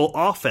in total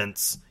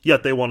offense,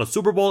 yet they won a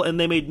Super Bowl and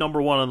they made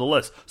number 1 on the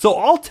list. So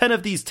all 10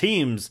 of these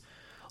teams,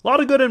 a lot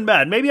of good and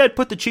bad. Maybe I'd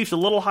put the Chiefs a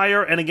little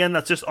higher, and again,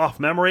 that's just off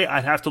memory.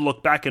 I'd have to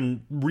look back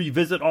and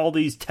revisit all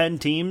these 10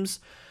 teams.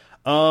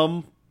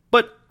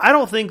 But I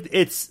don't think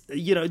it's,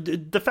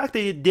 the fact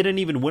they didn't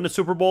even win a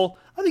Super Bowl,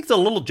 I think it's a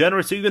little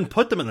generous to even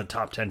put them in the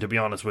top 10, to be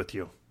honest with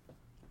you.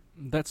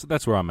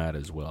 That's where I'm at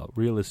as well.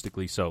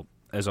 Realistically, so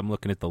as I'm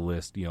looking at the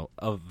list,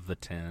 of the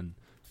 10,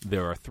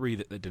 there are 3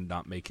 that did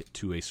not make it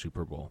to a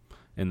Super Bowl,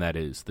 and that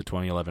is the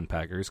 2011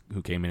 Packers,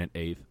 who came in at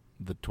 8th,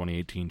 the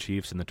 2018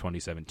 Chiefs, and the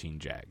 2017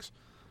 Jags.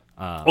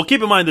 Well,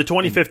 keep in mind the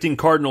 2015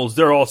 Cardinals,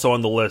 they're also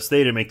on the list. They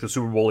didn't make the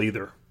Super Bowl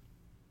either.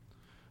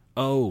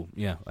 Oh,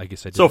 yeah, I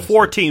guess I did. So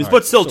 4 teams, right.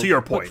 But still, to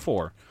your point.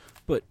 4.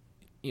 But,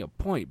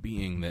 point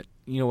being that,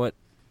 what,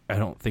 I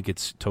don't think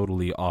it's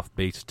totally off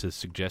base to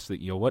suggest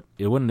that, what,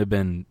 it wouldn't have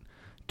been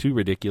too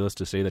ridiculous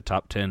to say the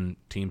top 10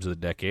 teams of the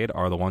decade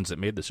are the ones that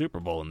made the Super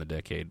Bowl in the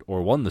decade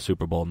or won the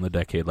Super Bowl in the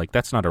decade. Like,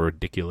 that's not a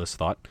ridiculous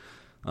thought.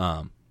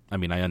 I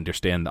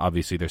understand,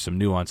 obviously, there's some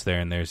nuance there,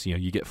 and there's,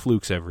 you get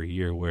flukes every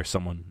year where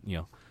someone,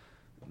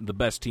 the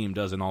best team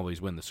doesn't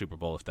always win the Super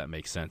Bowl, if that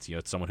makes sense.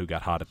 It's someone who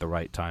got hot at the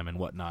right time and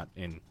whatnot,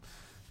 and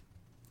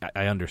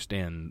I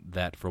understand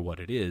that for what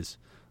it is,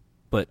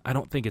 but I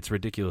don't think it's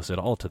ridiculous at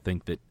all to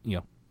think that,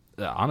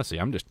 honestly,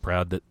 I'm just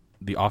proud that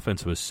the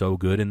offense was so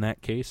good in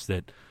that case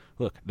that,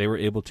 look, they were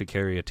able to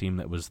carry a team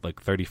that was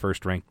like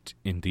 31st ranked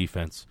in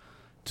defense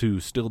to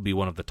still be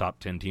one of the top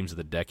 10 teams of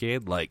the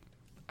decade. Like,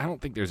 I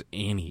don't think there's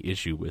any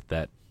issue with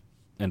that.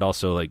 And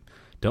also, like,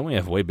 don't we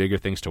have way bigger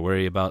things to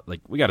worry about?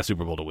 Like, we got a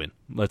Super Bowl to win.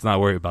 Let's not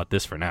worry about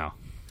this for now.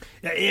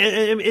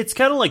 It's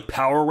kind of like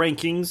power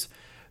rankings.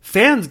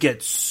 Fans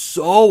get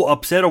so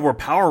upset over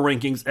power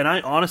rankings, and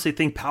I honestly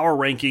think power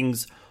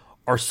rankings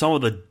are some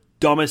of the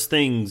dumbest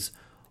things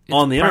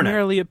on the internet. It's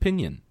primarily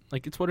opinion.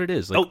 Like, it's what it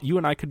is. Like, you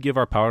and I could give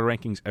our power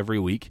rankings every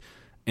week,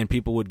 and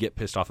people would get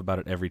pissed off about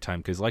it every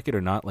time. Because, like it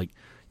or not, like,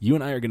 you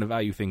and I are going to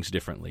value things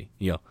differently.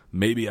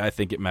 Maybe I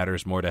think it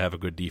matters more to have a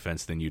good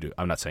defense than you do.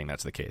 I'm not saying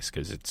that's the case,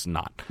 because it's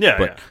not. Yeah,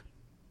 but,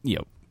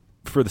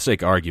 for the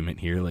sake of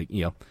argument here, like,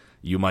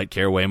 you might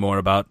care way more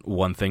about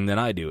one thing than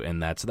I do, and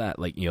that's that.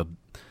 Like,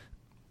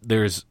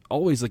 there's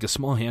always like a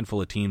small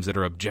handful of teams that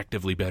are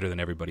objectively better than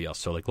everybody else.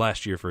 So like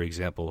last year, for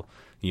example,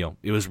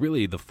 it was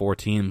really the 4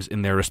 teams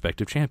in their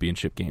respective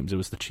championship games. It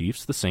was the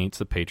Chiefs, the Saints,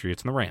 the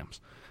Patriots, and the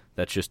Rams.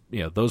 That's just,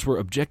 those were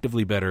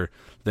objectively better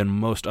than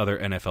most other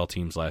NFL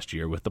teams last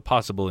year, with the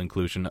possible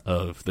inclusion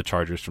of the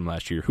Chargers from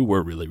last year, who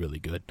were really, really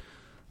good.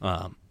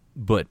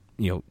 But,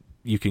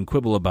 you can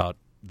quibble about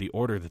the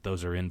order that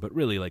those are in, but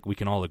really, we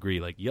can all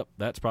agree, yep,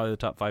 that's probably the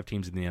top 5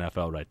 teams in the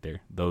NFL right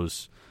there.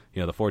 Those,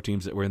 the 4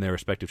 teams that were in their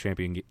respective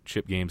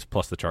championship games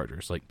plus the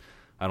Chargers.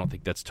 I don't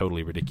think that's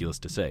totally ridiculous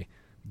to say.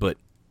 But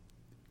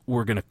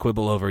we're going to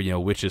quibble over,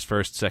 which is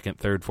first, second,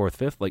 third, fourth,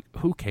 fifth.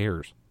 Who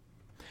cares?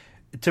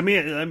 To me,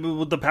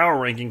 with the power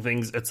ranking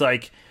things, it's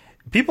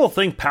people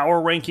think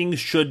power rankings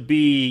should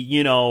be,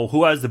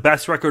 who has the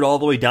best record all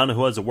the way down to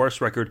who has the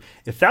worst record.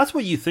 If that's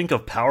what you think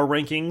of power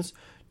rankings,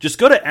 just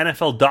go to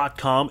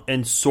NFL.com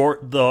and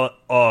sort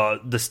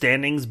the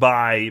standings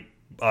by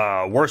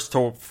worst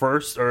to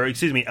first, or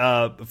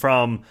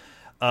from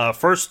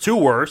first to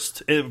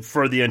worst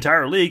for the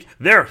entire league.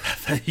 There,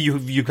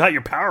 you got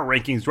your power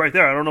rankings right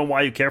there. I don't know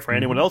why you care for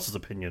anyone else's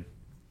opinion.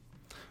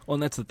 Well,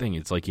 and that's the thing.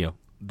 It's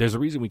there's a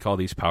reason we call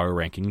these power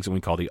rankings and we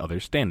call the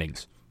other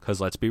standings. Because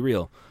let's be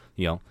real,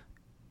 you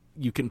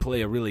can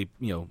play a really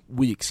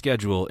weak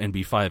schedule and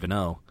be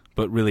 5-0,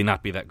 but really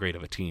not be that great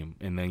of a team,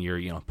 and then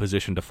you're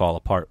positioned to fall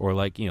apart. Or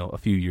a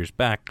few years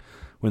back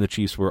when the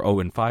Chiefs were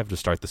 0-5 to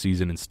start the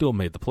season and still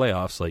made the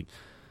playoffs,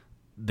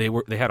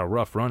 they had a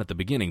rough run at the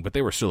beginning, but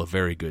they were still a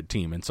very good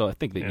team. And so I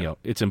think that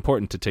it's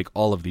important to take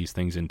all of these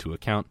things into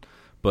account.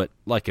 But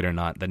like it or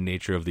not, the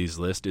nature of these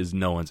lists is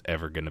no one's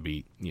ever going to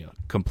be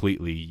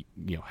completely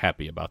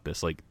happy about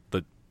this.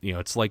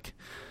 It's like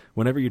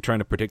whenever you're trying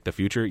to predict the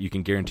future, you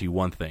can guarantee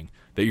one thing,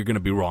 that you're going to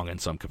be wrong in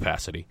some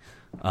capacity.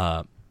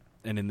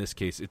 And in this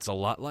case, it's a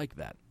lot like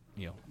that.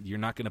 You're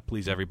not going to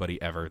please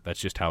everybody ever. That's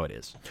just how it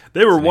is.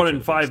 They were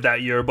 1-5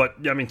 that year, but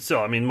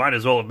still, might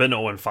as well have been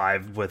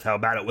 0-5 with how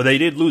bad it was. They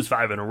did lose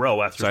 5 in a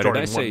row after starting 1-0.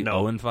 Did I say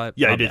 0-5?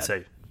 Yeah, I did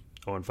say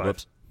 0-5.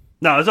 Whoops.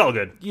 No, it's all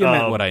good. You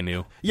meant what I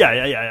knew.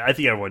 Yeah. I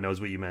think everyone knows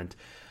what you meant.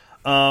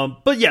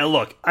 But yeah,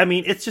 look,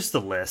 it's just a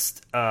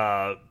list.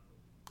 And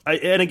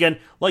again,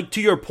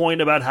 to your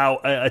point about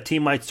how a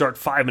team might start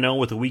 5-0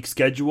 with a weak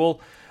schedule,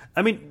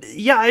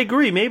 I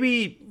agree.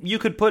 Maybe you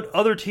could put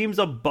other teams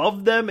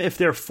above them if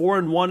they're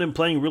 4-1 and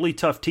playing really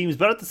tough teams.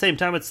 But at the same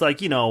time, it's I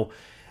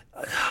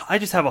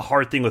just have a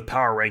hard thing with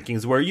power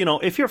rankings where,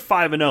 if you're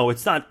 5-0,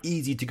 it's not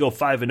easy to go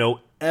 5-0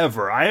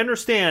 ever. I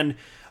understand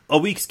a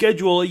weak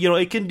schedule,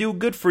 it can do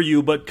good for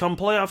you, but come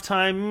playoff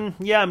time,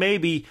 yeah,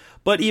 maybe.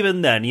 But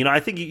even then, I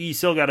think you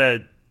still got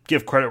to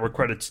give credit where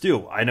credit's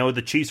due. I know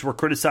the Chiefs were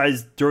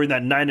criticized during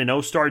that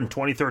 9-0 start in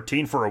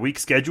 2013 for a weak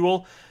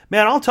schedule.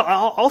 Man,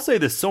 I'll say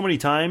this so many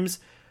times.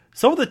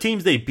 Some of the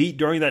teams they beat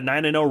during that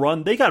 9-0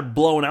 run, they got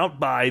blown out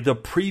by the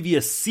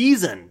previous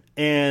season,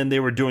 and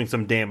they were doing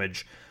some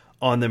damage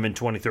on them in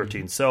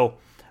 2013. So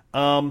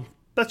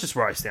that's just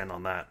where I stand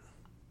on that.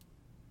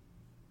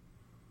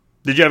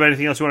 Did you have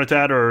anything else you wanted to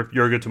add, or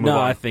you're good to move on?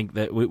 No, I think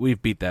that we've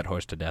beat that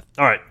horse to death.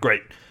 All right,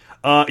 great.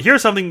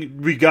 Here's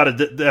something we got to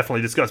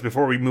definitely discuss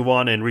before we move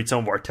on and read some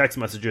of our text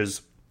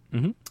messages.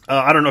 Mm-hmm.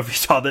 I don't know if you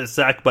saw this,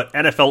 Zach, but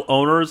NFL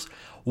owners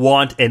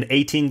want an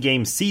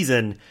 18-game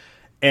season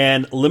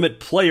and limit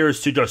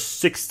players to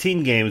just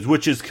 16 games,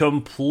 which is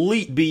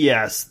complete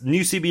BS.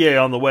 New CBA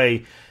on the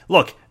way.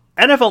 Look,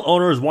 NFL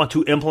owners want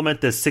to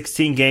implement this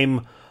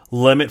 16-game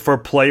limit for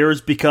players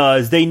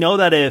because they know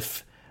that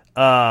if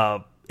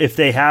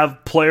they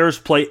have players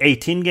play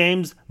 18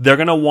 games, they're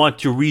going to want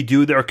to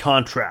redo their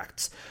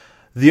contracts.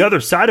 The other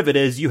side of it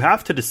is you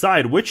have to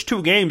decide which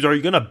 2 games are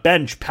you going to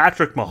bench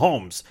Patrick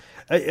Mahomes.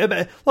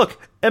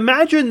 Look,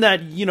 imagine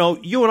that,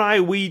 you and I,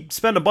 we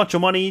spend a bunch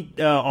of money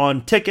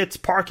on tickets,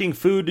 parking,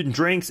 food, and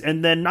drinks,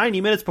 and then 90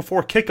 minutes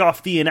before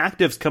kickoff, the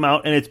inactives come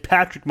out, and it's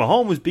Patrick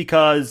Mahomes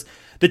because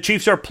the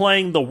Chiefs are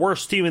playing the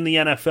worst team in the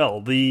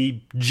NFL,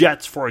 the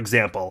Jets, for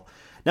example.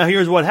 Now,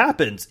 here's what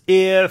happens.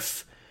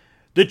 If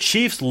the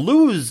Chiefs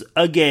lose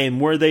a game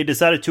where they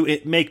decided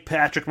to make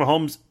Patrick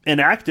Mahomes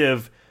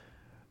inactive,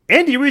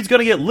 Andy Reid's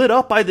going to get lit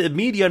up by the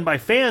media and by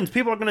fans.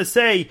 People are going to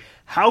say,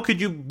 how could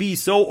you be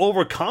so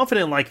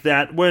overconfident like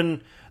that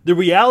when the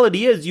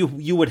reality is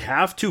you would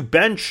have to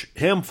bench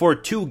him for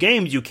 2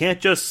 games. You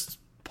can't just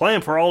play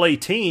him for all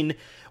 18,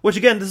 which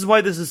again, this is why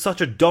this is such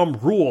a dumb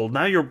rule.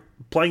 Now you're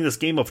playing this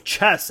game of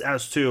chess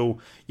as to,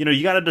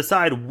 you got to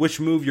decide which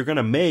move you're going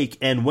to make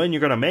and when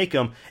you're going to make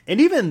them. And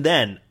even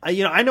then, I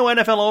know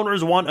NFL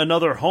owners want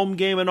another home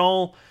game and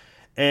all,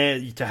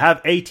 and to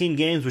have 18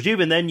 games, which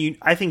even then,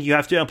 I think you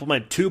have to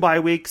implement 2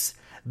 bye weeks.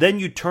 Then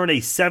you turn a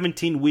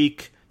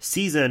 17-week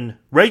season,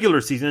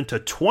 regular season, to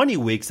 20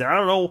 weeks. And I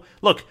don't know.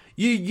 Look,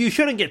 you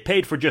shouldn't get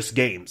paid for just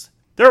games.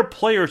 There are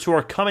players who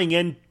are coming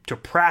in to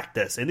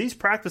practice, and these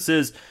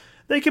practices,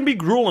 they can be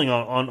grueling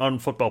on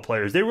football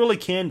players. They really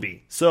can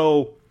be.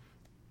 So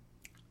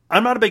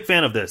I'm not a big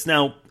fan of this.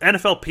 Now,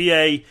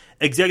 NFLPA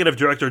Executive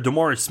Director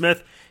DeMaurice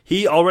Smith,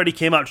 he already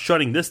came out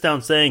shutting this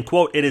down, saying,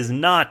 quote, "It is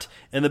not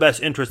in the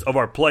best interest of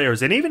our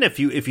players." And even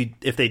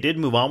if they did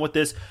move on with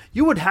this,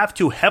 you would have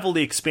to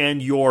heavily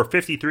expand your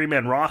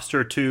 53-man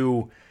roster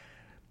to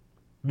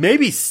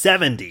maybe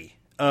 70.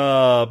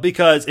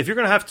 Because if you're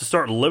going to have to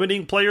start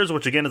limiting players,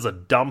 which again is a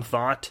dumb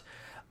thought,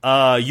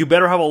 you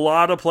better have a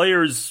lot of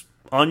players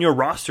on your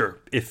roster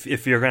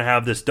if you're going to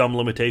have this dumb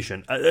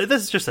limitation.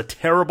 This is just a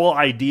terrible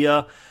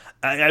idea.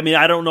 I mean,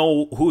 I don't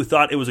know who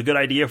thought it was a good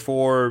idea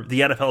for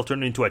the NFL to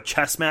turn into a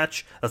chess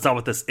match. That's not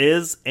what this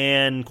is.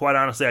 And quite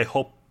honestly, I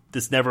hope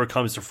this never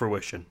comes to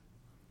fruition.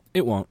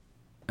 It won't.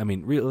 I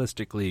mean,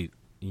 realistically,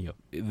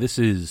 this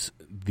is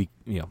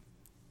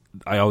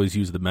I always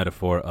use the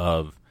metaphor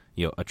of,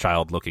 a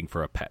child looking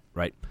for a pet,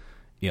 right?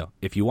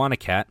 If you want a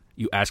cat,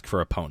 you ask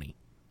for a pony.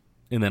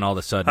 And then all of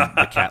a sudden,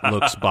 the cat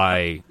looks,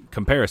 by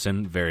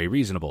comparison, very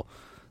reasonable.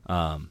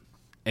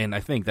 And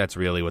I think that's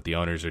really what the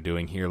owners are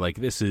doing here. Like,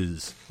 this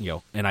is,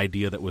 an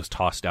idea that was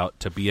tossed out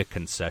to be a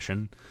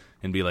concession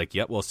and be like,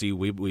 yep, well, see,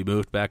 we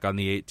moved back on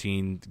the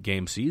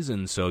 18-game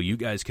season, so you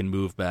guys can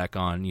move back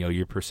on,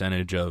 your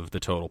percentage of the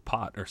total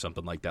pot or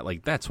something like that.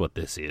 Like, that's what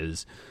this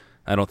is.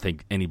 I don't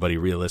think anybody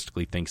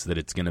realistically thinks that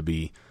it's going to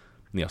be,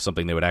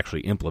 something they would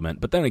actually implement.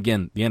 But then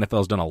again, the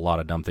NFL's done a lot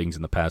of dumb things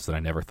in the past that I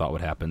never thought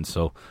would happen,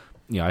 so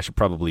I should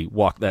probably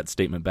walk that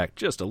statement back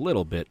just a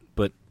little bit.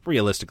 But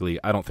realistically,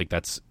 I don't think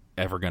that's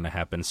ever going to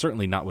happen.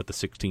 Certainly not with the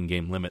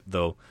 16-game limit,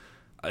 though.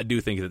 I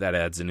do think that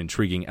adds an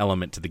intriguing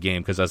element to the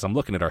game, because as I'm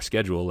looking at our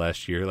schedule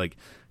last year, like,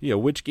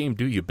 which game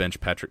do you bench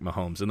Patrick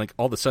Mahomes? And like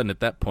all of a sudden at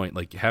that point,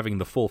 like having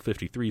the full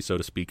 53, so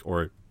to speak,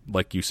 or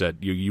like you said,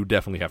 you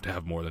definitely have to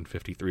have more than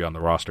 53 on the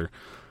roster.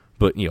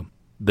 But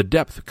the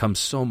depth comes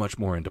so much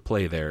more into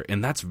play there,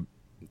 and that's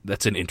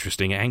an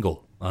interesting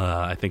angle.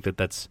 I think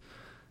that's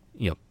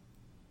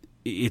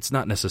it's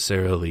not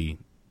necessarily,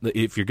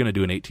 if you're going to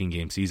do an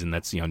 18-game season,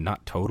 that's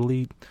not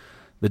totally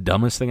the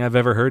dumbest thing I've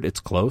ever heard. It's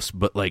close,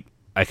 but like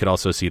I could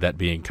also see that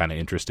being kind of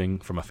interesting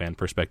from a fan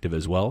perspective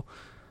as well.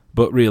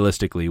 But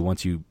realistically,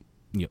 once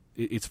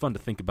it's fun to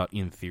think about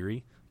in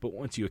theory, but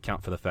once you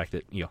account for the fact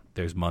that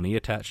there's money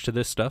attached to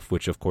this stuff,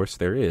 which of course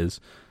there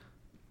is,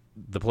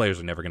 the players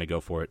are never going to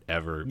go for it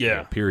ever.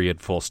 Yeah. Period.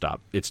 Full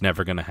stop. It's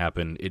never going to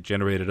happen. It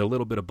generated a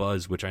little bit of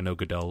buzz, which I know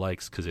Goodell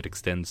likes because it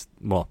extends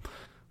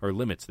or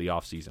limits the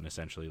offseason,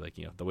 essentially. Like,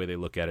 the way they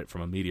look at it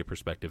from a media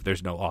perspective,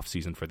 there's no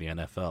offseason for the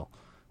NFL.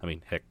 I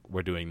mean, heck,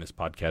 we're doing this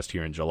podcast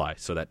here in July,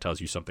 so that tells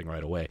you something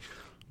right away.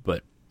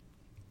 But,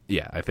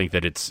 yeah, I think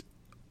that it's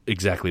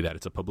exactly that.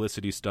 It's a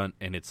publicity stunt,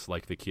 and it's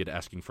like the kid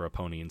asking for a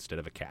pony instead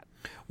of a cat.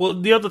 Well,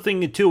 the other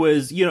thing, too,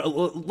 is,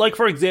 like,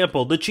 for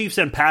example, the Chiefs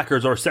and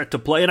Packers are set to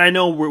play, and I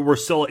know we're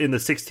still in the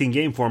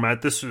 16-game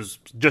format. This is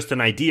just an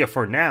idea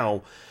for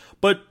now.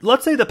 But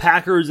let's say the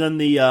Packers and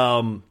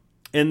the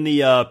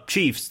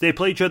Chiefs, they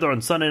play each other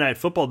on Sunday Night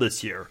Football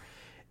this year.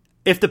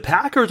 If the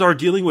Packers are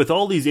dealing with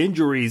all these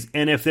injuries,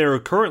 and if they're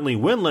currently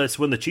winless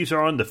when the Chiefs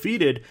are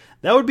undefeated,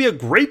 that would be a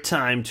great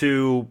time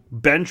to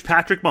bench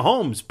Patrick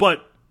Mahomes.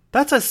 But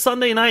that's a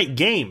Sunday night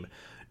game.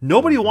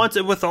 Nobody wants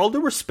it, with all due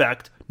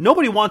respect,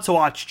 nobody wants to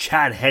watch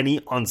Chad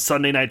Henne on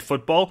Sunday Night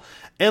Football.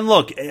 And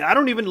look,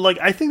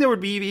 I think there would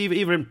be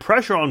even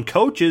pressure on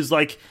coaches,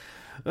 like,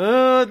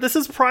 this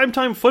is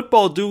primetime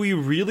football. Do we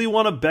really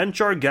want to bench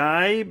our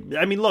guy?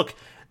 I mean, look,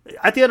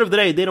 at the end of the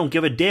day, they don't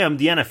give a damn.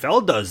 The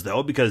NFL does,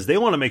 though, because they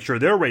want to make sure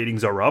their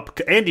ratings are up.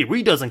 Andy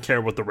Reid doesn't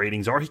care what the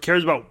ratings are. He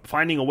cares about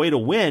finding a way to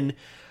win.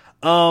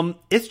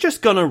 It's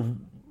just going to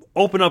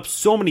open up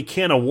so many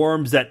can of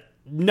worms that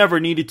never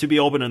needed to be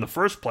open in the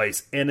first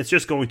place, and it's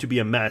just going to be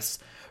a mess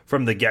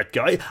from the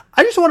get-go.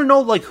 I just want to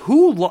know, like,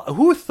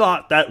 who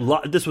thought that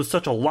this was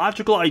such a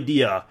logical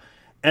idea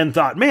and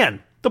thought,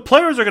 man, the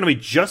players are going to be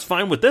just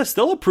fine with this.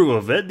 They'll approve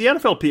of it. The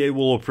NFLPA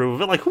will approve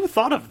of it. Like, who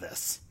thought of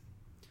this?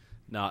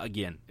 Now,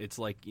 again, it's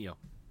like,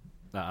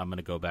 I'm going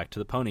to go back to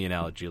the pony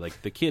analogy.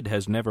 Like, the kid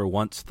has never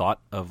once thought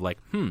of, like,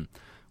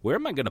 where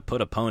am I going to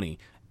put a pony?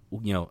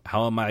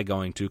 How am I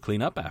going to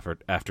clean up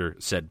after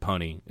said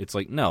pony? It's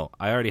like, no,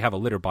 I already have a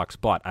litter box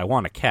bought. I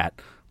want a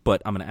cat,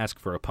 but I'm going to ask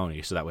for a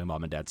pony so that way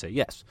mom and dad say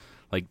yes.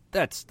 Like,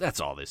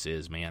 that's all this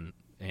is, man.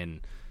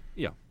 And,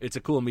 it's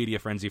a cool media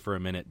frenzy for a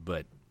minute,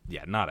 but,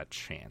 yeah, not a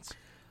chance.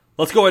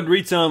 Let's go ahead and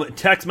read some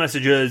text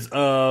messages.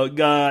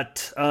 Got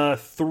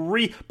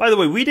 3. By the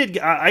way,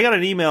 I got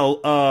an email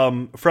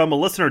from a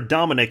listener,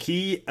 Dominic.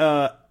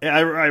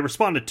 I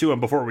responded to him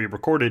before we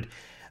recorded.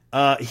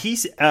 He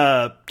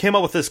came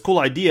up with this cool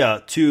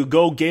idea to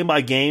go game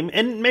by game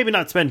and maybe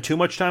not spend too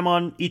much time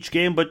on each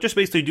game, but just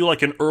basically do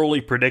like an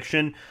early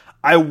prediction.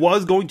 I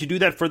was going to do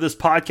that for this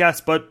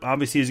podcast, but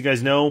obviously, as you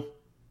guys know,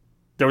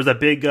 there was that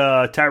big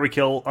Tyreek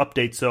Hill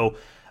update, so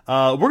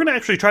we're going to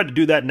actually try to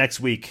do that next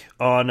week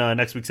on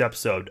next week's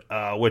episode,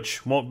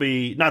 which won't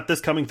be not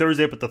this coming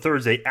Thursday, but the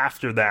Thursday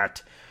after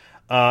that.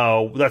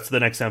 That's the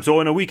next time.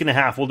 So in a week and a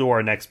half, we'll do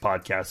our next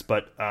podcast.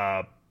 But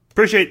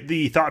appreciate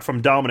the thought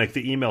from Dominic,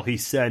 the email he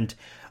sent.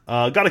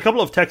 Got a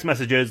couple of text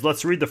messages.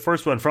 Let's read the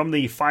first one from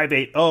the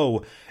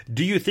 580.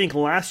 Do you think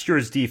last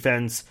year's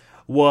defense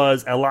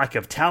was a lack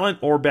of talent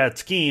or bad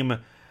scheme?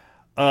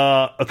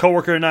 A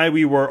coworker and I,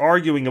 we were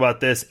arguing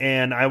about this,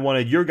 and I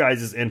wanted your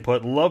guys'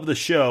 input. Love the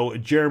show,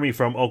 Jeremy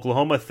from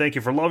Oklahoma. Thank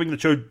you for loving the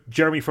show,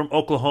 Jeremy from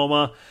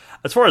Oklahoma.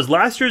 As far as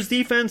last year's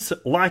defense,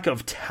 lack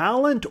of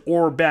talent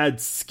or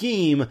bad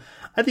scheme,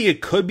 I think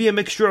it could be a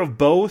mixture of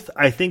both.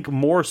 I think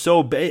more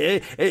so,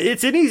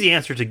 it's an easy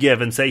answer to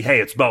give and say, hey,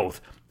 it's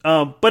both.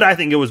 But I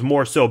think it was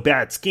more so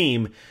bad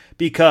scheme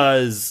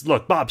because,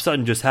 look, Bob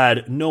Sutton just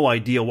had no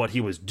idea what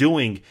he was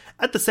doing.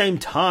 At the same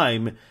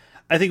time,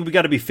 I think we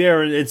got to be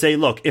fair and say,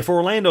 look, if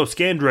Orlando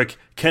Scandrick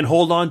can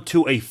hold on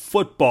to a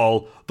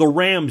football, the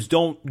Rams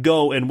don't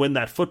go and win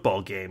that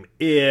football game.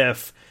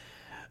 If,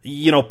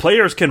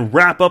 players can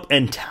wrap up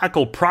and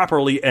tackle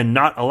properly and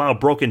not allow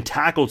broken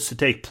tackles to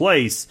take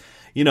place,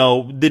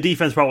 the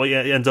defense probably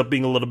ends up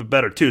being a little bit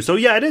better too. So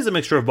yeah, it is a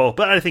mixture of both,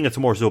 but I think it's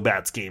more so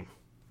bad scheme.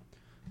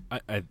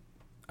 I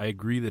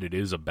agree that it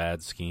is a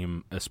bad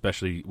scheme,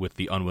 especially with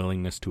the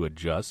unwillingness to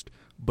adjust.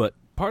 But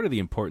part of the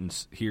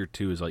importance here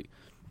too is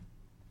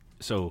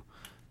so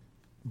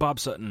Bob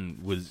Sutton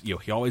was,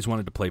 he always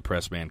wanted to play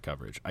press man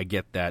coverage. I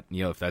get that,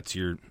 if that's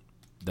your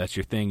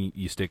thing,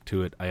 you stick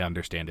to it. I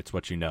understand it's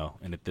what you know.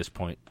 And at this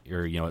point,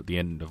 or at the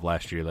end of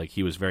last year,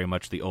 he was very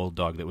much the old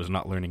dog that was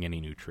not learning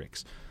any new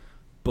tricks.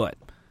 But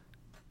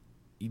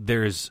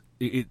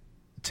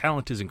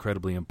talent is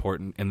incredibly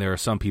important, and there are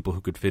some people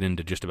who could fit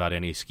into just about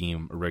any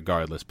scheme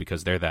regardless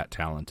because they're that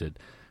talented.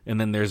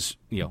 And then there's,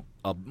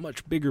 a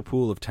much bigger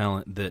pool of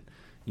talent that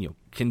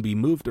can be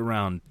moved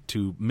around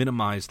to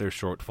minimize their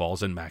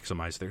shortfalls and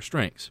maximize their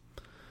strengths.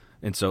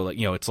 And so,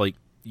 it's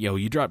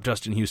you drop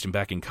Justin Houston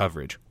back in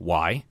coverage.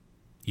 Why?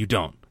 You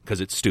don't,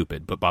 because it's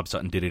stupid, but Bob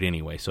Sutton did it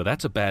anyway. So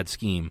that's a bad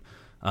scheme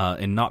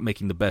and not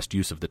making the best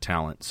use of the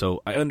talent.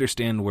 So I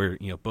understand where,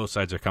 both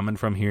sides are coming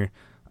from here.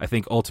 I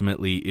think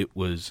ultimately it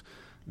was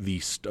the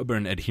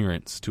stubborn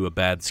adherence to a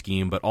bad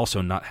scheme, but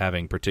also not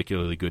having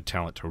particularly good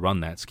talent to run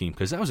that scheme,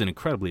 because that was an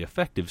incredibly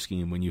effective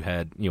scheme when you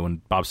had,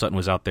 when Bob Sutton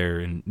was out there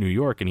in New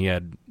York and he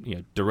had,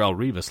 Darrelle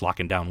Revis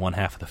locking down one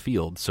half of the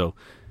field. So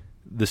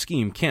the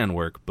scheme can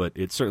work, but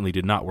it certainly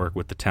did not work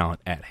with the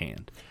talent at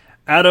hand.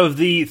 Out of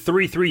the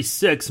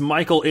 336,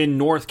 Michael in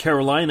North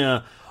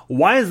Carolina,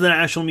 why is the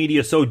national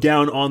media so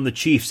down on the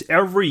Chiefs?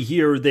 Every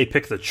year they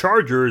pick the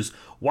Chargers.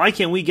 Why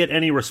can't we get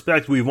any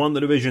respect? We've won the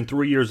division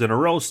 3 years in a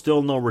row.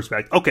 Still no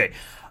respect. Okay.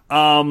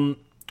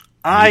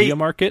 Media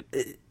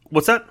market?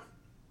 What's that?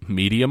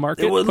 Media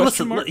market?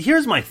 Listen,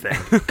 here's my thing.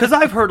 Because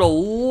I've heard a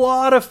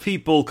lot of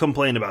people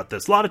complain about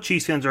this. A lot of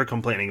Chiefs fans are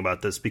complaining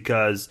about this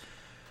because,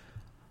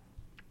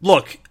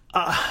 look,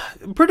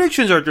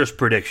 predictions are just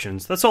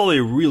predictions. That's all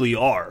they really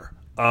are.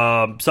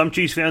 Some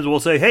Chiefs fans will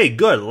say, hey,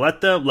 good,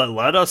 let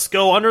us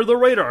go under the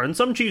radar. And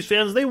some Chiefs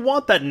fans, they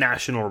want that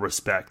national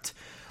respect.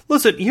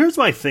 Listen, here's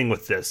my thing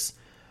with this.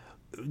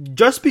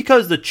 Just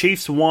because the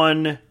Chiefs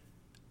won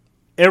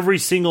every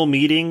single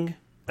meeting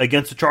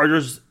against the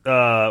Chargers,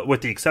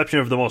 with the exception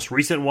of the most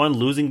recent one,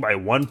 losing by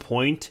 1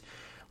 point.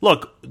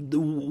 Look,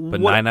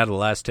 but 9 out of the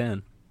last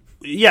 10.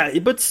 Yeah,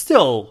 but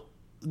still,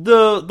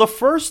 the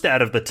first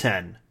out of the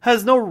 10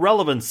 has no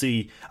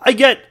relevancy. I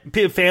get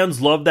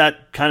fans love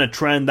that kind of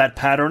trend, that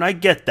pattern. I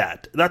get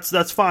that.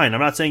 That's fine.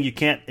 I'm not saying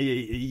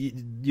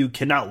you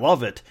cannot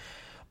love it.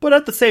 But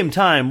at the same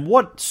time,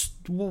 what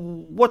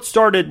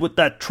started with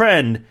that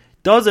trend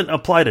doesn't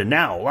apply to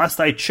now. Last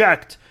I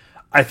checked,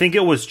 I think it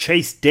was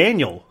Chase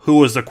Daniel who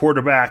was the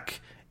quarterback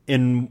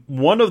in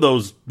one of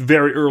those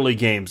very early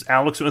games.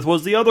 Alex Smith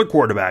was the other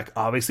quarterback.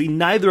 Obviously,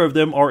 neither of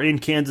them are in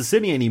Kansas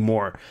City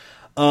anymore.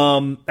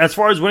 As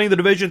far as winning the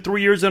division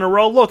 3 years in a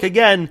row, look,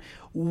 again,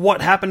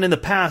 what happened in the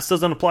past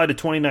doesn't apply to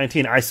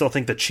 2019. I still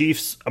think the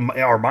Chiefs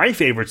are my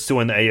favorites to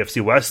win the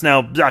AFC West.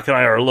 Now, Zach and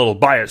I are a little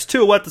biased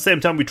too. At the same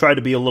time, we try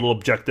to be a little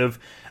objective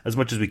as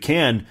much as we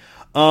can.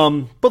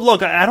 But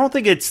look, I don't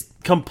think it's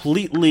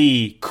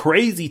completely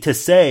crazy to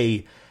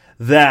say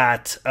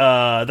that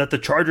the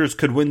Chargers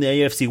could win the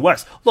AFC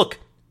West. Look,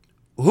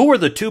 who are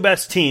the two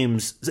best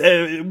teams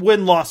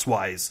win-loss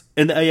wise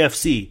in the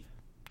AFC?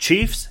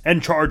 Chiefs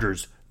and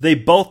Chargers. They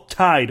both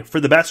tied for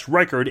the best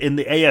record in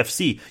the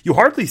AFC. You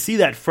hardly see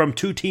that from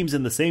two teams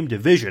in the same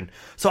division.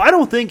 So I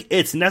don't think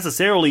it's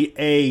necessarily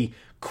a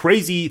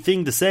crazy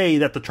thing to say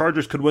that the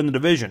Chargers could win the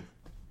division.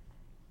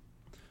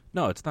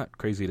 No, it's not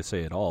crazy to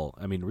say at all.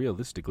 I mean,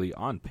 realistically,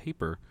 on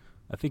paper,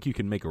 I think you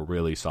can make a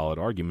really solid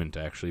argument,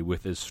 actually,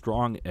 with as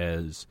strong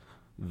as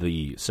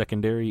the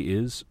secondary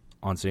is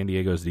on San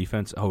Diego's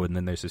defense. Oh, and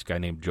then there's this guy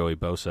named Joey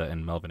Bosa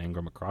and Melvin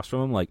Ingram across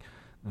from him. Like,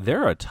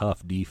 they're a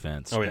tough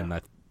defense. Oh, yeah. And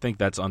I think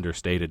that's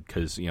understated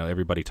because,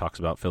 everybody talks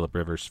about Phillip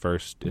Rivers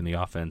first in the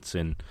offense,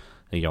 and,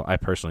 I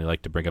personally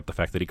like to bring up the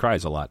fact that he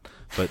cries a lot,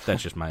 but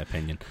that's just my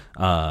opinion.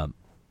 And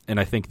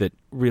I think that,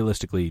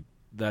 realistically,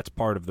 that's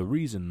part of the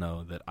reason,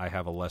 though, that I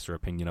have a lesser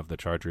opinion of the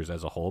Chargers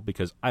as a whole,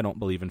 because I don't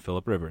believe in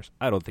Phillip Rivers.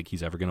 I don't think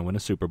he's ever going to win a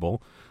Super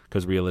Bowl,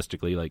 because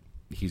realistically,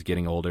 he's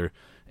getting older,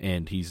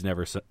 and he's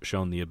never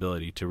shown the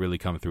ability to really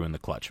come through in the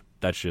clutch.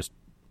 That's just,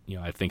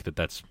 I think that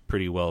that's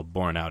pretty well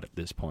borne out at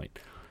this point.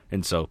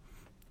 And so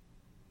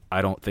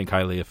I don't think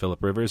highly of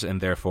Phillip Rivers,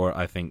 and therefore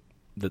I think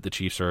that the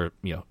Chiefs are,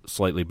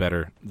 slightly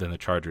better than the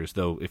Chargers.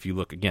 Though if you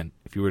look, again,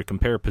 if you were to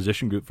compare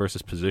position group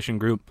versus position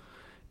group,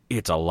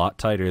 it's a lot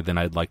tighter than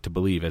I'd like to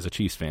believe as a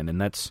Chiefs fan, and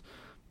that's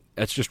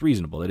just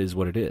reasonable. It is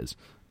what it is.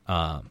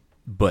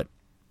 But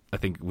I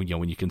think when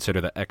you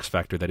consider the X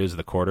factor that is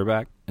the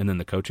quarterback and then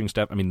the coaching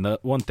staff. I mean, the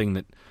one thing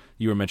that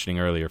you were mentioning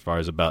earlier, as far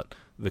as about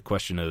the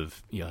question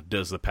of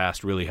does the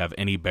past really have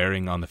any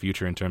bearing on the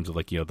future in terms of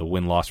the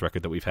win-loss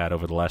record that we've had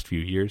over the last few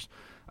years.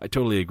 I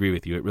totally agree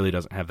with you. It really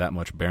doesn't have that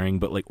much bearing.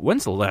 But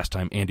when's the last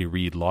time Andy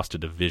Reid lost a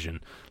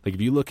division? If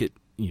you look at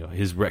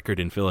his record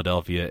in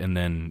Philadelphia and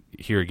then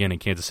here again in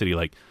Kansas City,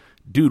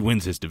 dude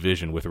wins his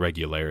division with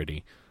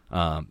regularity,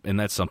 and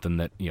that's something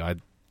that I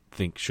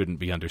think shouldn't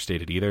be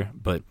understated either.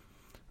 But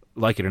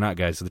like it or not,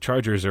 guys, the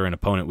Chargers are an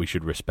opponent we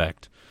should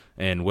respect.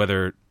 And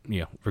whether,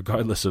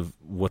 regardless of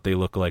what they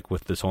look like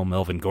with this whole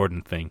Melvin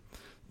Gordon thing,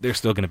 they're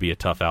still going to be a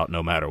tough out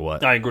no matter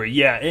what. I agree,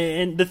 yeah.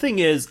 And the thing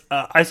is,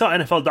 I saw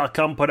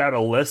NFL.com put out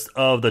a list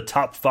of the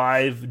top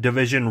 5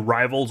 division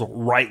rivals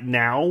right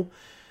now.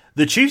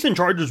 The Chiefs and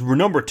Chargers were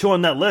number 2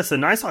 on that list,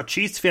 and I saw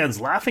Chiefs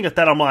fans laughing at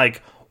that. I'm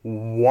like,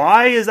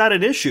 why is that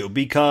an issue?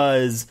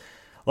 Because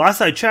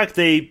last I checked,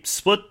 they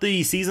split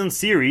the season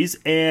series,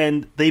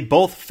 and they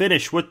both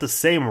finished with the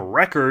same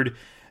record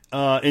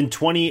in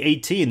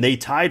 2018. They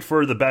tied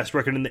for the best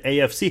record in the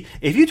AFC.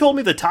 If you told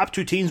me the top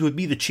 2 teams would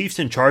be the Chiefs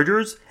and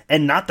Chargers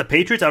and not the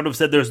Patriots, I would have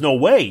said there's no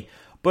way.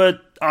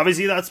 But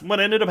obviously that's what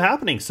ended up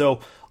happening.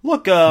 So,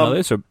 look... well,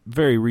 there's a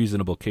very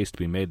reasonable case to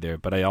be made there,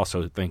 but I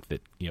also think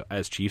that,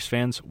 as Chiefs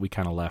fans, we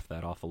kind of laugh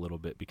that off a little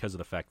bit because of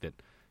the fact that,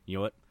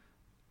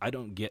 I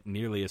don't get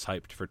nearly as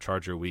hyped for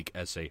Charger Week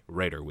as, say,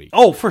 Raider Week.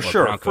 Oh, for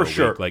sure, Bronco for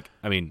sure. Week.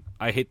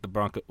 I hate the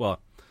Broncos. Well,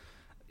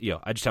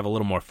 I just have a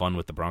little more fun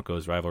with the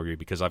Broncos rivalry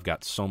because I've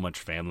got so much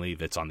family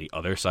that's on the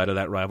other side of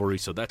that rivalry,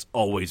 so that's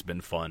always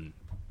been fun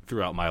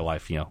throughout my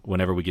life.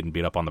 Whenever we get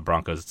beat up on the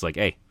Broncos, it's like,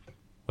 hey,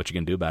 what you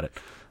gonna do about it?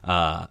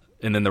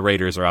 And then the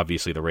Raiders are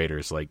obviously the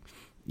Raiders.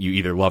 You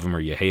either love them or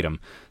you hate them.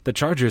 The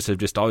Chargers have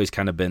just always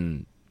kind of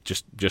been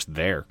just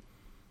there.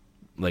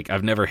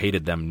 I've never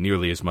hated them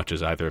nearly as much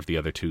as either of the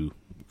other two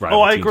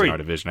rival teams in our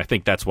division. I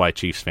think that's why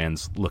Chiefs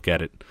fans look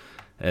at it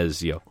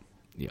as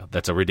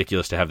that's a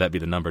ridiculous to have that be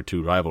the number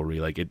 2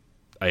 rivalry.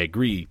 I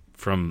agree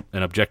from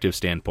an objective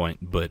standpoint,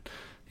 but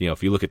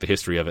if you look at the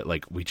history of it,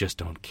 we just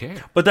don't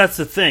care. But that's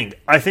the thing.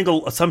 I think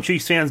some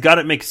Chiefs fans got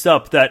it mixed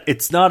up that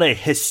it's not a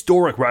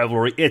historic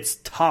rivalry. It's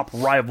top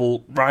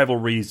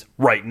rivalries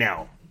right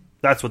now.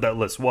 That's what that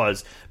list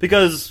was.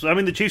 Because,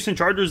 the Chiefs and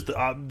Chargers,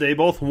 they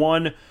both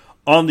won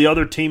on the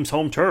other team's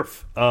home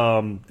turf.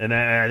 And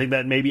I think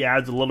that maybe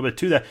adds a little bit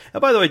to that. And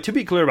by the way, to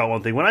be clear about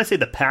one thing, when I say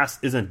the past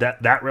isn't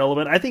that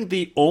relevant, I think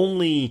the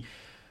only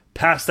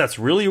past that's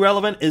really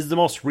relevant is the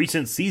most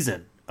recent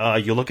season.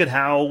 You look at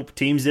how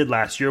teams did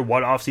last year,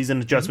 what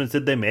offseason adjustments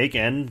did they make,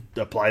 and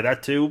apply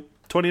that to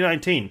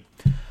 2019.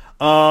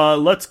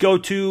 Let's go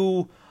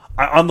to...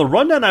 on the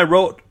rundown, I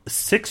wrote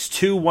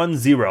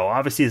 6210.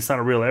 Obviously, it's not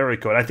a real area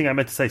code. I think I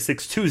meant to say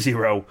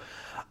 620.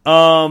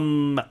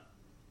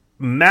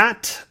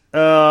 Matt...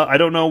 I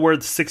don't know where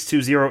the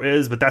 620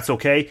 is, but that's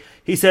okay.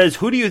 He says,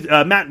 "Who do you?"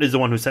 Matt is the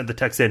one who sent the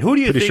text in. Who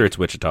do you think? Pretty sure it's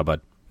Wichita,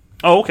 bud.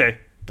 Oh, okay.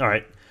 All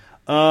right.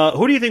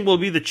 Who do you think will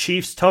be the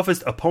Chiefs'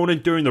 toughest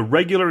opponent during the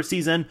regular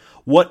season?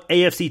 What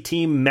AFC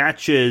team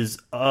matches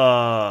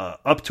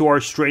up to our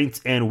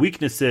strengths and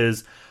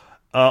weaknesses?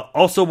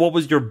 Also, what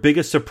was your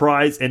biggest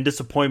surprise and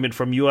disappointment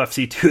from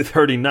UFC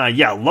 239?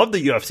 Yeah, love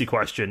the UFC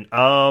question.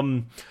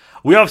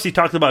 We obviously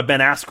talked about Ben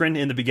Askren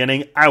in the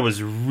beginning. I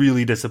was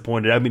really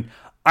disappointed.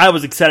 I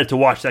was excited to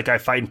watch that guy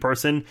fight in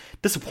person.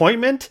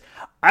 Disappointment?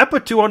 I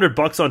put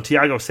 $200 on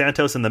Thiago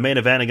Santos in the main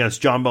event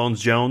against John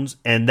Bones Jones,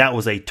 and that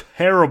was a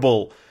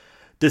terrible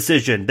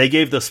decision. They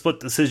gave the split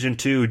decision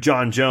to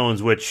John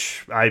Jones,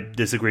 which I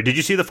disagree. Did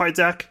you see the fight,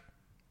 Zach?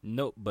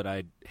 Nope, but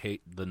I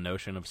hate the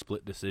notion of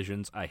split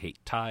decisions. I hate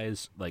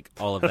ties.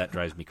 All of that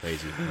drives me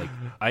crazy.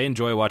 I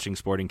enjoy watching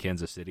sport in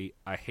Kansas City.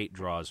 I hate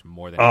draws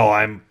more than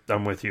anything.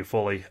 I'm with you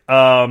fully.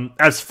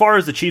 As far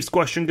as the Chiefs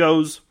question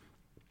goes,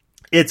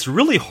 it's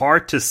really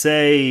hard to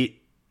say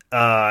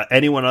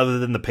anyone other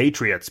than the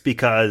Patriots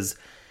because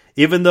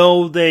even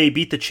though they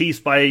beat the Chiefs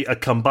by a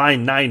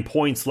combined 9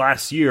 points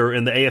last year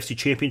in the AFC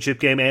Championship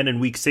game and in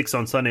Week 6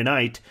 on Sunday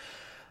night,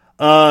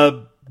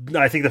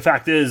 I think the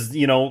fact is,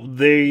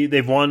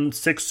 they've won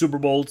 6 Super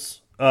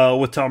Bowls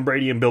with Tom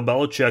Brady and Bill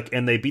Belichick,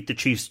 and they beat the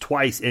Chiefs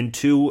twice in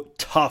 2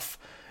 tough,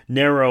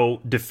 narrow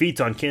defeats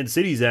on Kansas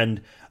City's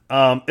end.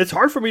 It's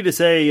hard for me to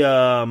say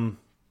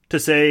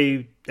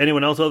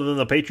anyone else other than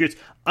the Patriots.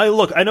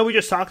 I know we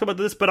just talked about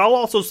this, but I'll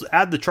also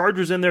add the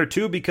Chargers in there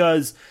too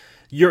because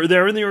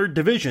they're in your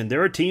division.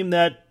 They're a team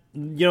that,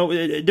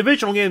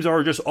 divisional games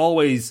are just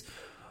always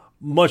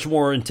much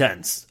more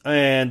intense.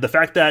 And the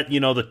fact that,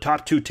 the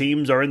top 2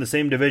 teams are in the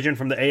same division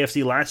from the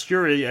AFC last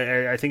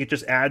year, I think it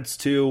just adds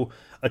to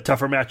a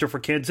tougher matchup for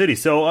Kansas City.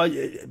 So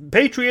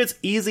Patriots,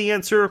 easy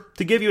answer.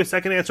 To give you a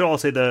second answer, I'll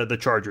say the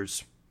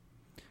Chargers.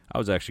 I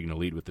was actually going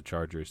to lead with the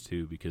Chargers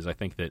too because I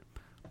think that,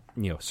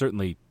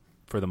 certainly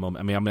for the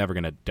moment, I'm never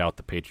going to doubt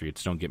the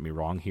Patriots, don't get me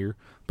wrong here,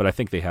 but I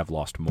think they have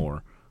lost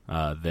more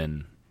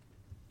than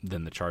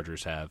the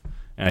Chargers have.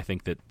 And I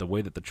think that the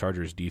way that the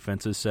Chargers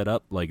defense is set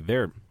up,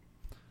 they're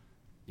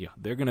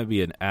going to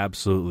be an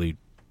absolutely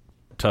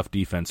tough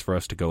defense for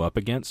us to go up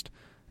against.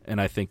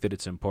 and I think that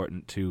it's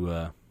important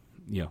to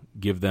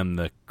give them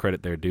the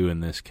credit they're due in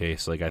this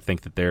case. Like, I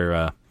think that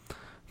they're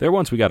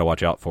ones we got to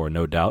watch out for,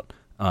 no doubt.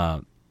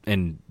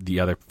 And the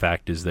other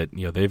fact is that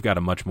they've got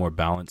a much more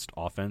balanced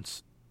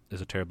offense as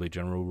a terribly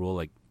general rule.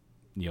 Like,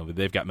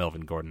 they've got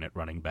Melvin Gordon at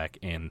running back,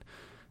 and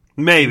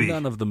maybe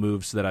none of the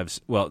moves that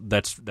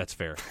that's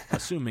fair.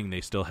 Assuming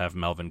they still have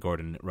Melvin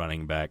Gordon at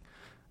running back,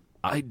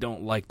 I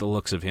don't like the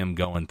looks of him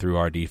going through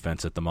our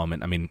defense at the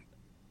moment. I mean,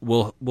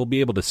 we'll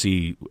be able to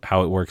see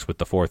how it works with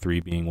the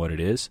 4-3 being what it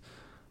is,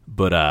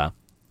 but I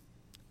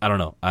don't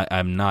know.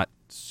 I'm not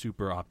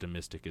super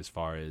optimistic as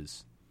far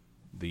as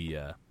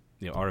the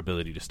our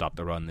ability to stop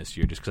the run this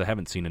year, just because I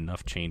haven't seen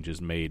enough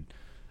changes made.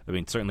 I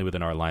mean, certainly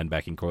within our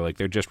linebacking core, like,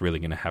 they're just really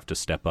going to have to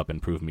step up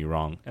and prove me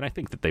wrong. And I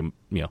think that they,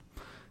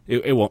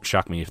 it won't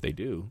shock me if they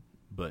do,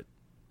 but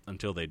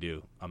until they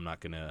do, I'm not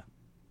going to,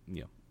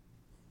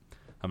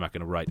 I'm not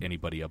going to write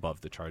anybody above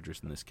the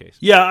Chargers in this case.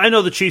 Yeah, I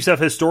know the Chiefs have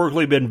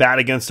historically been bad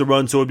against the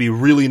run, so it would be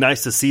really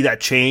nice to see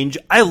that change.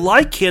 I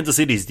like Kansas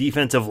City's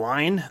defensive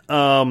line.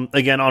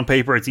 Again, on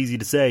paper, it's easy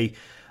to say.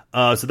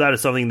 So that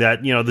is something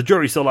that, the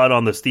jury's still out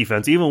on this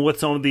defense, even with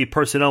some of the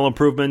personnel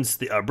improvements,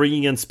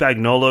 bringing in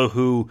Spagnuolo,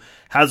 who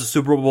has a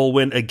Super Bowl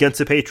win against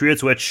the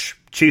Patriots, which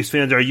Chiefs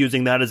fans are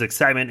using that as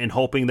excitement and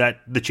hoping that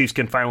the Chiefs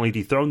can finally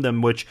dethrone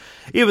them, which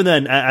even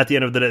then, at the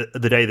end of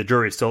the day, the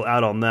jury's still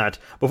out on that.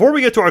 Before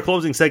we get to our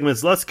closing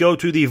segments, let's go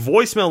to the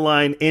voicemail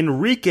line.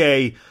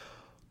 Enrique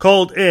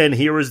called in.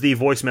 Here is the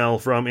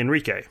voicemail from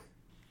Enrique.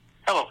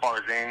 Hello,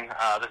 Farzine.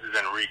 This is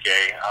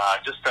Enrique.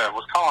 Just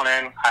was calling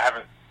in. I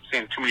haven't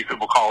seen too many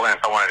people call in,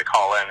 so I wanted to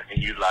call in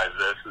and utilize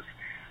this.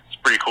 It's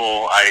pretty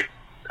cool. I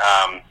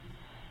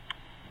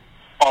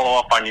follow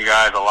up on you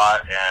guys a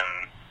lot,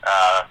 and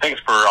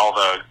thanks for all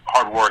the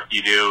hard work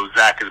you do.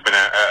 Zach has been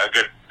a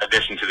good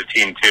addition to the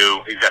team, too.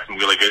 He's got some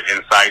really good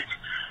insights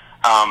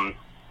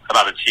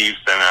about the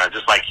Chiefs, and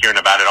just like hearing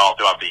about it all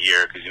throughout the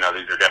year, because,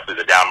 these are definitely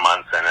the down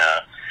months, and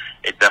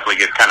it definitely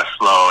gets kind of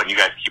slow, and you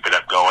guys keep it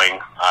up going.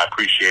 I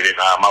appreciate it.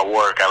 My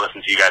work, I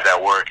listen to you guys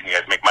at work, and you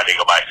guys make my day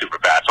go by super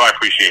fast, so I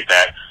appreciate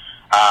that.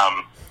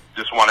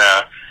 Just want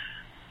to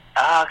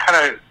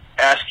kind of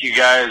ask you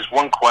guys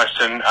one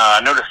question.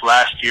 I noticed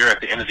last year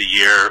at the end of the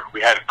year,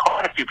 we had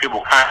quite a few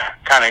people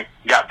kind of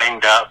got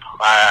banged up.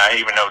 I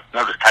even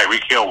noticed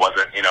Tyreek Hill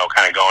wasn't,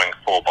 kind of going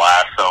full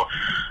blast. So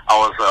I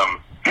was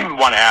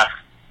want to ask,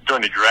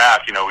 during the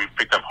draft, we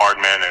picked up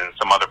Hardman and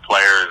some other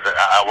players.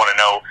 I want to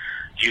know,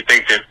 do you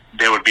think that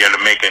they would be able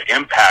to make an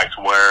impact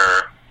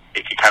where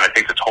it could kind of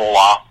take the toll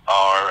off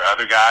our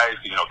other guys?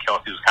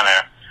 Kelsey was kind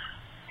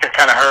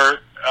of hurt.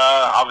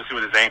 Obviously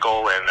with his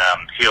ankle and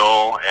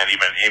Hill and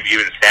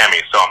even Sammy.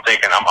 So I'm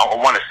thinking I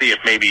want to see if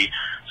maybe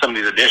some of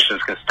these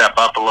additions can step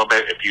up a little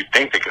bit, if you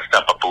think they can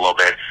step up a little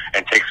bit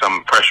and take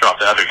some pressure off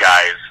the other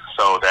guys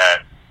so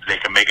that they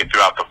can make it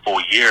throughout the full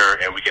year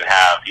and we can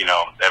have,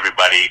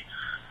 everybody,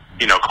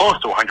 close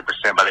to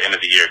 100% by the end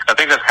of the year. Because I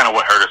think that's kind of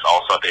what hurt us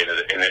also at the end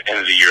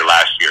of the year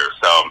last year.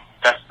 So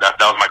that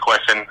was my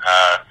question.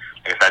 I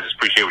guess I just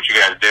appreciate what you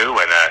guys do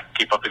and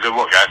keep up the good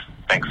work, guys.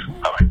 Thanks.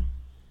 Bye-bye.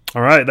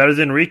 All right, that is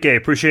Enrique.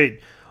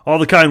 Appreciate all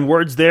the kind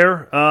words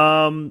there.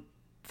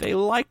 They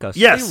like us.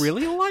 Yes. They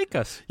really like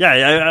us. Yeah,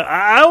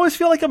 I always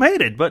feel like I'm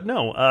hated, but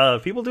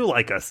no, people do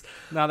like us.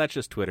 No, that's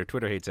just Twitter.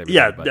 Twitter hates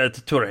everybody. Yeah,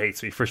 Twitter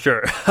hates me for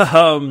sure.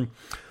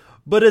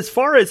 But as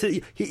far as,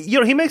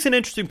 he makes an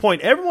interesting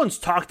point. Everyone's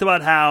talked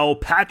about how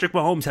Patrick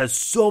Mahomes has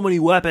so many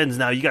weapons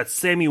now. You got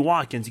Sammy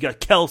Watkins, you got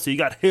Kelsey, you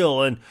got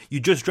Hill, and you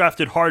just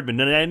drafted Hardman.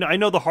 And I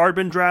know the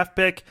Hardman draft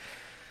pick,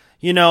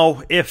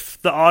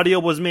 if the audio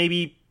was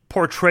maybe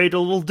portrayed a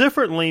little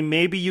differently,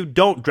 maybe you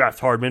don't draft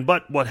Hardman,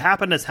 but what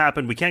happened has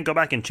happened. We can't go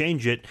back and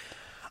change it.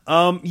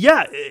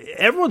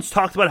 Everyone's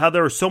talked about how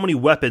there are so many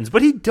weapons,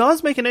 but he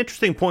does make an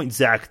interesting point,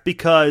 Zach,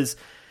 because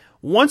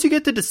once you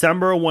get to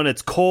December when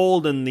it's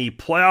cold and the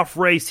playoff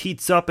race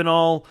heats up and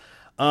all,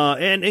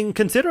 and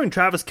considering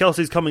Travis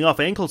Kelce's coming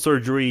off ankle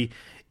surgery,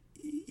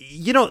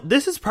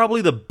 this is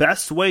probably the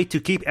best way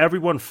to keep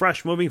everyone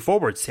fresh moving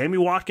forward. Sammy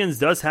Watkins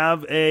does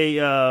have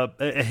a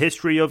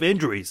history of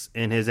injuries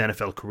in his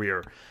NFL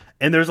career.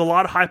 And there's a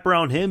lot of hype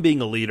around him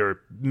being a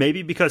leader,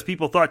 maybe because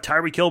people thought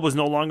Tyreek Hill was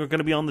no longer going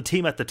to be on the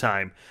team at the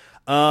time.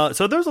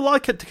 So there's a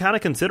lot to kind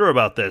of consider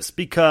about this,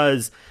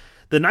 because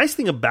the nice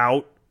thing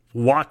about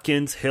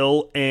Watkins,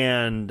 Hill,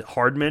 and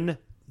Hardman,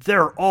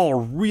 they're all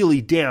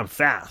really damn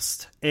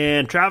fast.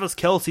 And Travis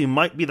Kelce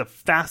might be the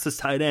fastest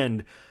tight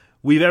end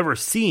we've ever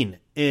seen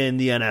in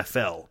the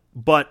NFL.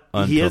 But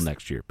until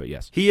next year, but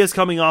yes. He is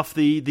coming off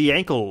the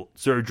ankle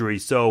surgery,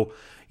 so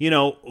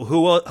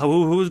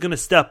who's going to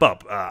step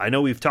up? I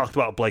know we've talked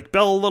about Blake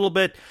Bell a little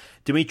bit.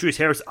 Demetrius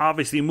Harris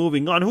obviously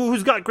moving on,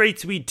 who's got great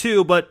speed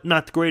too, but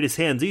not the greatest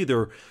hands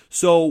either.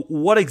 So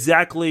what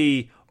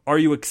exactly are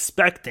you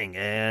expecting?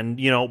 And,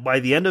 by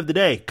the end of the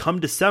day,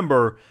 come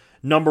December,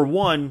 number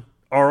one,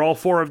 are all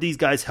four of these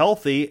guys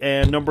healthy?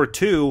 And number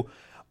two,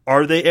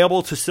 Are they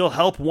able to still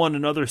help one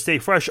another stay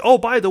fresh? Oh,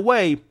 by the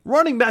way,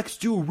 running backs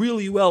do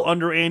really well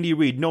under Andy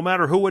Reid, no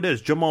matter who it is.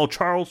 Jamal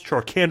Charles,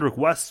 Charkandrick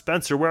West,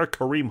 Spencer Ware,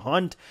 Kareem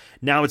Hunt.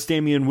 Now it's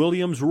Damian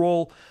Williams'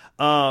 role.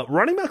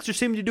 Running backs just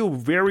seem to do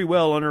very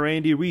well under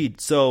Andy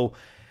Reid. So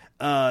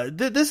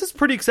this is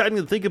pretty exciting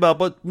to think about,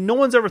 but no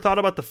one's ever thought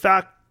about the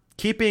fact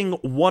keeping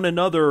one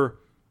another,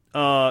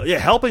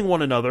 helping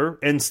one another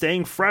and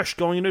staying fresh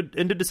going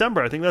into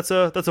December. I think that's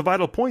a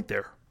vital point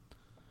there.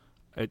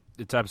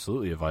 It's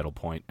absolutely a vital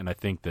point, and I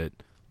think that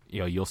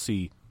you'll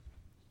see.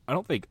 I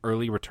don't think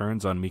early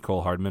returns on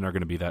Mecole Hardman are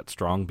going to be that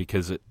strong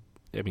because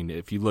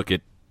if you look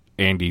at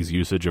Andy's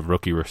usage of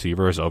rookie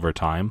receivers over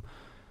time,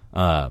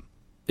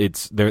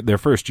 it's their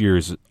first year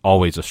is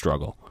always a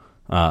struggle,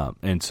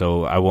 and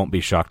so I won't be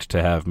shocked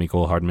to have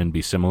Mecole Hardman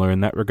be similar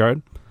in that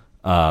regard.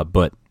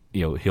 But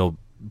he'll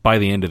by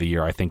the end of the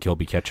year, I think he'll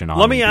be catching on.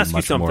 Let me ask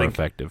you something. More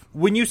effective.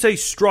 When you say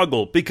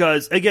struggle,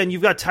 because again,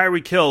 you've got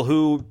Tyreek Hill,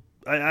 who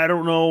I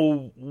don't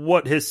know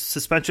what his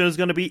suspension is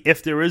going to be,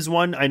 if there is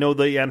one. I know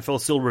the NFL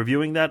is still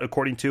reviewing that,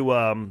 according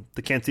to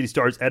the Kansas City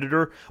Star's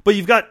editor. But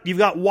you've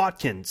got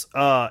Watkins,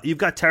 you've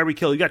got Tyreek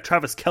Hill, you've got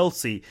Travis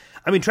Kelce.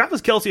 I mean,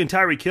 Travis Kelce and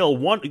Tyreek Hill.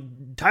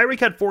 Tyreek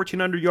had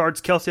 1,400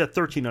 yards, Kelce had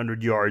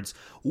 1,300 yards.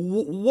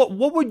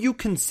 What would you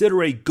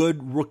consider a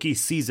good rookie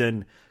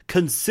season,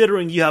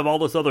 considering you have all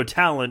this other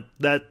talent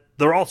that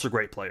they're also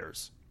great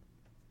players?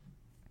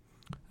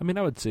 I mean,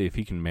 I would say if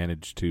he can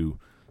manage to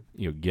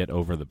get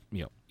over the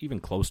even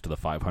close to the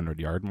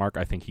 500-yard mark,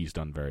 I think he's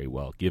done very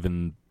well,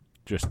 given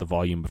just the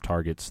volume of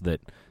targets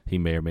that he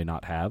may or may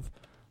not have.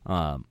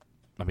 I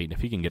mean,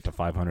 if he can get to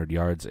 500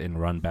 yards and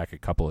run back a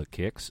couple of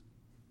kicks,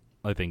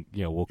 I think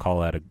we'll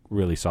call that a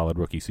really solid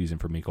rookie season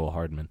for Mecole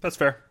Hardman. That's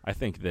fair. I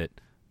think that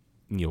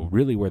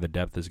really where the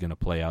depth is going to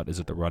play out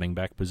is at the running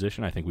back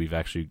position. I think we've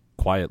actually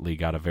quietly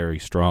got a very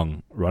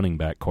strong running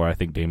back core. I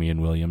think Damian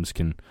Williams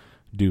can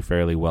do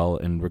fairly well,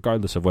 and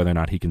regardless of whether or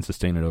not he can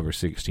sustain it over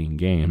 16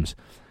 games,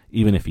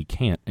 even if he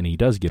can't, and he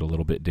does get a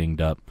little bit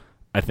dinged up,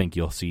 I think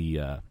you'll see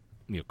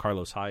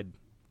Carlos Hyde,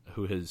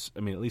 who has,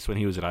 at least when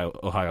he was at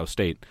Ohio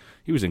State,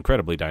 he was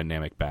incredibly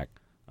dynamic back,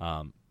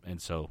 and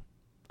so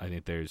I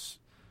think there's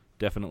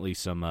definitely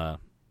some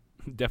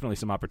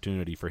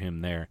opportunity for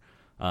him there,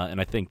 and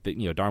I think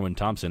that Darwin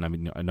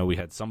Thompson. I know we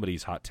had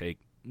somebody's hot take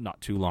not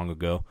too long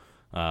ago,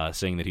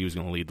 saying that he was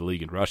going to lead the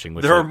league in rushing.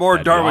 Which there are more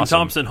Darwin awesome.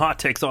 Thompson hot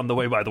takes on the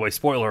way, by the way.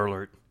 Spoiler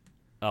alert.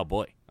 Oh,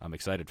 boy. I'm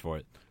excited for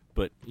it.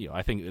 But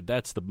I think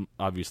that's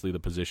obviously the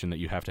position that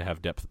you have to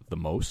have depth the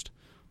most.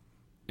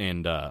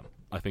 And I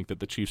think that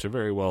the Chiefs are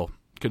very well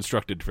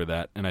constructed for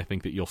that. And I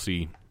think that you'll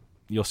see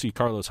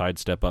Carlos Hyde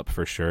step up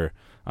for sure.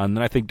 And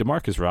then I think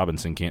DeMarcus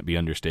Robinson can't be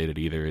understated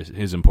either,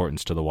 his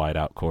importance to the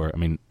wideout core. I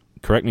mean,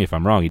 correct me if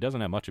I'm wrong, he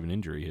doesn't have much of an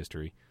injury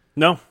history.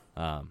 No.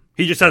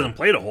 He just hasn't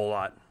played a whole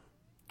lot.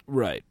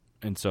 Right.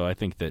 And so I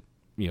think that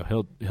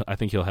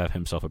he'll have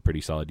himself a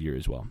pretty solid year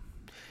as well.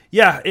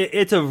 Yeah,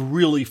 it's a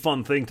really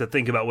fun thing to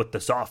think about with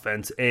this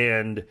offense.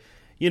 And,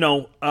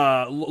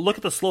 look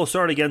at the slow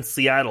start against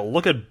Seattle.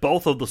 Look at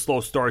both of the slow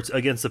starts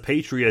against the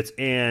Patriots.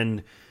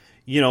 And,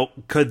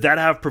 could that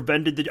have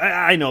prevented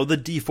I know the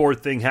D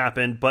Ford thing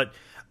happened, but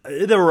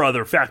there were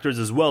other factors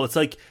as well. It's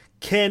like,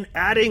 can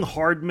adding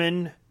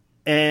Hardman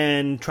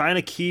and trying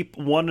to keep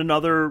one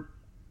another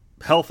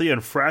healthy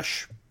and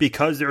fresh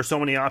because there are so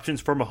many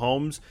options for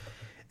Mahomes,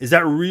 is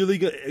that really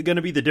going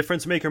to be the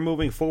difference maker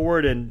moving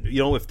forward? And,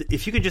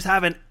 if you can just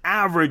have an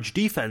average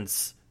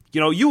defense,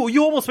 you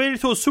almost made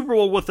it to a Super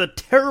Bowl with a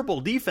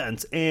terrible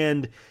defense,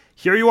 and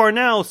here you are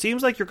now.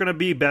 Seems like you're going to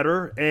be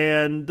better,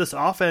 and this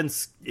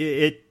offense,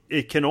 it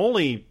can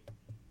only,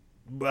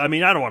 I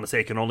don't want to say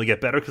it can only get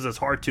better because it's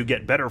hard to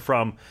get better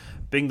from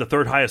being the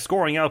third highest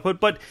scoring output,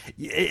 but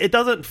you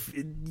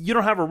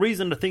don't have a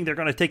reason to think they're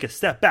going to take a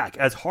step back.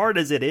 As hard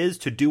as it is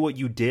to do what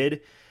you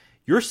did,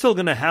 you're still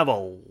going to have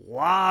a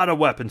lot of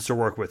weapons to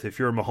work with if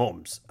you're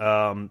Mahomes.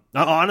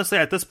 Honestly,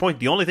 at this point,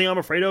 the only thing I'm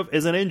afraid of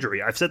is an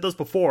injury. I've said this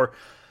before.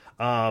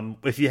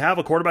 If you have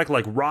a quarterback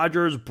like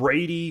Rodgers,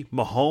 Brady,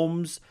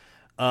 Mahomes,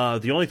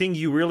 the only thing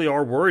you really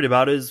are worried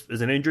about is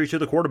an injury to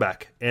the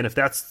quarterback. And if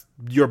that's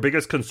your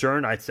biggest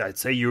concern, I'd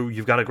say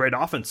you've got a great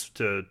offense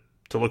to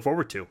look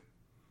forward to.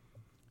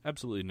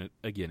 Absolutely. And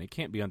again, it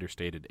can't be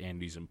understated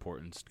Andy's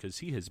importance because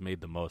he has made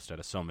the most out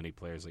of so many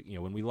players. Like,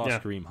 when we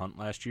lost Kareem Hunt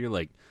last year,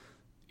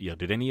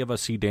 did any of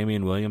us see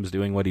Damian Williams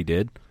doing what he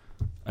did?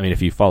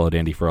 If you followed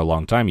Andy for a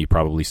long time, you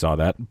probably saw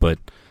that. But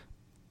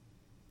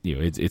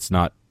it's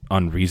not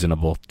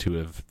unreasonable to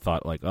have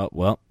thought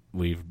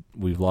we've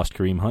lost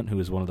Kareem Hunt, who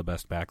is one of the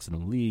best backs in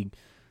the league.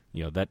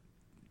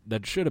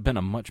 That should have been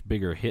a much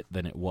bigger hit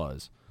than it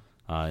was,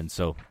 and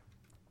so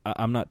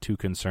I'm not too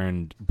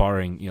concerned.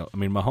 Barring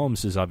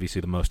Mahomes is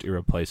obviously the most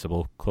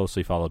irreplaceable,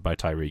 closely followed by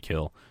Tyreek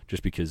Hill,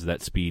 just because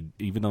that speed,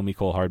 even though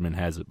Mecole Hardman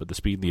has it, but the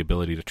speed and the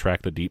ability to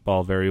track the deep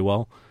ball very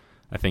well,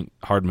 I think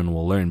Hardman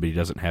will learn, but he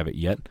doesn't have it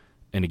yet.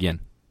 And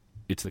again,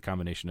 it's the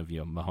combination of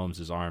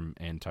Mahomes' arm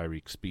and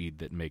Tyreek's speed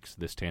that makes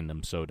this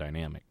tandem so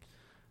dynamic.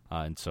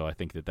 And so I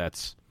think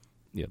that's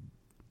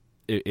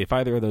if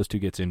either of those two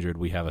gets injured,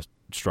 we have a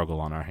struggle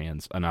on our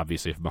hands. And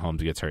obviously, if Mahomes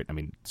gets hurt, I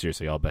mean,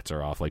 seriously, all bets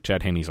are off. Like,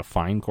 Chad Haney's a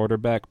fine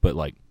quarterback, but,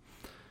 like,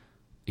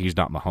 he's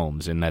not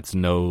Mahomes, and that's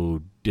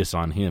no diss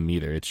on him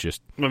either. It's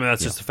just... I mean,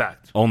 that's just a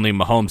fact. Only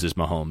Mahomes is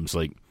Mahomes.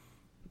 Like,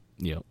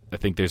 I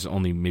think there's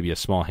only maybe a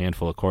small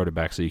handful of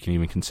quarterbacks that you can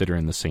even consider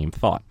in the same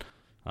thought.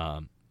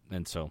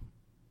 And so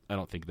I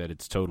don't think that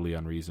it's totally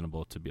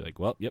unreasonable to be like,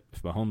 well, yep,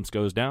 if Mahomes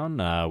goes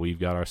down, we've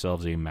got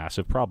ourselves a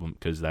massive problem,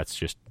 because that's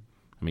just...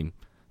 I mean,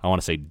 I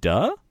want to say,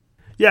 duh?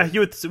 Yeah,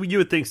 you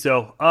would think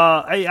so.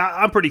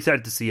 I'm pretty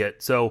excited to see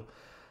it. So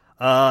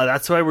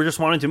that's why we're just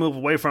wanting to move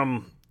away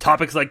from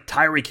topics like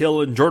Tyreek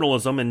Hill and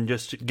journalism and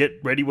just get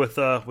ready with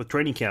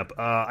training camp.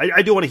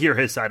 I do want to hear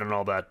his side on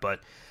all that, but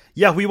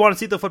yeah, we want to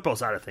see the football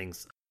side of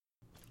things.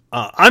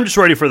 I'm just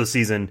ready for the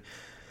season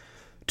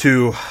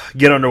to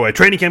get underway.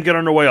 Training camp get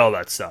underway, all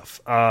that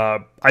stuff.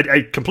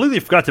 I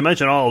completely forgot to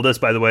mention all of this,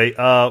 by the way.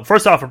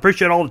 First off,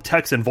 appreciate all the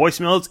texts and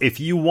voicemails.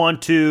 If you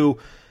want to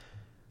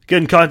get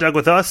in contact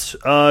with us,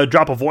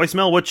 drop a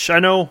voicemail, which I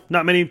know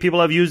not many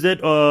people have used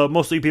it.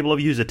 Mostly people have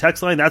used a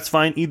text line. That's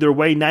fine. Either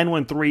way,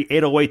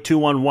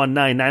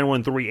 913-808-2119,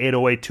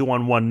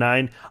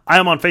 913-808-2119. I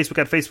am on Facebook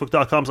at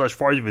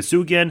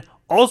facebook.com/Farzine.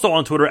 Also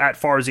on Twitter at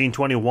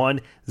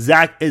Farzine21.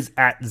 Zach is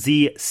at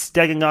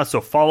ZStegginga,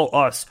 so follow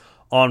us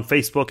on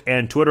Facebook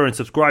and Twitter and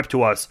subscribe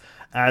to us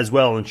as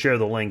well and share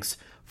the links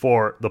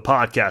for the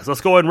podcast. Let's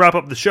go ahead and wrap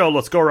up the show.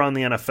 Let's go around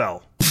the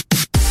NFL.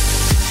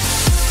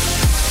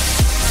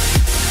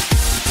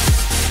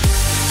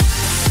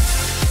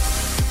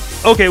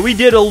 Okay, we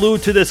did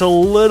allude to this a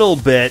little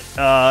bit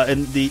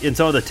in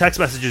some of the text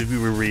messages we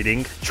were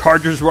reading.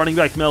 Chargers running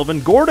back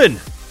Melvin Gordon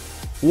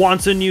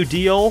wants a new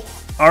deal,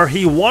 or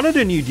he wanted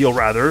a new deal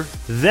rather.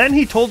 Then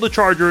he told the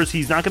Chargers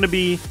he's not going to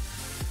be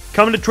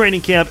coming to training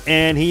camp,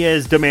 and he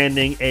is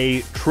demanding a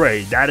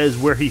trade. That is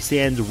where he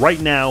stands right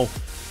now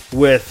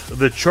with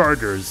the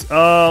Chargers.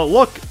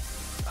 Look,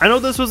 I know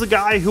this was a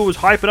guy who was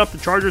hyping up the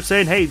Chargers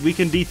saying, hey, we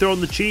can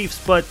dethrone the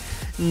Chiefs, but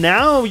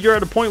now you're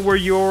at a point where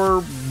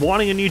you're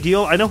wanting a new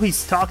deal. I know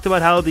he's talked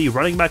about how the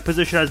running back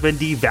position has been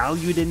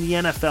devalued in the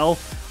NFL,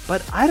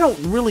 but I don't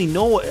really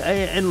know.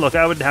 And look,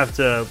 I would have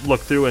to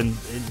look through and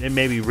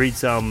maybe read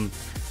some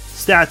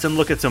stats and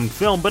look at some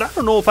film, but I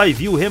don't know if I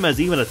view him as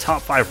even a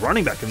top 5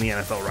 running back in the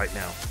NFL right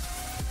now.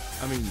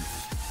 I mean,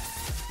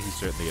 he's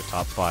certainly a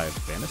top 5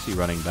 fantasy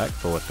running back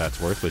for what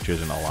that's worth, which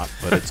isn't a lot,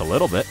 but it's a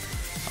little bit.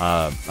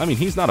 I mean,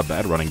 he's not a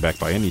bad running back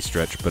by any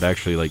stretch, but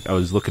actually, like, I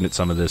was looking at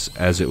some of this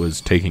as it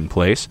was taking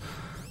place,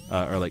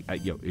 or like,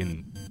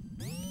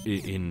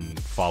 in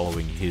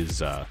following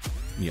his,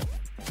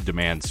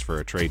 demands for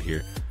a trade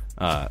here.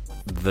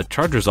 The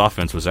Chargers'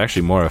 offense was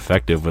actually more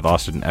effective with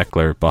Austin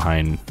Eckler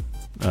behind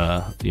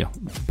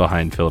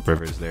Phillip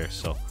Rivers there.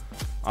 So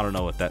I don't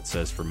know what that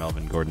says for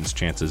Melvin Gordon's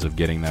chances of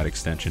getting that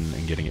extension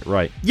and getting it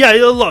right. Yeah,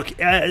 look,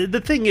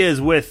 the thing is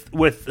with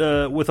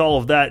all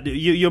of that,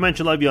 you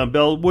mentioned Le'Veon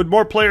Bell. Would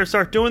more players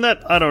start doing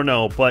that? I don't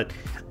know, but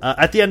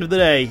at the end of the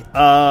day,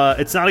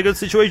 it's not a good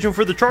situation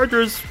for the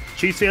Chargers.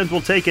 Chiefs fans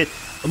will take it.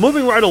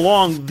 Moving right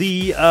along,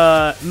 the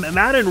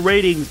Madden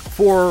ratings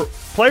for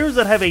players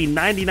that have a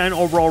 99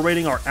 overall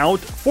rating are out.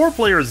 4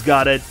 players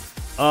got it.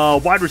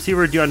 Wide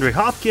receiver DeAndre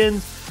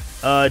Hopkins,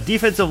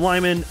 defensive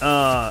lineman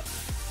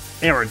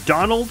Aaron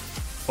Donald,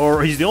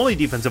 or he's the only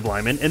defensive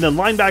lineman, and then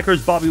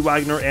linebackers Bobby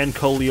Wagner and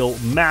Khalil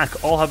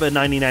Mack all have a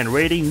 99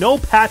 rating. No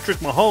Patrick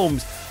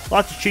Mahomes.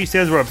 Lots of Chiefs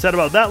fans were upset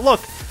about that. Look,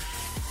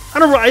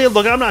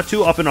 I'm not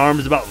too up in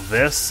arms about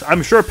this.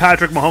 I'm sure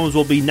Patrick Mahomes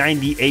will be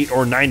 98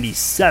 or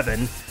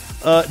 97.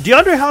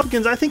 DeAndre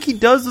Hopkins, I think he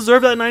does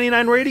deserve that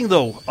 99 rating,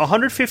 though.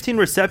 115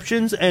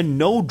 receptions and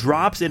no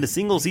drops in a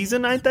single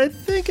season. I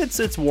think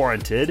it's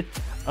warranted.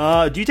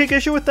 Do you take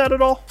issue with that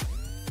at all?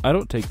 I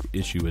don't take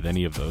issue with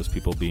any of those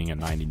people being a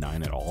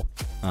 99 at all.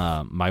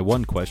 My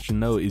one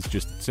question, though, is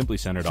just simply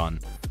centered on,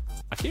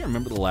 I can't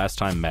remember the last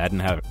time Madden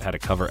had a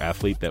cover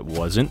athlete that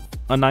wasn't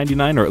a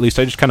 99, or at least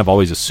I just kind of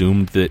always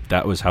assumed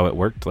that was how it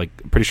worked. Like,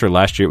 I'm pretty sure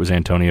last year it was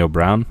Antonio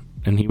Brown,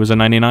 and he was a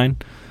 99.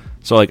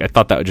 So, like, I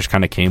thought that just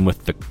kind of came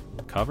with the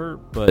cover,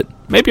 but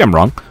maybe I'm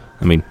wrong.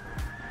 I mean,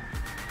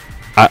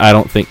 I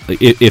don't think,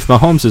 if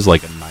Mahomes is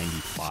like a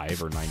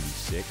 95 or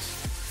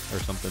 96 or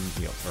something,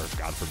 or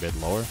God forbid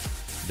lower,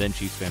 then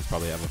Chiefs fans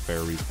probably have a fair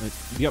reason.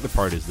 The other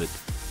part is that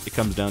it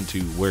comes down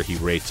to where he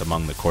rates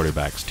among the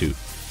quarterbacks too.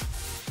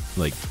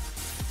 Like,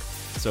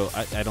 so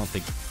I don't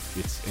think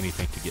it's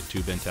anything to get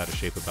too bent out of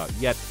shape about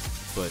yet,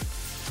 but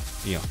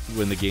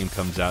when the game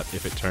comes out,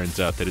 if it turns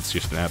out that it's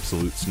just an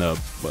absolute snub,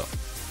 well,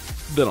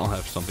 then I'll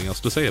have something else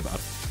to say about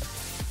it.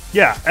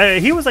 Yeah,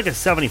 he was like a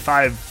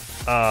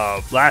 75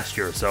 last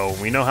year, so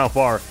we know how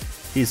far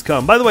he's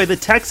come. By the way, the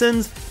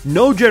Texans,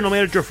 no general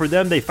manager for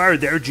them. They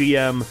fired their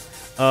GM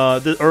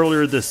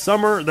earlier this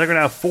summer. They're going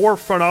to have 4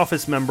 front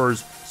office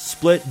members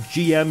split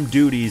GM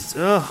duties.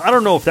 I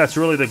don't know if that's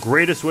really the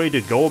greatest way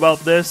to go about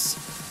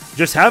this.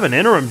 Just have an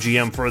interim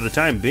GM for the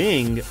time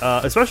being,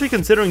 especially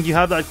considering you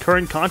have that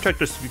current contract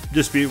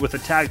dispute with a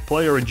tagged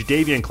player in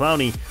Jadeveon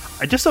Clowney.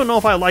 I just don't know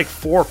if I like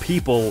 4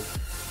 people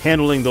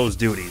handling those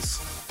duties.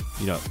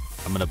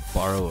 I'm going to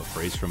borrow a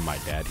phrase from my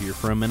dad here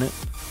for a minute.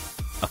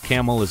 A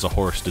camel is a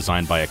horse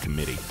designed by a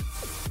committee.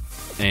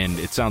 And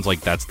it sounds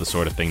like that's the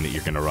sort of thing that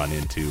you're going to run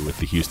into with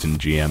the Houston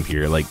GM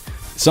here. Like,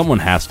 someone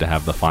has to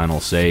have the final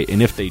say,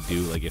 and if they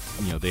do, like,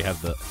 if, you know, they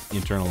have the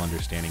internal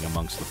understanding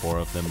amongst the four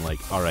of them, like,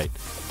 all right,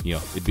 you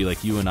know, it'd be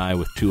like you and I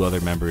with two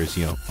other members,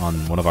 you know,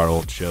 on one of our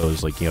old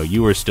shows, like, you know,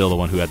 you were still the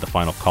one who had the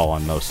final call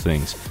on most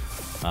things,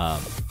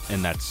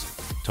 and that's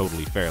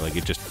totally fair. Like,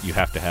 it just, you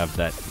have to have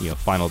that, you know,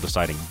 final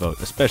deciding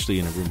vote, especially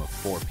in a room of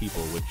four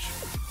people, which,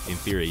 in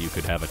theory, you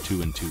could have a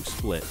 2-2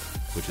 split,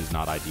 which is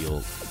not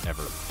ideal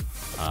ever.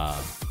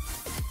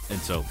 And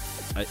so,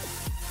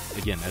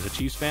 again, as a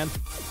Chiefs fan,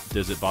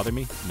 does it bother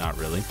me? Not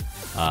really.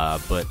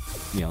 But,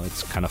 you know,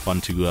 it's kind of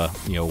fun to,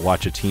 you know,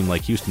 watch a team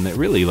like Houston that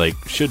really, like,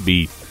 should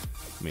be,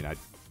 I mean, I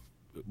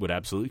would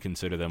absolutely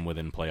consider them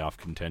within playoff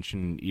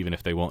contention, even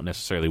if they won't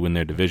necessarily win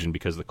their division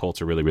because the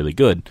Colts are really, really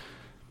good.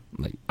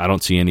 Like, I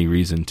don't see any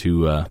reason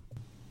to,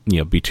 you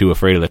know, be too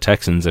afraid of the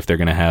Texans if they're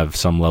going to have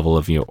some level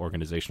of, you know,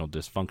 organizational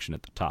dysfunction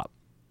at the top.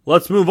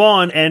 Let's move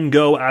on and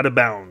go out of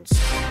bounds.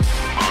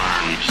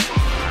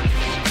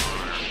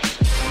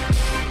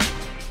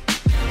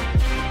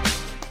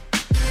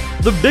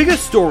 The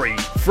biggest story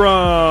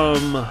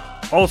from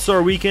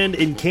All-Star Weekend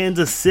in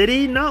Kansas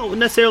City, not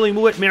necessarily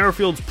Whit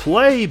Merrifield's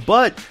play,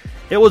 but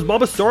it was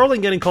Bubba Starling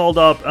getting called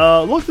up.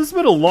 Look, this has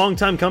been a long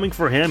time coming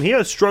for him. He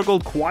has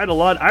struggled quite a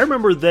lot. I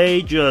remember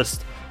they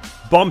just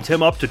bumped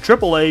him up to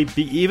AAA,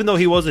 even though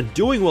he wasn't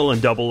doing well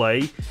in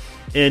AA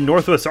in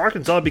Northwest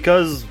Arkansas,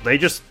 because they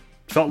just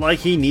felt like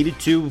he needed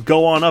to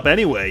go on up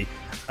anyway.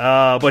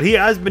 But he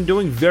has been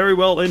doing very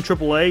well in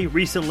AAA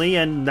recently,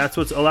 and that's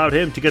what's allowed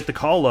him to get the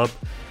call up.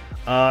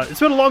 It's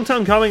been a long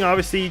time coming.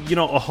 Obviously, you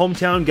know, a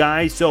hometown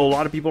guy, so a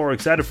lot of people are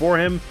excited for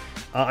him.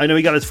 I know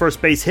he got his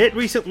first base hit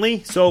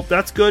recently, so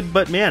that's good.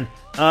 But man,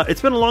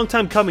 it's been a long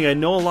time coming. I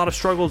know a lot of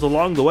struggles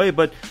along the way,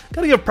 but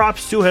gotta give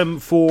props to him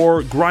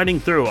for grinding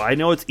through. I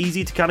know it's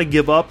easy to kind of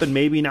give up and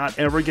maybe not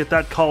ever get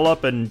that call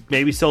up and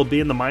maybe still be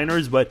in the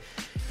minors, but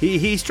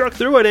he struck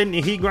through it and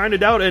he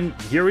grinded out, and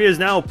here he is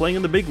now playing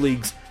in the big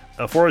leagues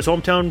for his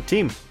hometown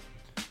team.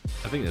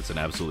 I think that's an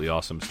absolutely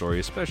awesome story,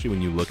 especially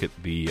when you look at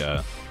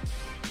the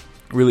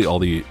really all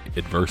the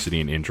adversity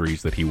and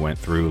injuries that he went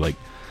through. Like,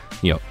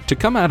 you know, to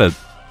come out of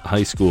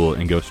high school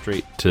and go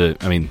straight to,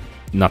 I mean,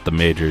 not the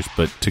majors,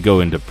 but to go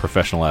into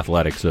professional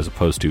athletics as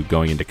opposed to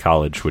going into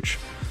college, which,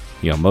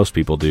 you know, most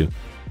people do.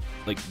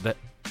 Like,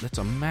 that's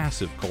a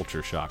massive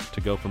culture shock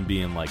to go from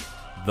being like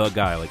the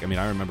guy. Like, I mean,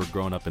 I remember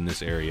growing up in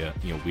this area,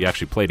 you know, we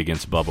actually played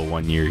against Bubba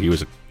one year.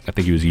 I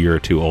think he was a year or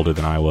two older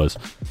than I was.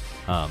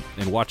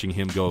 And watching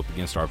him go up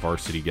against our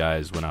varsity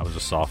guys when I was a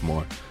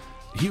sophomore,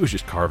 he was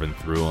just carving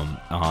through them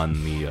on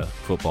the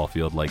football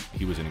field. Like,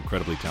 he was an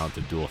incredibly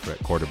talented dual threat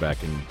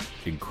quarterback and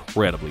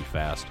incredibly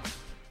fast.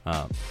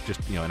 Just,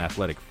 you know, an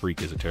athletic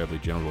freak is a terribly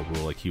general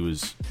rule. Like, he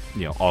was,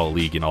 you know, all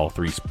league in all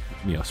three,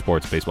 you know,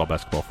 sports: baseball,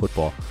 basketball,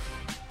 football.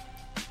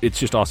 It's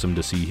just awesome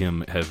to see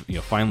him have, you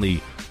know,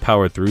 finally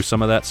powered through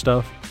some of that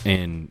stuff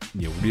and,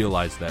 you know,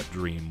 realize that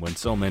dream when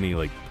so many,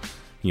 like,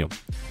 you know,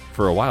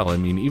 for a while, I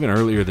mean, even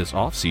earlier this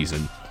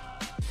offseason,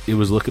 it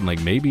was looking like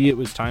maybe it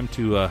was time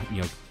to,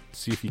 you know,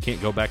 see if you can't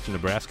go back to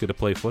Nebraska to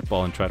play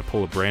football and try to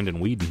pull a Brandon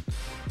Whedon,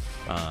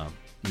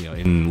 you know,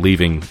 in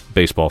leaving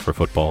baseball for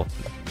football,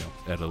 you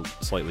know, at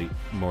a slightly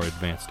more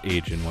advanced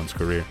age in one's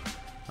career.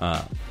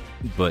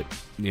 But,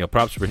 you know,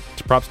 props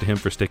to him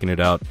for sticking it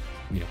out.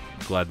 You know,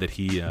 glad that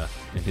he and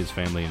his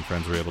family and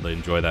friends were able to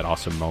enjoy that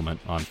awesome moment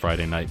on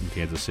Friday night in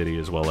Kansas City,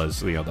 as well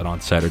as, you know, that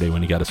on Saturday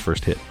when he got his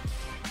first hit.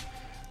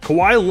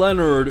 Kawhi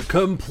Leonard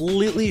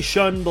completely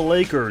shunned the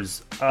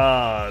Lakers.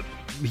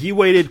 He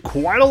waited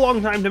quite a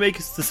long time to make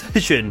his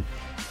decision.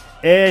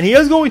 And he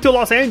is going to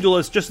Los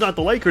Angeles, just not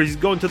the Lakers. He's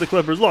going to the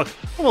Clippers. Look,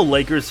 I'm a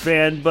Lakers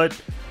fan, but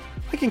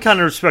I can kind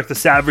of respect the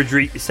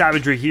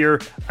savagery here.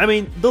 I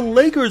mean, the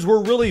Lakers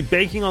were really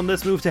banking on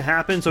this move to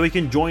happen so he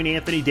can join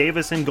Anthony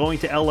Davis in going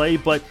to LA,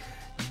 but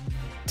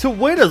to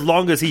wait as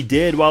long as he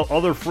did while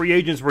other free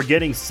agents were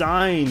getting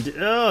signed,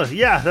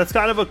 yeah, that's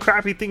kind of a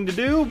crappy thing to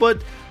do,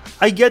 but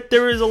I get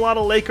there is a lot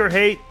of Laker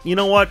hate. You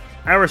know what?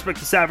 I respect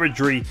the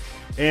savagery,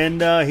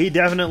 and he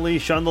definitely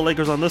shunned the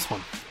Lakers on this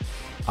one.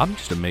 I'm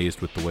just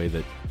amazed with the way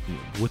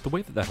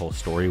that whole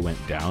story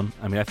went down.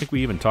 I mean, I think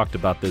we even talked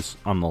about this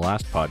on the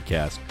last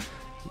podcast,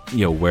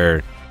 you know,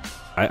 where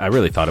I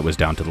really thought it was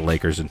down to the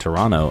Lakers in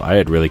Toronto. I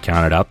had really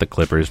counted out the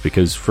Clippers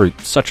because for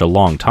such a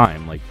long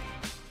time, like,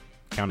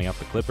 counting out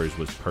the Clippers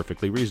was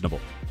perfectly reasonable.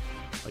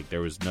 Like,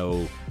 there's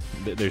no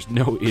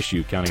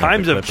issue counting out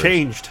the Clippers. Times have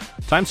changed.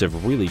 Times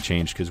have really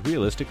changed, because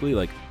realistically,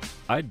 like,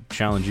 I'd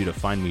challenge you to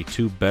find me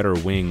two better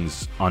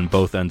wings on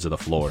both ends of the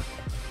floor.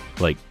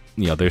 Like,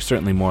 you know, there's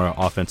certainly more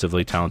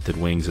offensively talented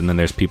wings, and then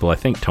there's people, I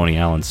think Tony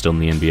Allen's still in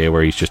the NBA,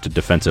 where he's just a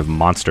defensive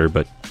monster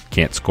but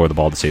can't score the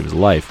ball to save his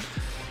life.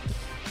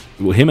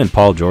 Him and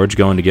Paul George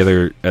going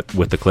together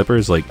with the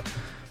Clippers, like,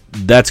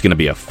 that's going to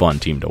be a fun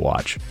team to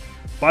watch.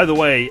 By the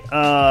way,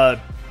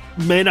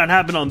 may not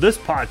happen on this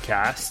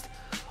podcast,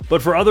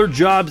 but for other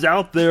jobs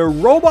out there,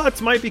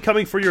 robots might be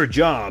coming for your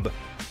job.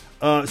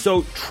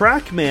 So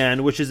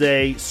TrackMan, which is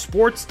a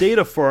sports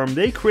data firm,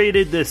 they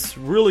created this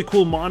really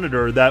cool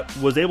monitor that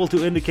was able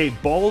to indicate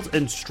balls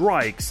and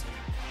strikes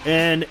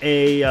in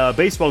a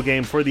baseball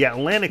game for the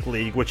Atlantic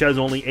League, which has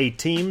only 8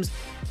 teams.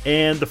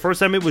 And the first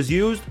time it was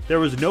used, there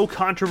was no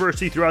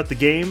controversy throughout the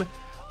game.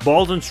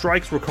 Balls and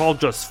strikes were called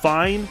just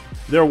fine.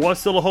 There was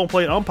still a home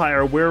plate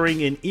umpire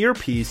wearing an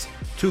earpiece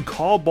to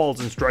call balls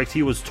and strikes.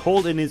 He was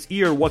told in his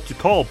ear what to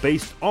call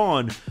based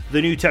on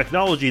the new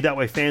technology. That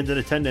way fans in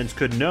attendance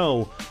could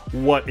know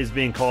what is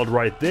being called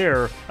right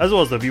there, as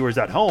well as the viewers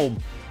at home.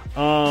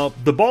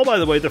 The ball, by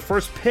the way, the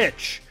first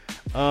pitch,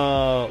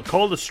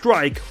 called a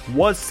strike,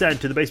 was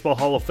sent to the Baseball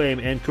Hall of Fame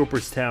in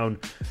Cooperstown,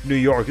 New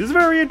York. This is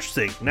very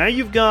interesting. Now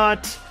you've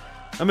got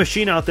a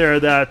machine out there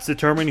that's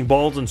determining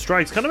balls and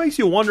strikes. Kind of makes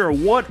you wonder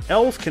what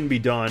else can be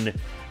done,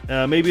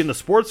 maybe in the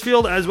sports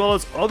field as well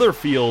as other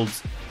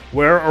fields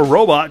where a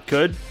robot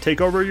could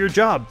take over your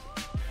job.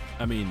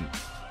 I mean,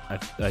 I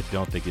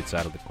don't think it's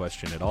out of the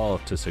question at all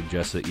to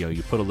suggest that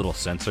you put a little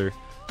sensor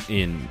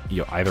in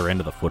either end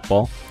of the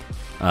football,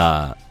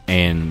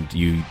 and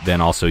you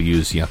then also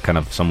use kind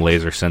of some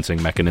laser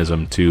sensing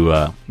mechanism to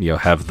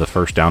have the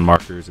first down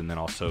markers, and then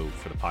also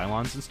for the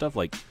pylons and stuff.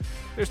 Like,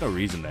 there's no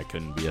reason that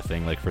couldn't be a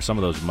thing. Like, for some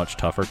of those much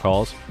tougher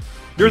calls,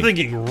 you're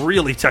thinking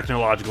really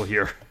technological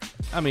here.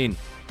 I mean,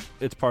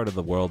 it's part of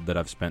the world that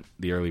I've spent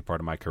the early part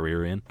of my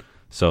career in,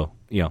 so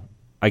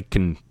I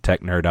can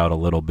tech nerd out a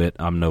little bit.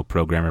 I'm no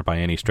programmer by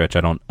any stretch.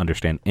 I don't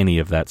understand any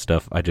of that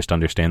stuff. I just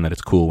understand that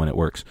it's cool when it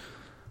works.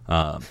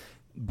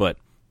 But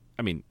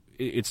I mean,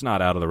 it's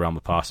not out of the realm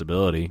of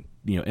possibility.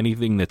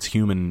 Anything that's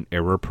human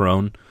error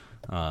prone,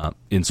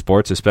 in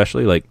sports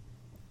especially, like,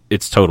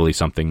 it's totally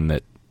something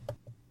that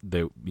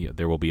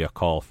there will be a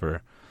call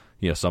for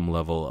some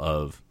level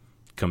of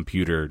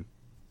computer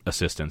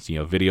assistance,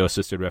 video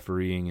assisted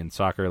refereeing in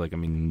soccer. Like, I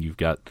mean, you've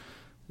got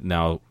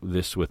now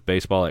this with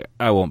baseball. Like,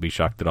 I won't be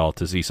shocked at all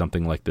to see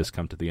something like this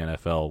come to the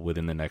NFL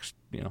within the next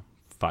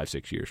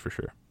 5-6 years for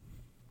sure.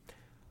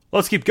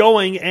 Let's keep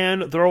going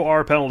and throw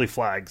our penalty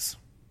flags.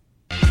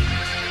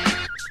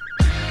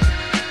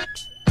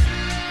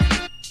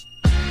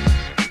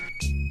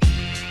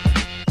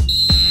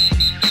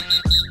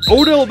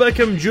 Odell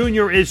Beckham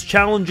Jr. is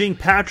challenging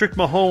Patrick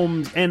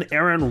Mahomes and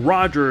Aaron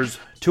Rodgers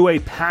to a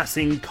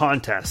passing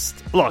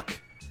contest. Look,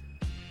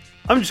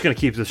 I'm just going to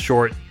keep this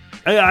short.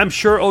 I'm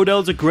sure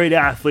Odell's a great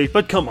athlete,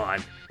 but come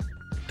on.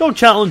 Don't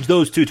challenge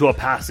those two to a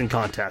passing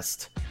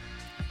contest.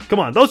 Come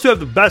on, those two have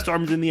the best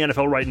arms in the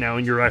NFL right now,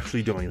 and you're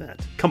actually doing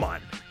that. Come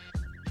on.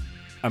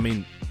 I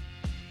mean,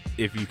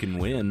 if you can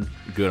win,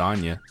 good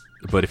on you.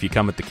 But if you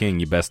come at the king,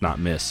 you best not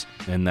miss.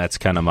 And that's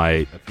kind of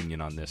my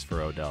opinion on this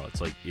for Odell. It's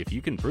like, if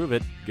you can prove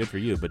it, good for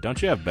you. But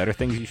don't you have better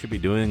things you should be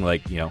doing,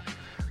 like,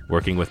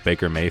 working with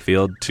Baker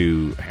Mayfield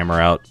to hammer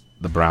out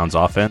the Browns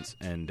offense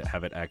and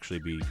have it actually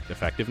be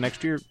effective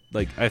next year?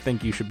 Like, I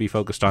think you should be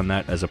focused on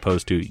that as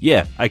opposed to,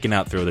 I can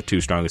outthrow the 2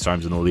 strongest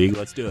arms in the league.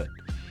 Let's do it.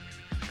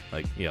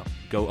 Like,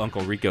 go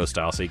Uncle Rico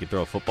style so you can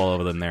throw a football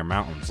over them in their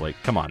mountains.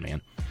 Like, come on, man.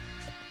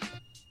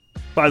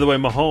 By the way,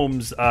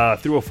 Mahomes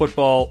threw a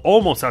football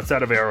almost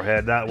outside of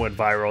Arrowhead. That went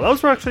viral. That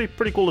was actually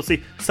pretty cool to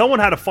see. Someone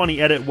had a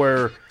funny edit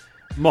where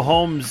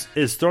Mahomes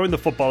is throwing the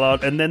football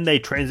out, and then they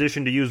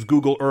transition to use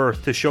Google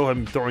Earth to show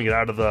him throwing it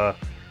out of the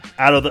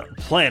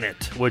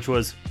planet, which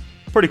was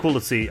pretty cool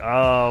to see.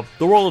 The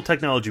world of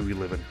technology we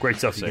live in. Great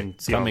stuff you can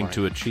see coming online.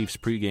 To a Chiefs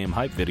pregame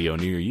hype video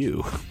near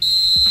you.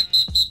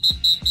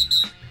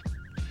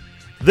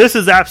 This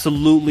is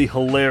absolutely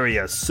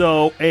hilarious.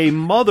 So a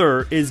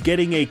mother is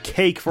getting a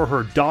cake for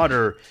her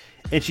daughter,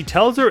 and she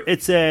tells her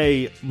it's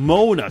a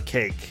Mona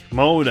cake.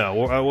 Mona,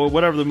 or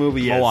whatever the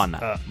movie is.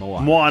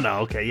 Moana.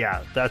 Okay,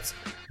 yeah, that's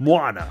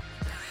Moana.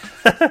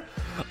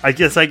 I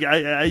guess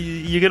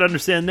you can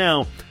understand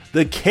now.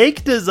 The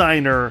cake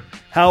designer,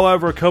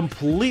 however,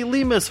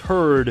 completely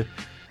misheard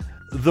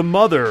the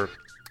mother,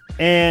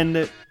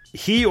 and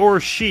he or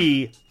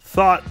she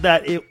thought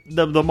that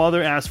the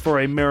mother asked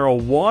for a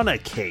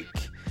marijuana cake.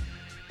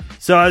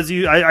 So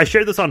I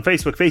shared this on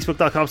Facebook,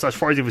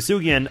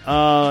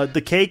 facebook.com/FarziVasugian.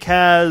 The cake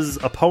has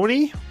a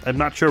pony. I'm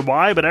not sure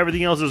why, but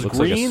everything else is Looks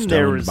green. Like a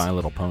stoned My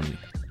Little Pony.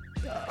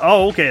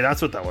 Oh, okay,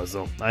 that's what that was,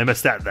 though. I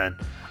missed that then.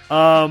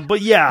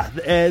 But yeah,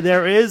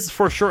 there is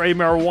for sure a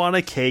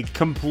marijuana cake.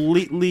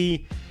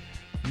 Completely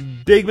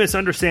big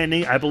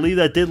misunderstanding. I believe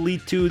that did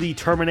lead to the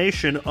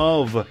termination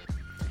of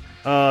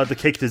the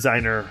cake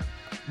designer.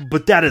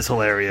 But that is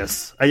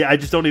hilarious. I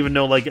just don't even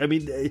know. Like, I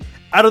mean,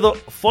 out of the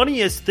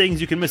funniest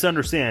things you can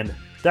misunderstand,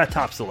 that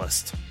tops the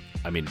list.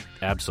 I mean,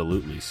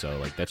 absolutely so.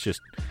 Like, that's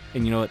just...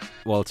 And you know what?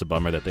 Well, it's a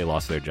bummer that they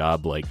lost their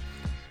job. Like,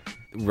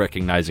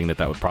 recognizing that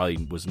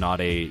probably was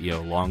not a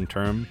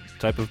long-term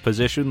type of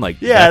position. Like,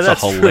 that's a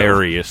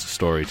hilarious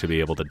story to be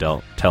able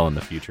to tell in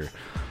the future.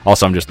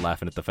 Also, I'm just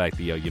laughing at the fact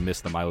that you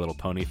missed the My Little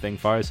Pony thing,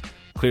 Fars.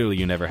 Clearly,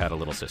 you never had a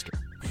little sister.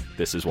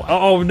 This is why.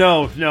 Oh,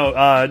 no,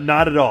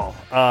 not at all.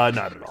 Not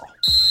at all.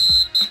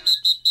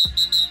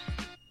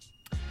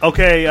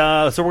 Okay,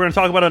 so we're going to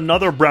talk about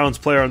another Browns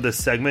player in this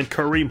segment,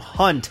 Kareem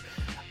Hunt.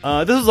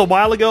 This was a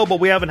while ago, but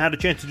we haven't had a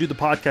chance to do the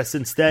podcast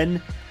since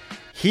then.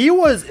 He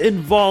was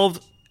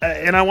involved,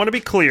 and I want to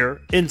be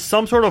clear, in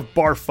some sort of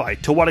bar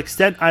fight. To what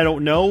extent, I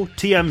don't know.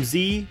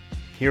 TMZ,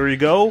 here you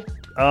go.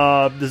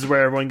 This is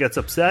where everyone gets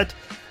upset.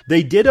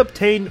 They did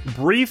obtain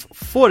brief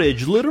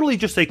footage, literally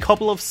just a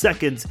couple of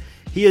seconds.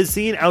 He is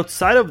seen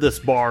outside of this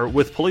bar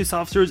with police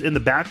officers in the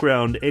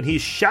background, and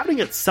he's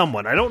shouting at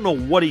someone. I don't know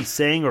what he's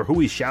saying or who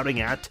he's shouting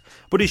at,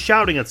 but he's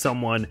shouting at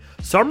someone.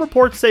 Some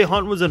reports say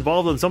Hunt was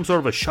involved in some sort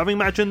of a shoving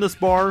match in this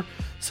bar.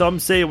 Some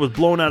say it was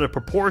blown out of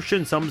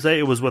proportion. Some say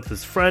it was with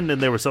his friend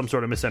and there was some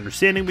sort of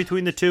misunderstanding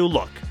between the two.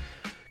 Look,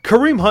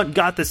 Kareem Hunt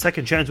got the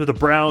second chance with the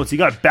Browns. He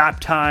got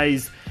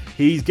baptized.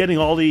 He's getting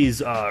all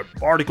these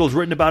articles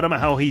written about him,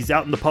 how he's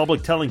out in the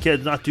public telling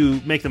kids not to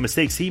make the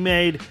mistakes he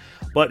made.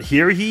 But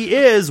here he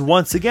is,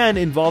 once again,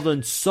 involved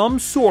in some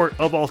sort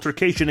of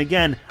altercation.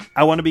 Again,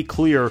 I want to be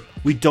clear,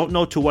 we don't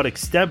know to what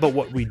extent, but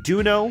what we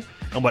do know,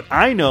 and what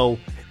I know,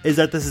 is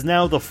that this is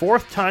now the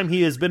fourth time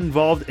he has been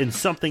involved in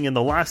something in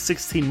the last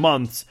 16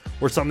 months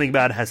where something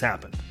bad has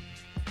happened.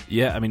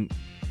 Yeah, I mean,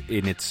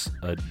 and it's,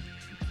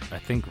 I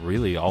think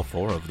really all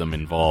four of them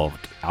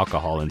involved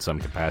alcohol in some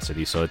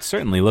capacity, so it's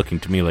certainly looking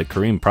to me like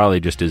Kareem probably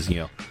just is,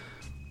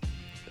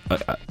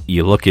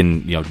 you look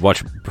in,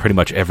 watch pretty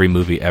much every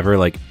movie ever,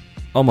 like,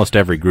 almost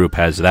every group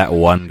has that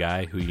one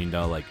guy who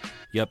like,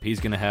 yep, he's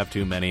going to have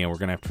too many, and we're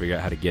going to have to figure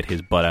out how to get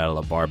his butt out of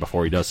the bar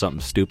before he does something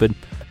stupid.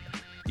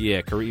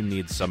 Yeah, Kareem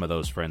needs some of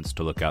those friends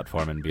to look out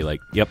for him and be like,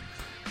 yep,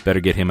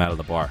 better get him out of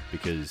the bar,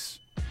 because,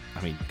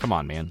 I mean, come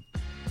on, man.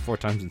 4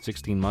 times in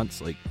 16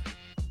 months, like,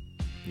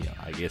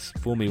 I guess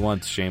fool me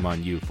once, shame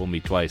on you. Fool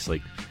me twice,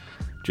 like,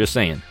 just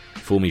saying.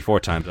 Fool me 4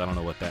 times, I don't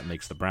know what that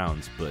makes the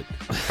Browns, but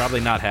probably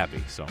not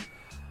happy, so...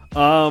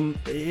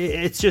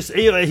 It's just,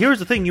 here's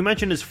the thing, you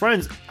mentioned his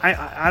friends.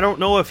 I don't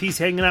know if he's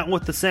hanging out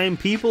with the same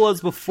people as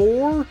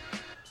before.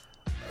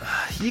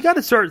 You got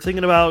to start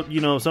thinking about,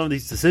 some of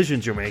these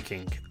decisions you're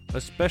making.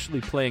 Especially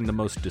playing the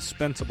most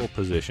dispensable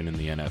position in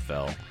the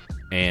NFL.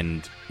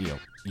 And,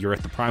 you're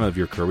at the prime of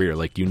your career.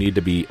 Like, you need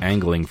to be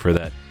angling for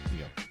that,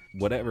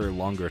 whatever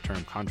longer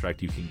term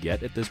contract you can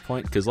get at this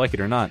point. Because, like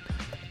it or not,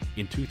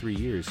 in 2-3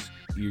 years,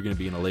 you're going to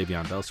be in a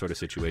Le'Veon Bell sort of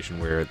situation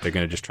where they're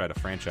going to just try to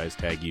franchise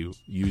tag you,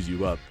 use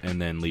you up,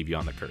 and then leave you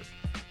on the curb.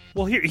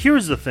 Well,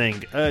 here's the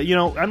thing.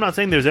 I'm not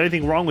saying there's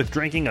anything wrong with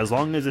drinking as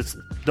long as it's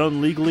done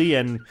legally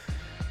and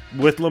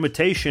with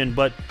limitation.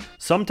 But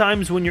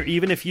sometimes when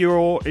if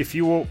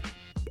you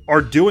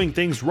are doing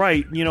things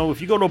right,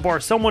 if you go to a bar,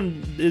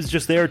 someone is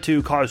just there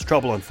to cause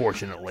trouble.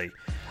 Unfortunately,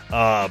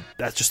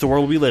 that's just the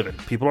world we live in.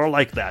 People are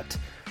like that.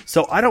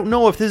 So I don't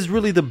know if this is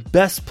really the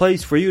best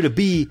place for you to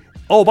be.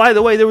 Oh, by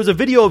the way, there was a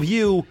video of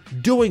you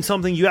doing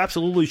something you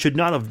absolutely should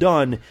not have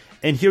done,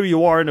 and here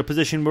you are in a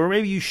position where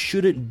maybe you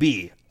shouldn't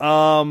be. Look,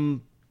 I'm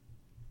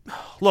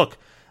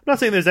not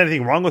saying there's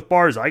anything wrong with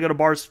bars. I go to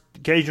bars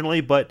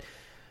occasionally, but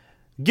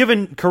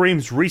given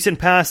Kareem's recent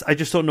past, I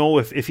just don't know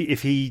if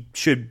he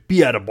should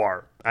be at a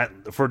bar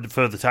for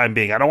the time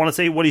being. I don't want to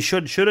say what he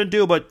shouldn't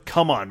do, but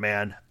come on,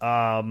 man.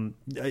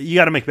 You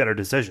got to make better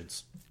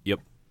decisions. Yep,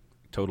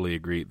 totally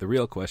agree. The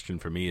real question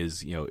for me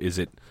is, is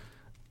it...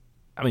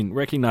 I mean,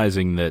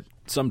 recognizing that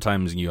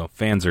sometimes,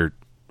 fans are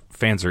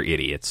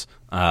idiots.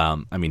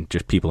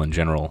 Just people in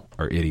general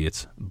are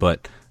idiots.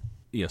 But,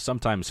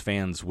 sometimes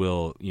fans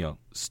will,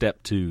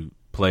 step to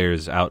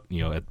players out,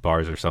 at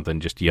bars or something,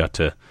 just you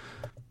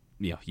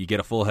get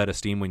a full head of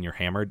steam when you're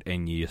hammered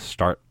and you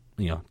start,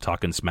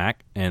 talking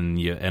smack and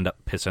you end up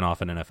pissing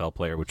off an NFL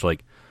player, which,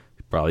 like,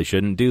 you probably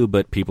shouldn't do,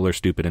 but people are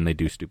stupid and they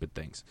do stupid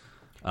things.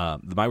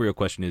 My real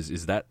question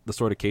is that the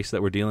sort of case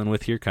that we're dealing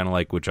with here, kind of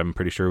like, which I'm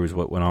pretty sure was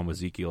what went on with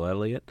Ezekiel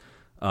Elliott,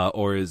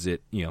 or is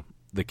it,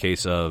 the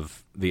case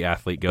of the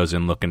athlete goes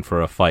in looking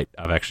for a fight?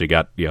 I've actually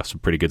got, some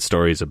pretty good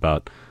stories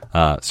about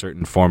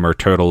certain former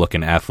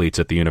turtle-looking athletes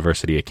at the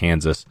University of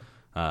Kansas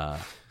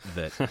that,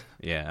 I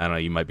don't know,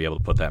 you might be able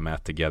to put that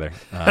math together.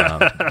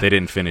 They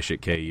didn't finish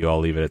at KU, I'll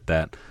leave it at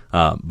that.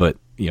 But,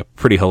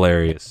 pretty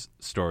hilarious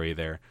story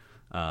there.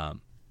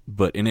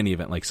 But in any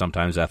event, like,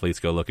 sometimes athletes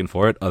go looking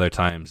for it. Other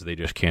times they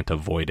just can't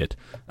avoid it.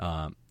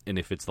 And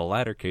if it's the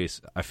latter case,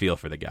 I feel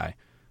for the guy.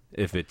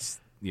 If it's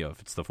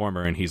the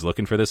former and he's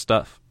looking for this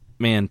stuff,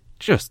 man,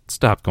 just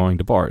stop going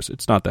to bars.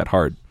 It's not that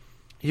hard.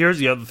 Here's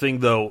the other thing,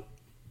 though.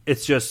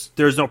 It's just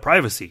there's no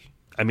privacy.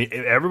 I mean,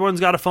 everyone's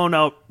got a phone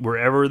out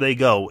wherever they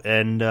go,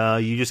 and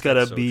you just got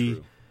to be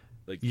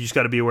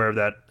aware of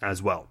that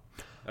as well.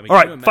 I mean, all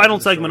right,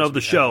 final segment of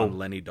the show.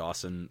 Lenny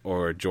Dawson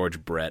or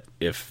George Brett,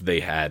 if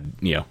they had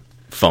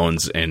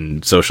phones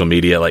and social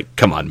media, like,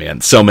 come on,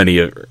 man. So many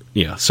of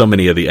the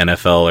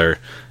NFL or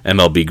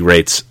MLB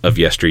greats of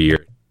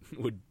yesteryear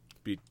would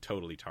be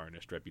totally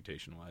tarnished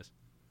reputation-wise.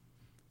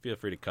 Feel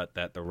free to cut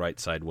that. The right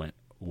side went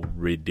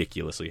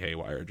ridiculously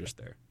haywire just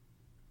there.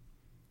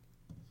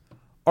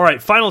 All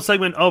right, final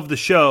segment of the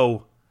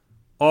show,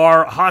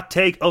 our hot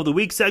take of the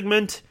week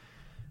segment.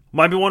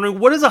 Might be wondering,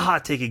 what is a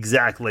hot take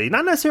exactly?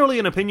 Not necessarily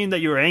an opinion that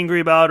you're angry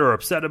about or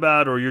upset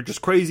about or you're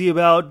just crazy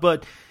about,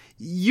 but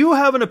you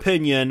have an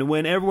opinion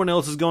when everyone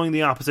else is going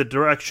the opposite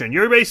direction.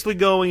 You're basically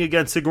going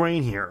against the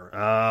grain here.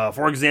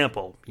 For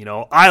example,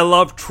 I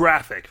love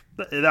traffic.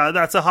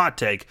 That's a hot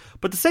take.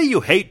 But to say you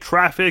hate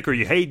traffic or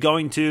you hate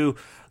going to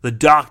the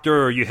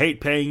doctor or you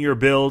hate paying your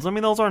bills,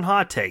 those aren't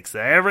hot takes.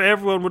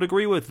 Everyone would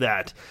agree with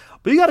that.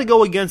 But you got to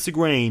go against the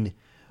grain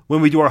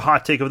when we do our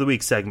Hot Take of the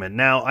Week segment.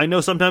 Now, I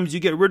know sometimes you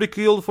get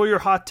ridiculed for your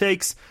hot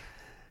takes.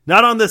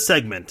 Not on this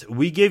segment.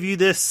 We give you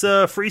this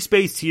free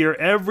space here.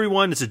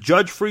 Everyone, it's a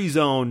judge-free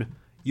zone.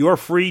 You are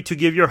free to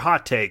give your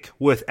hot take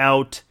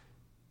without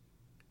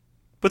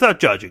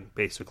judging,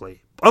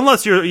 basically.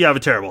 Unless you have a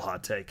terrible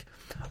hot take.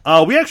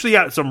 We actually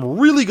got some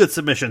really good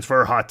submissions for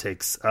our hot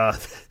takes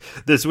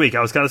this week.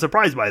 I was kind of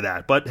surprised by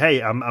that. But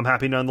hey, I'm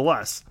happy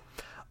nonetheless.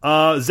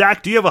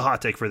 Zach, do you have a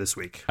hot take for this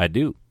week? I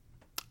do.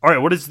 All right,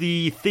 what is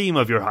the theme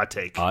of your hot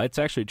take? It's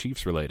actually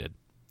Chiefs-related.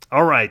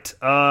 All right.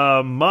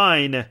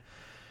 Mine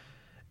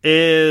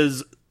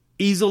is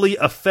easily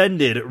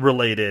offended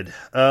related.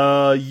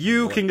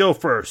 You can go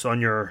first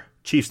on your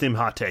Chiefs team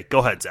hot take. Go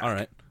ahead, Zach. All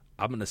right.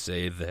 I'm going to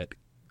say that,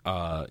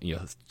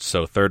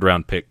 so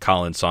third-round pick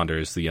Colin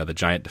Saunders, the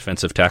giant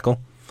defensive tackle,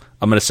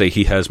 I'm going to say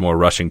he has more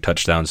rushing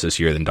touchdowns this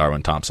year than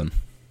Darwin Thompson.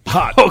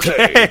 Hot take.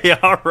 Okay,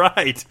 all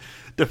right.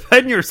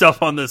 Defend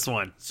yourself on this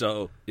one.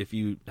 So if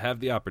you have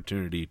the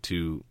opportunity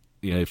to,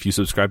 if you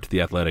subscribe to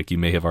The Athletic, you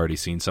may have already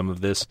seen some of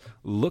this.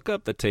 Look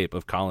up the tape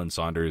of Colin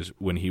Saunders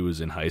when he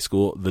was in high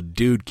school. The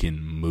dude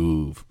can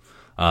move.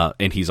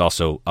 And he's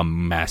also a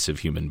massive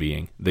human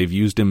being. They've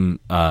used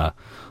him on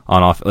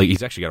off. Like,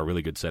 he's actually got a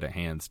really good set of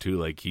hands too.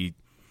 Like he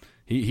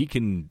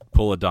can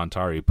pull a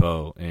Dontari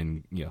Poe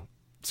and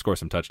score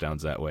some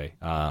touchdowns that way.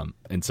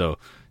 And so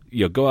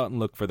go out and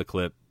look for the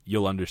clip.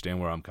 You'll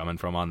understand where I'm coming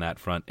from on that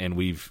front. And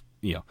we've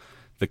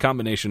the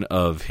combination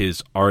of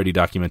his already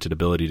documented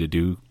ability to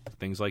do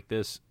things like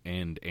this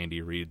and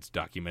Andy Reid's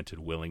documented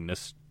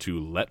willingness to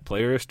let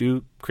players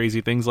do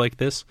crazy things like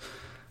this.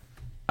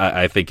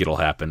 I think it'll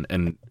happen,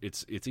 and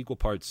it's equal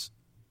parts,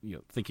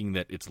 thinking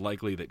that it's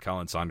likely that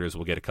Colin Saunders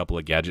will get a couple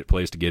of gadget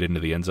plays to get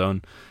into the end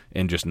zone,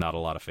 and just not a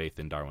lot of faith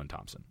in Darwin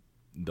Thompson.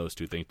 Those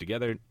two things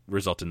together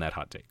result in that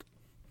hot take.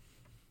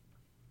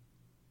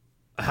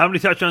 How many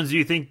touchdowns do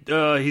you think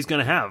he's going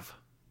to have?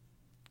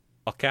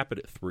 I'll cap it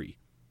at 3.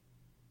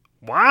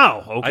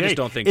 Wow. Okay. I just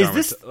don't think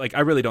I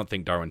really don't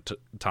think Darwin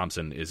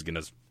Thompson is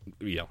going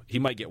to. He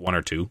might get 1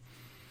 or 2,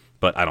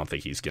 but I don't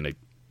think he's going to.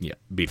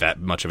 Be that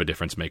much of a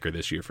difference maker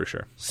this year for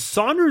sure.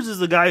 Saunders is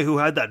the guy who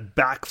had that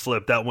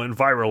backflip that went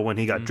viral when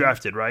he got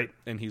drafted, right?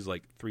 And he's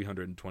like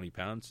 320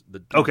 pounds.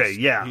 Okay,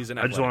 yeah.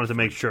 I just wanted to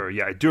make sure.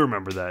 Yeah, I do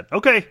remember that.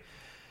 Okay.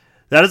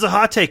 That is a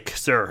hot take,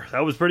 sir.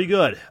 That was pretty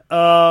good.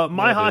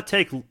 My hot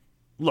take,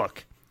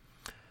 look,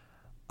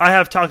 I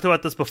have talked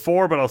about this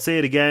before, but I'll say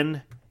it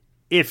again.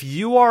 If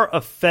you are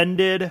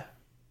offended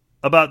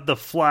about the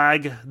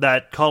flag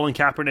that Colin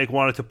Kaepernick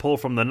wanted to pull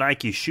from the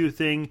Nike shoe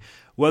thing,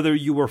 whether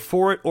you were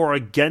for it or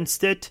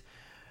against it,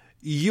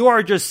 you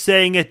are just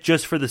saying it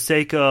just for the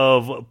sake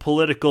of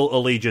political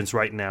allegiance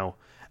right now.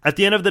 At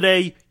the end of the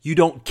day, you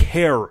don't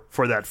care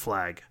for that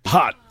flag.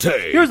 Hot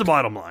take. Here's the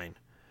bottom line.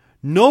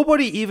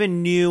 Nobody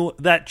even knew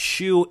that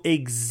shoe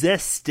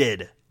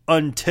existed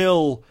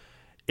until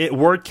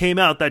word came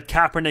out that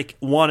Kaepernick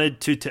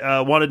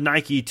wanted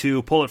Nike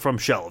to pull it from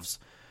shelves.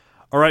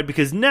 All right,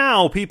 because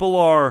now people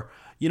are,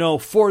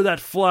 for that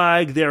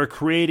flag. They're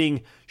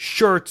creating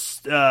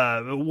shirts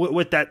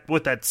with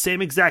that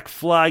same exact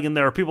flag, and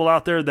there are people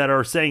out there that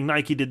are saying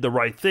Nike did the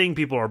right thing.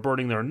 People are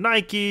burning their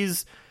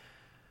Nikes.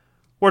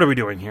 What are we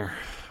doing here?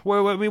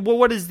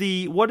 What is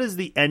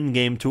the end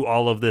game to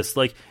all of this?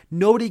 Like,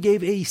 nobody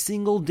gave a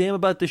single damn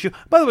about this shoe.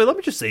 By the way, let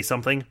me just say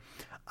something.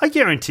 I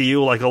guarantee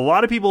you, like, a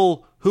lot of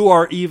people who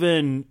are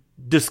even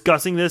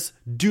discussing this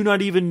do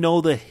not even know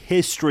the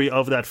history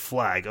of that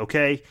flag,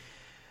 okay?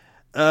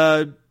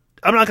 I'm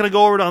not going to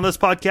go over it on this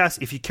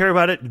podcast. If you care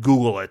about it,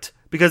 Google it,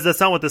 because that's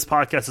not what this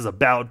podcast is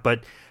about.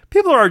 But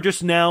people are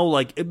just now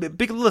like,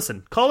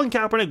 listen, Colin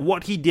Kaepernick,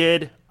 what he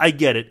did, I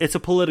get it. It's a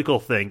political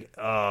thing.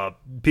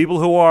 People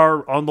who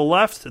are on the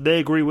left, they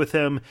agree with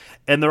him,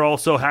 and they're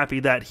also happy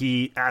that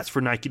he asked for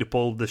Nike to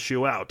pull the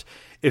shoe out.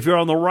 If you're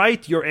on the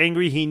right, you're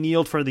angry he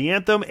kneeled for the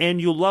anthem,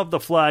 and you love the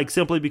flag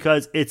simply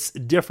because it's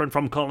different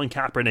from Colin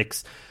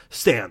Kaepernick's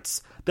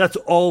stance. That's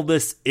all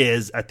this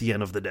is at the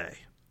end of the day.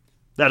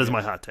 That is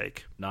my hot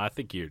take. No, I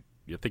think you're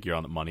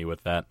on the money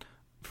with that.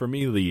 For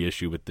me, the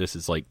issue with this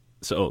is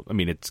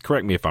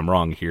correct me if I'm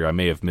wrong here. I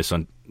may have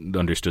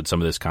misunderstood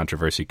some of this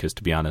controversy because,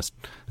 to be honest,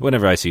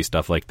 whenever I see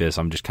stuff like this,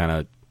 I'm just kind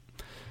of.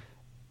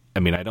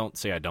 I don't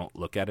say I don't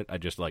look at it. I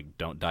just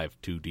don't dive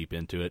too deep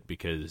into it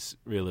because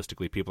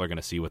realistically, people are going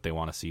to see what they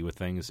want to see with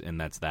things,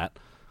 and that's that.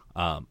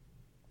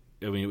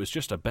 It was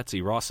just a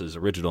Betsy Ross's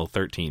original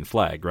 13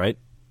 flag, right?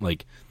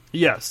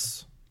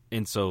 Yes,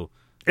 and so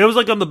it was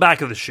on the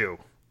back of the shoe.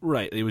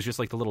 Right, it was just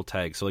the little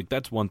tag. So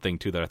that's one thing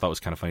too that I thought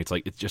was kind of funny.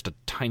 It's just a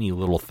tiny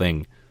little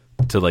thing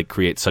to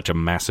create such a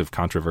massive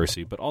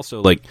controversy, but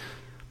also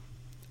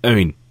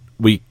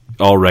we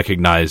all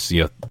recognize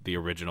the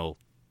original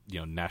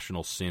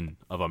national sin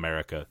of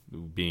America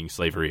being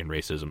slavery and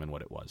racism and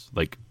what it was.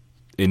 Like,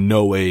 in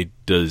no way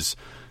do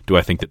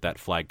I think that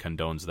flag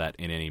condones that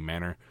in any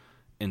manner.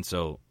 And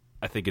so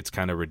I think it's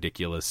kind of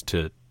ridiculous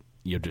to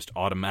just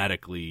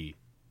automatically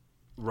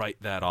write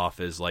that off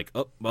as like,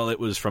 oh, well, it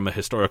was from a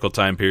historical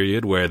time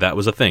period where that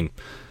was a thing.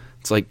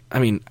 It's like, I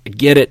mean, I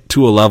get it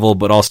to a level,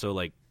 but also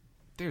like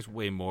there's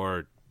way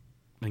more.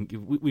 Like,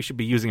 we should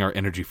be using our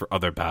energy for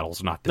other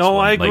battles, not this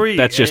one. I agree. Like,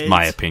 that's just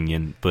my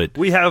opinion, but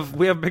we have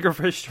bigger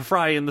fish to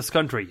fry in this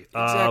country.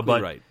 Exactly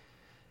but, right.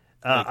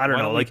 I don't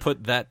know. Like,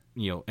 put that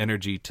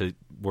energy to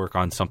work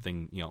on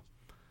something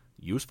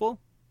useful.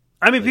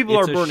 I mean, like, people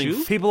are burning.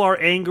 Shoe? People are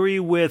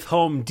angry with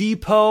Home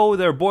Depot.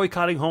 They're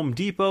boycotting Home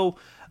Depot.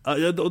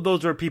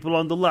 Those are people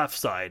on the left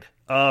side.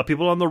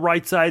 People on the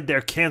right side,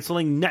 they're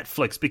canceling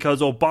Netflix because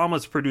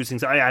Obama's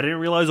producing. I didn't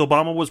realize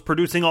Obama was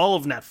producing all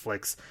of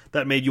Netflix.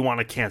 That made you want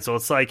to cancel.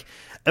 It's like,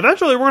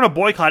 eventually we're going to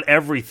boycott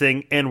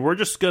everything, and we're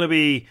just going to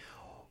be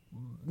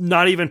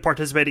not even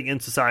participating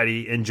in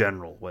society in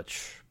general,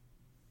 which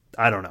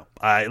I don't know.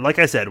 Like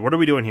I said, what are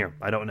we doing here?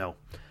 I don't know.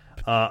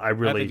 I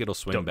think it'll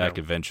swing back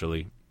know.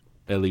 eventually.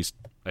 At least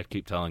I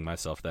keep telling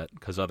myself that,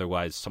 because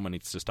otherwise someone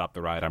needs to stop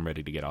the ride. I'm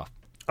ready to get off.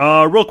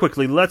 Real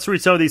quickly, let's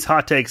read some of these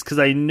hot takes, because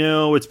I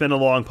know it's been a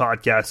long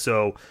podcast,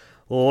 so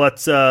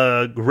let's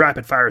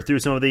rapid fire through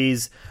some of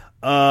these.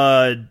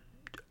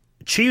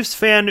 Chiefs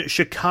fan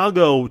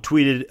Chicago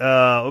tweeted,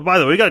 by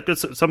the way, we got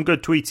some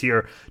good tweets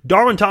here.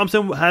 Darwin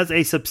Thompson has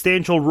a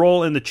substantial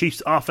role in the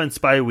Chiefs offense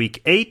by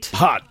week 8.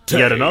 Hot take.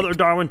 Yet another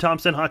Darwin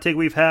Thompson hot take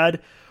we've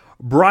had.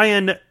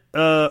 Brian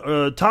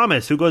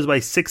Thomas, who goes by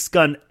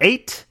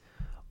 6Gun8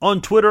 on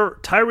Twitter,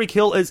 Tyreek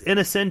Hill is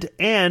innocent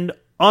and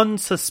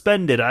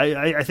unsuspended.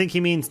 I think he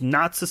means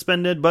not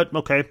suspended, but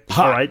okay.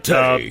 Hot all right.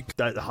 take.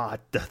 That's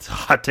a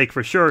hot take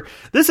for sure.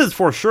 This is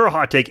for sure a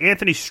hot take.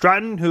 Anthony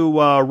Stratton, who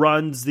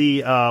runs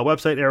the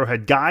website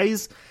Arrowhead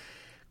Guys,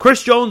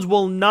 Chris Jones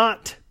will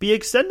not be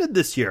extended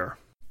this year.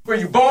 Were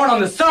you born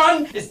on the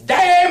sun? It's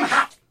damn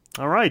hot.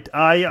 All right.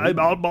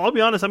 I'll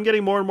be honest. I'm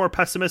getting more and more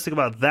pessimistic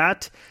about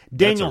that.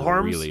 Daniel That's a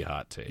Harms, really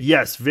hot take.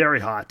 Yes,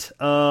 very hot.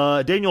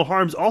 Daniel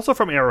Harms, also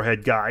from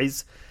Arrowhead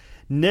Guys.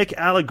 Nick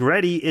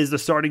Allegretti is the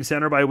starting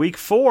center by week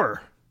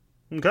 4.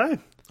 Okay.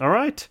 All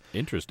right.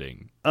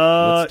 Interesting.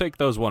 Let's take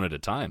those one at a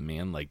time,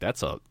 man. Like,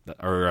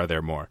 or are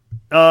there more?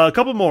 A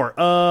couple more.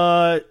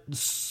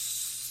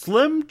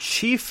 Slim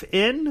Chief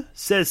In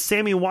says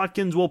Sammy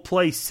Watkins will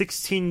play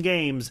 16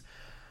 games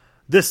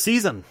this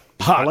season.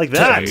 I like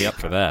that. Take. Up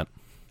for that.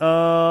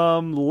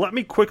 Let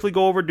me quickly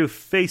go over to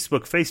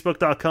Facebook.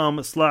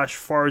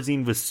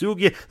 Facebook.com/Farzin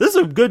Vasugia. This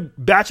is a good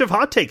batch of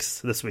hot takes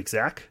this week,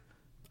 Zach.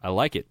 I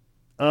like it.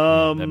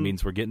 That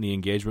means we're getting the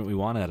engagement we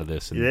want out of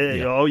this. And,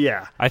 Oh,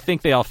 yeah. I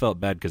think they all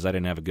felt bad because I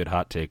didn't have a good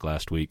hot take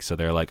last week, so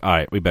they're like, all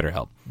right, we better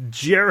help.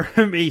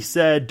 Jeremy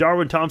said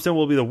Darwin Thompson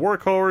will be the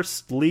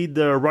workhorse, lead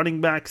the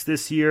running backs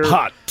this year.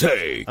 Hot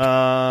take.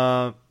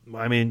 I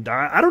mean,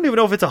 I don't even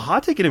know if it's a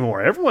hot take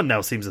anymore. Everyone now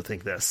seems to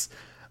think this.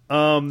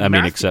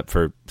 Except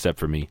for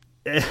me.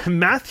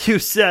 Matthew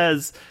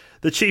says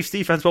the Chiefs'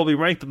 defense will be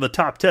ranked in the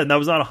top 10. That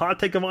was not a hot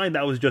take of mine.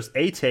 That was just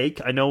a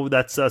take. I know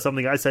that's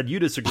something I said you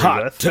disagree with.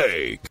 Hot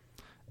take.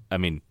 I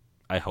mean,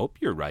 I hope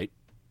you're right.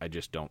 I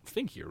just don't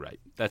think you're right.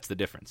 That's the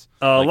difference.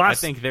 I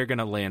think they're going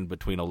to land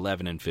between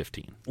 11 and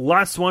 15.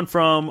 Last one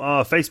from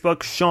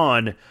Facebook,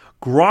 Sean.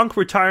 Gronk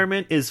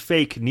retirement is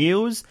fake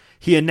news.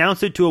 He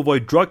announced it to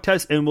avoid drug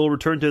tests and will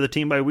return to the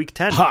team by week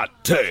 10.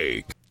 Hot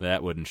take.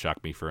 That wouldn't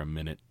shock me for a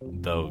minute,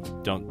 though.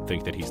 Don't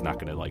think that he's not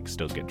going to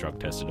still get drug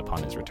tested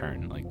upon his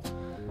return.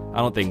 I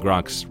don't think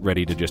Gronk's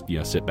ready to just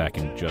sit back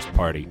and just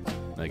party.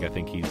 I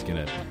think he's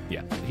gonna.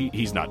 Yeah,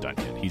 he's not done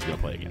yet. He's gonna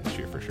play again this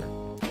year for sure.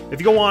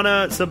 If you want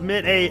to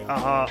submit a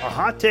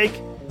hot take,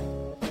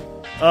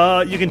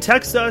 you can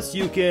text us.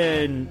 You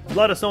can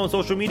let us know on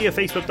social media.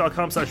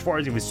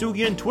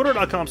 Facebook.com/FarzanVasugian,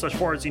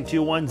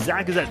 Twitter.com/Farzin21.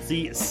 Zach is at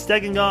Z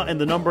Steginga,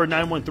 and the number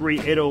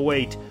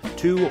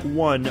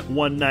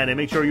 913-808-2119. And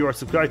make sure you are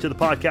subscribed to the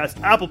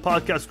podcast, Apple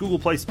Podcasts, Google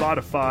Play,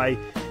 Spotify,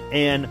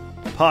 and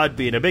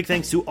Podbean. A big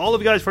thanks to all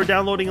of you guys for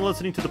downloading and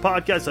listening to the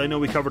podcast. I know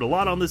we covered a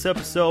lot on this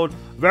episode,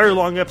 very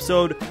long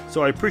episode,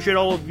 so I appreciate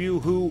all of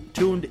you who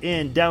tuned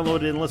in,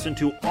 downloaded, and listened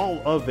to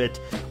all of it.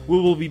 We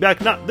will be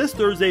back not this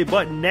Thursday,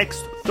 but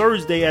next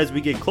Thursday as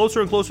we get closer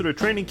and closer to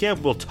training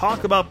camp. We'll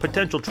talk about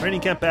potential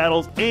training camp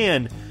battles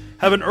and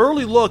have an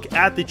early look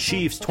at the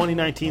Chiefs'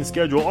 2019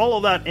 schedule. All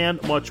of that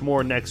and much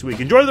more next week.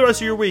 Enjoy the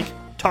rest of your week.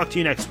 Talk to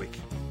you next week.